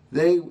say.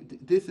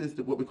 This is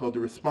what we call the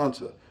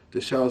responsa, the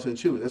shalos and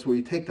shuvah. That's where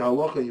you take the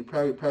halacha in your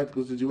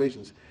practical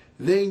situations.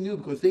 They knew,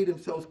 because they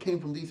themselves came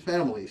from these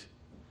families,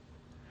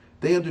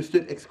 they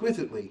understood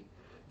exquisitely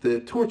the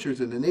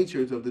tortures and the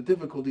natures of the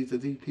difficulties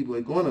that these people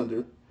had gone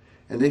under,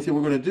 and they said,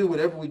 we're going to do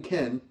whatever we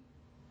can,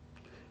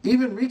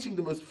 even reaching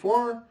the most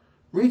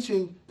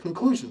far-reaching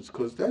conclusions,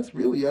 because that's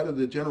really out of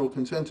the general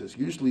consensus.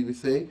 Usually we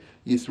say,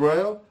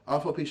 Yisrael,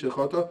 Afal Pi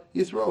Shechata,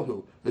 Yisrael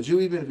Hu. A Jew,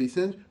 even if he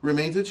sins,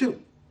 remains a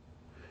Jew.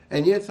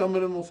 And yet some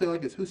of them will say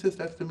like this, who says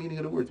that's the meaning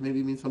of the words?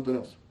 Maybe it means something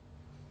else.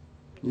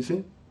 You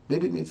see?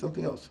 Maybe it means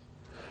something else.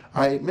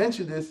 I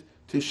mentioned this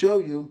to show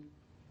you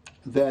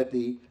that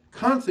the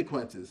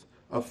consequences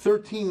of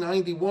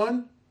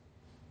 1391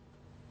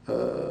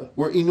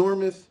 were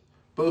enormous,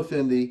 both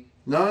in the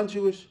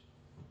non-Jewish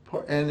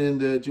part and in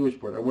the Jewish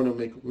part. I want to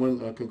make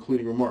one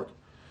concluding remark,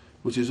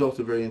 which is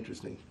also very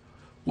interesting.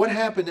 What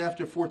happened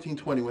after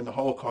 1420 when the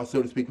Holocaust,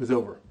 so to speak, was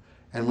over?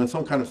 And when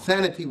some kind of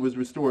sanity was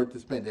restored to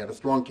Spain? They had a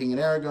strong king in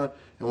Aragon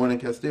and one in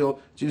Castile.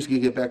 Jews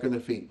could get back on their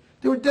feet.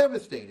 They were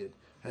devastated.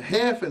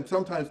 Half and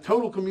sometimes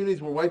total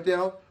communities were wiped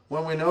out,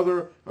 one way or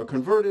another, or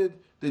converted.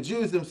 the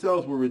Jews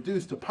themselves were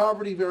reduced to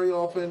poverty very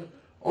often,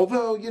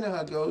 although, you know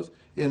how it goes,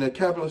 in a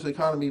capitalist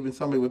economy, even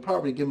somebody with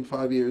poverty, give them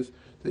 5 years,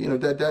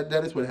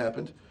 that is what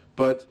happened.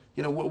 But,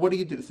 what do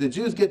you do? So the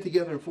Jews get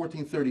together in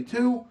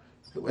 1432,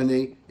 and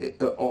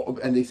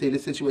they say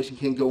this situation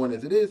can't go on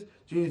as it is.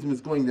 Judaism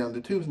is going down the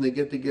tubes, and they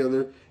get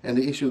together, and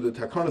they issue the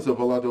Takanas of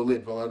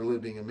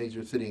Valladolid being a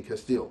major city in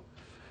Castile.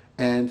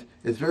 And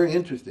it's very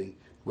interesting.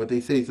 What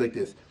they say is like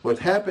this: what's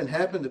happened,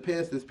 the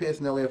past is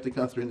past, now we have to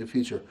concentrate in the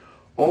future.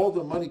 All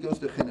the money goes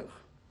to chinuch.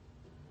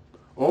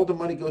 All the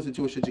money goes to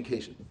Jewish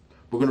education.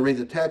 We're going to raise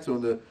a tax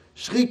on the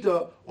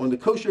shechita, on the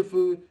kosher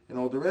food, and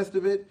all the rest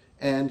of it.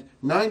 And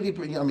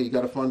 90%, you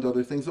got to fund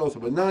other things also,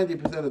 but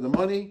 90% of the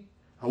money,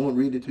 I won't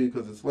read it to you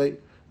because it's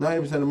late,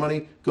 90% of the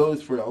money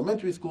goes for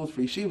elementary schools,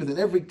 for yeshivas. In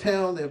every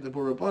town, they have to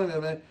pour a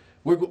plan.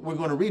 We're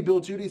going to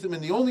rebuild Judaism,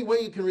 and the only way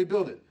you can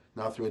rebuild it,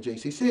 not through a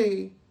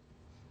JCC,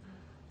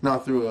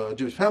 not through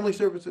Jewish Family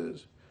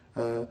Services,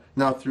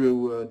 not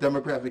through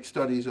demographic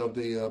studies of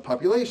the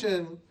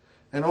population,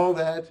 and all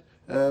that,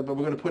 but we're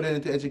going to put it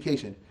into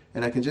education.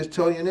 And I can just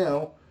tell you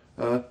now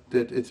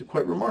that it's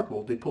quite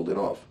remarkable. They pulled it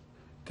off.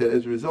 That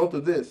as a result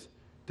of this,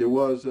 there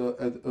was,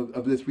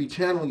 of this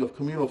rechanneling of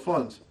communal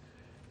funds,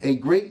 a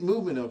great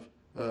movement of,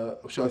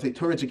 shall I say,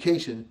 Torah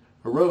education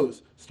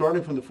arose,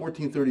 starting from the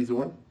 1430s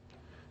on,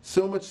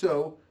 so much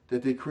so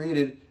that they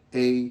created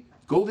a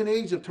golden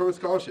age of Torah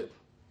scholarship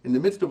in the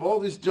midst of all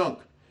this junk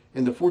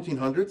in the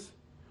 1400s.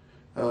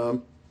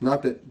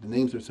 Not that the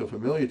names are so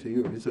familiar to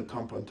you, Yitzhak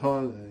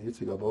Kampanton,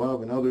 Yitzhak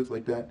Abalav, and others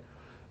like that,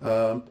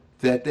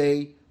 that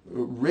they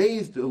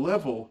raised the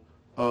level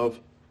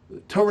of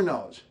Torah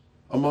knowledge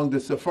among the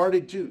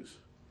Sephardic Jews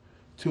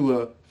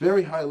to a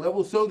very high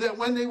level, so that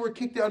when they were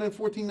kicked out in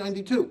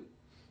 1492,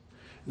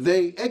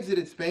 they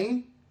exited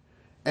Spain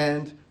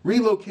and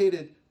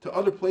relocated to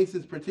other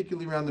places,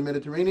 particularly around the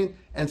Mediterranean,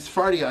 and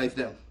Sephardiized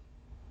them.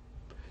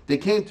 They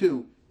came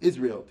to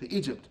Israel, to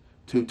Egypt,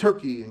 to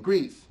Turkey and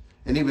Greece,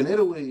 and even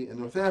Italy and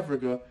North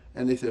Africa,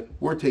 and they said,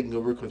 we're taking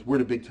over because we're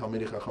the big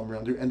Talmidei Chacham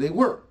around here, and they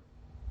were.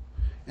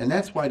 And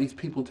that's why these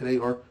people today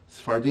are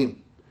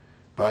Sephardim.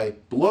 By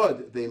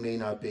blood, they may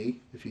not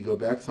be, if you go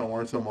back, some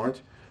are, some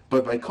aren't,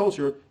 but by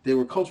culture, they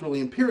were culturally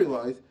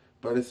imperialized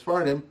by the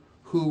Sephardim,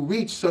 who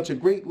reached such a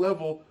great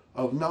level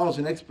of knowledge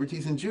and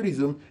expertise in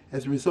Judaism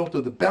as a result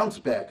of the bounce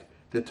back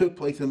that took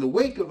place in the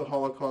wake of the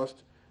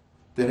Holocaust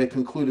that had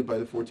concluded by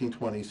the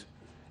 1420s,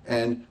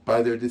 and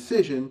by their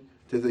decision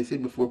to, as I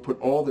said before, put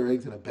all their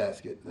eggs in a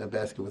basket. And that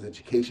basket was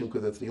education,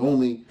 because that's the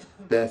only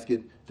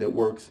basket that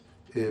works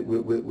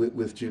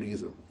with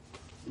Judaism.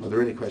 Are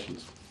there any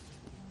questions?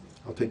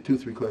 I'll take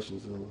 2-3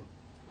 questions.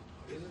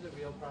 Isn't the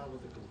real problem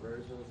with the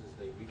conversions is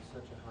they reach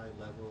such a high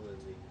level in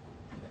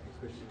the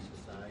Christian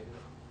society?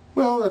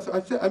 Well,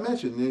 I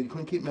mentioned you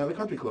couldn't keep them out of the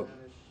country club.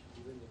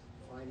 Even the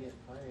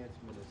finance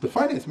minister. The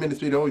finance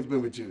ministry had always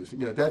been with Jews.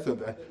 That's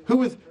who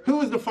was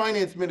the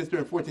finance minister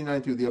in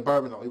 1492? The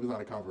Abarbanel. He was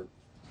not a convert.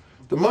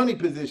 The money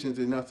positions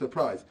is not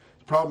surprised.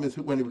 The problem is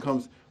when he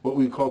becomes what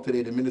we call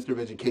today the minister of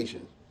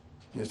education.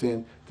 You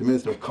understand? The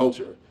minister of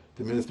culture,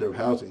 the minister of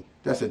housing.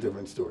 That's a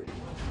different story.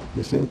 You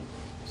understand?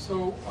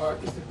 So,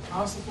 is it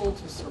possible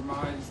to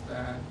surmise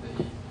that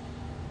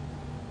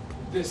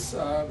this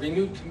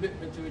renewed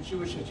commitment to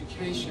Jewish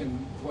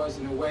education was,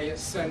 in a way, a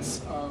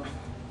sense of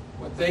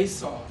what they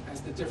saw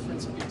as the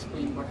difference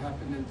between what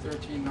happened in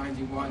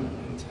 1391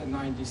 and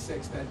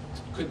 1096?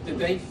 Did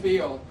they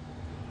feel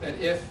that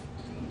if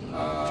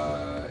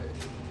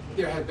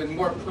there had been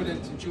more put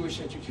into Jewish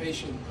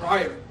education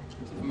prior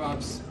to the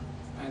mobs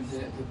and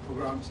the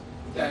pogroms,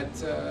 that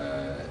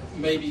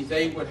maybe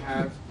they would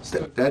have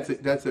stood?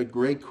 That's a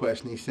great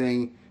question. He's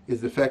saying,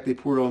 is the fact they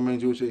poured all the money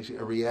into Jewish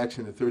education a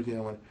reaction to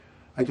 1391?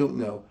 I don't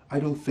know. I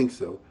don't think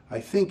so. I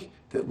think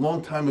that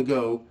long time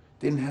ago,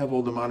 they didn't have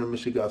all the modern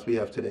mishigas we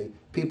have today.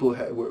 People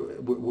had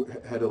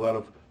a lot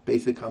of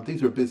basic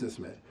These were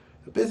businessmen.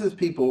 The business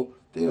people,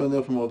 they don't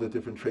know from all the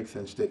different tricks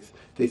and sticks.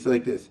 They say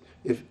like this: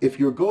 if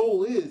your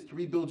goal is to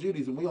rebuild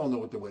Judaism, we all know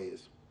what the way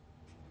is.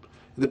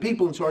 The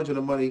people in charge of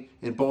the money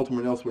in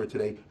Baltimore and elsewhere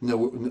today know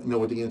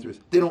what the answer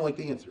is. They don't like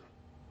the answer.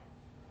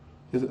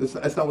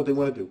 That's not what they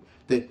want to do.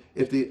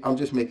 I'm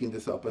just making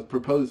this up. But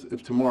suppose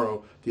if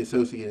tomorrow the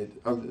Associated,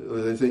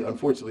 they say,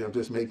 unfortunately, I'm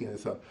just making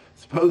this up.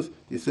 Suppose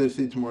the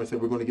Associated tomorrow said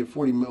we're going to give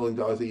 $40 million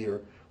a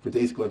year for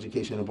day school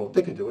education in Baltimore.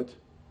 They could do it.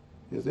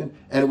 You understand?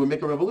 And it would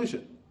make a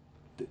revolution.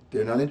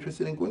 They're not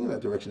interested in going in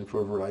that direction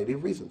for a variety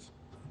of reasons.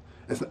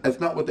 That's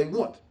not what they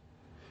want.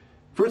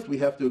 First, we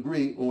have to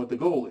agree on what the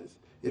goal is.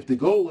 If the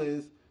goal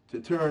is to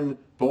turn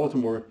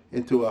Baltimore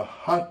into a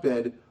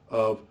hotbed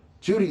of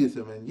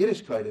Judaism and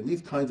Yiddishkeit and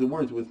these kinds of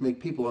words which make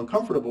people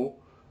uncomfortable,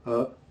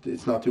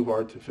 it's not too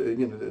hard to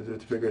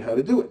figure out how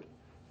to do it.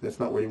 That's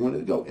not where they wanted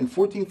to go. In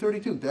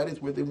 1432, that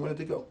is where they wanted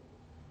to go.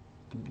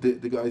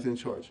 The guys in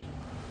charge.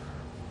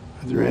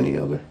 Is there any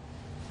other?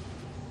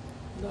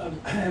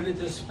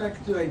 With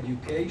respect to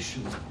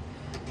education,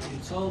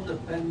 it's all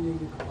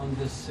depending on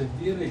the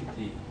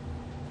severity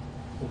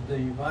of the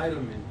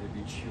environment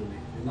in which you live.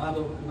 In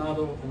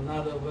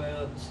other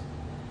words,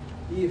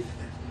 if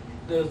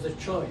there's a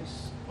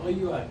choice. Or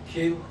you are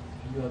killed,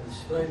 you are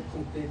destroyed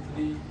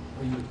completely,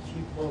 or you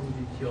keep on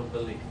with your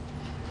belief.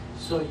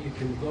 So you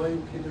can go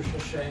in Kiddush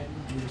Hashem,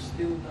 you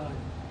still die.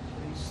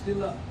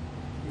 So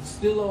it's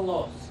still a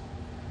loss.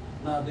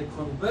 Now the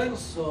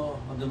converso,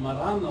 or the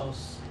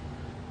Maranos,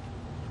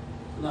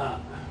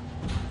 now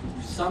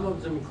some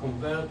of them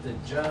converted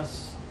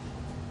just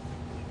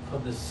for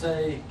the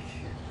sake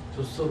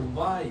to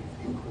survive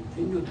and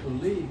continue to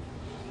live.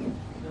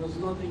 There's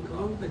nothing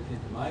wrong with it,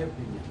 in my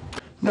opinion.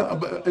 No,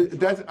 but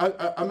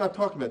I'm not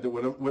talking about that.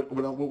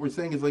 What we're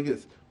saying is like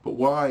this. But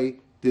why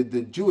did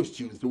the Jewish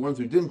Jews, the ones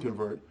who didn't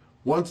convert,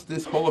 once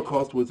this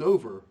Holocaust was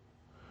over,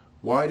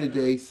 why did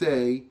they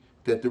say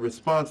that the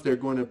response they're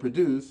going to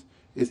produce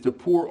is to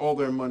pour all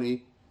their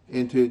money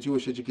into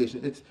Jewish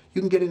education?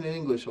 You can get it in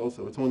English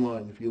also. It's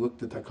online. If you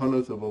look at the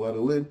Takanos of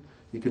Alad Lid,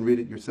 you can read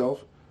it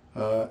yourself.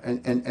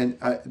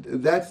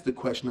 That's the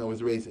question I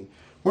was raising.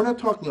 We're not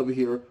talking over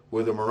here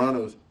whether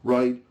Marano's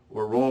right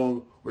or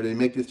wrong, or they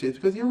make this change,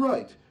 because you're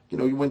right. You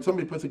know, when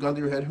somebody puts a gun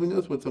to your head, who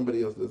knows what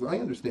somebody else does? I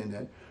understand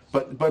that.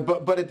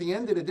 But at the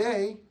end of the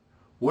day,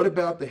 what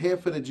about the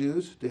half of the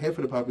Jews, the half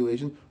of the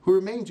population, who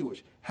remain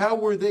Jewish? How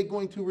were they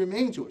going to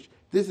remain Jewish?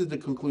 This is the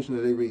conclusion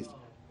that they reached.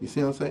 You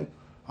see what I'm saying?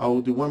 I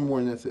will do one more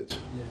and that's it.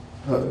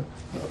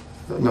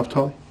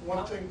 Naftali?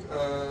 One thing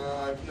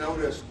I've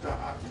noticed,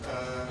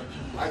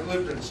 I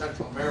lived in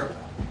Central America,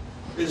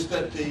 is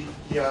that the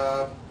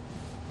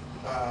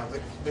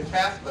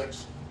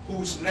Catholics,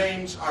 whose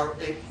names are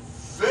a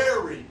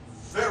very,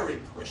 very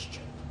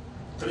Christian,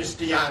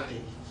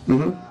 Cristiani,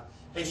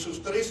 Jesus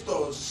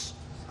Christos,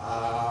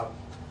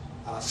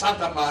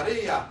 Santa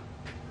Maria,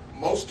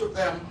 most of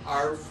them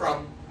are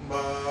from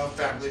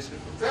families of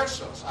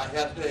conversos. I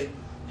had a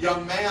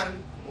young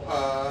man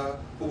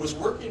who was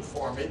working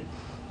for me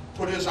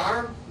put his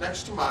arm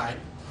next to mine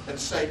and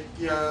say,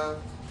 no,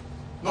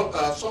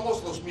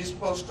 somos los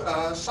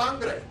mismos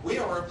sangre. We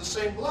are of the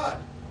same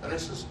blood. And I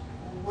says,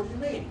 what do you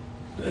mean?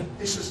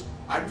 He says,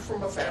 I'm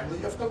from a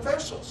family of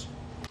conversos.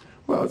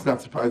 Well, it's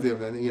not surprising.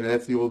 You know,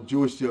 that's the old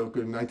Jewish joke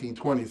in the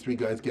 1920s. Three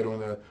guys get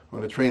on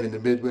a train in the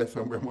Midwest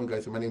somewhere. One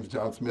guy said, my name is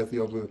John Smith.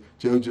 The other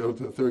Jojo.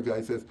 The third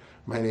guy says,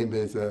 my name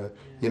is,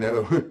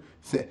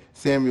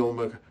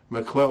 Samuel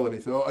McClellan. He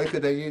said, oh,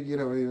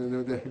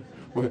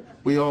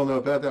 we all know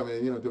about that. I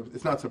mean, you know,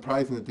 it's not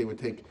surprising that they would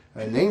take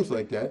names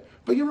like that.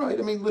 But you're right.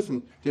 I mean,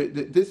 listen,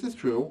 this is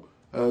true.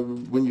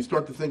 When you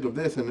start to think of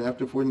this, and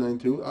after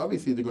 49-2,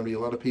 obviously there are going to be a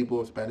lot of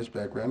people of Spanish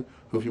background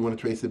who, if you want to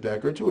trace it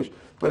back, are Jewish.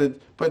 But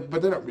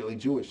they're not really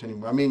Jewish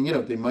anymore. I mean, you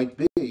know, they might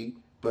be,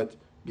 but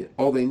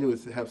all they knew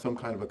is to have some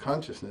kind of a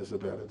consciousness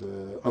about it,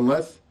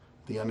 unless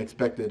the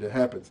unexpected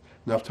happens.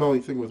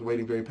 Naftali Singh was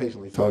waiting very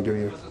patiently, so I'll give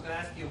you. I was going to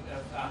ask you,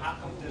 how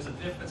come there's a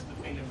difference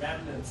between the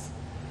remnants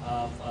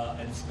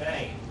in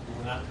Spain who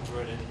were not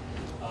converted?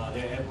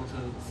 They're able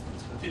to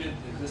continue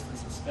the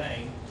existence in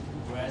Spain,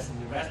 whereas in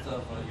the rest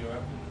of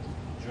Europe,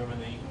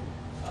 Germany,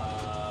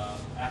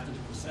 after the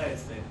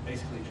Crusades,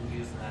 basically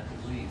Judaism had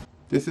to leave.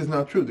 This is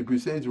not true. The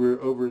Crusades were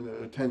over in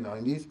the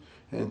 1090s,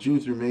 and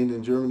Jews remained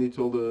in Germany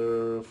till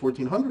the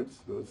 1400s.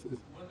 So Were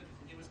there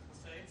continuous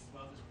crusades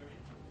throughout this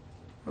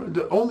period?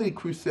 The only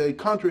crusade,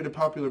 contrary to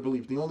popular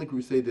belief, the only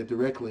crusade that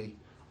directly,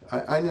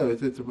 I know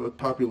it's a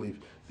popular belief,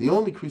 the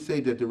only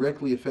crusade that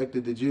directly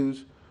affected the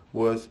Jews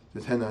was the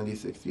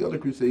 1096. The other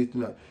crusades do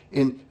not.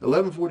 In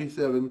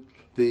 1147,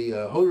 the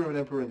Holy Roman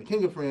Emperor and the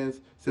King of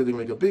France said they're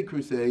going to make a big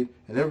crusade,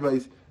 and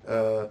everybody's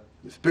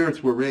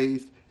spirits were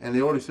raised, and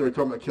they already started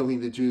talking about killing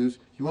the Jews.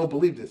 You won't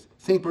believe this.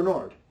 Saint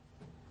Bernard,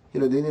 you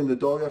know, they named the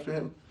dog after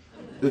him.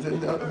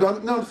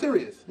 No, I'm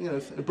serious. You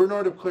know,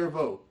 Bernard of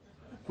Clairvaux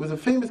was a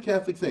famous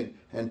Catholic saint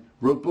and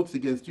wrote books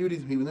against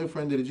Judaism. He was no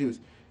friend of the Jews.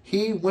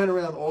 He went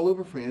around all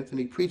over France and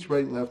he preached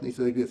right and left, and he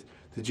said like this: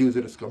 the Jews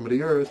are the scum of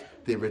the earth.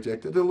 They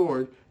rejected the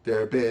Lord.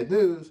 They're bad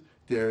news.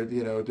 They're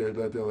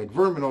like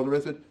vermin, all the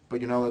rest of it. But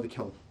you're not allowed to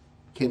kill them.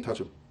 Can't touch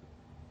them.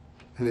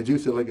 And the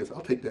Jews said like this: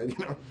 I'll take that. You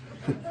know.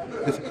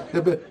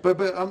 but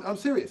I'm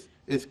serious.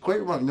 It's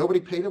quite wrong. Nobody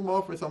paid him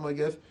off or something like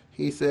this.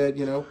 He said,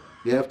 you know,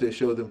 you have to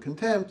show them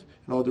contempt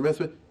and all the rest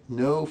of it.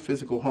 No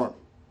physical harm.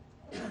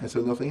 And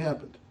so nothing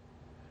happened.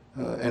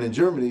 And in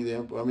Germany,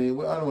 I mean,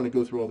 I don't want to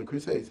go through all the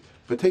crusades,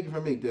 but take it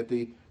from me that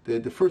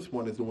the first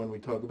one is the one we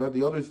talk about.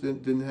 The others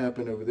didn't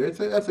happen over there.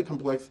 That's a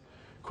complex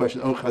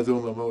question. Oh,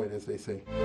 chazon lamoed, as they say.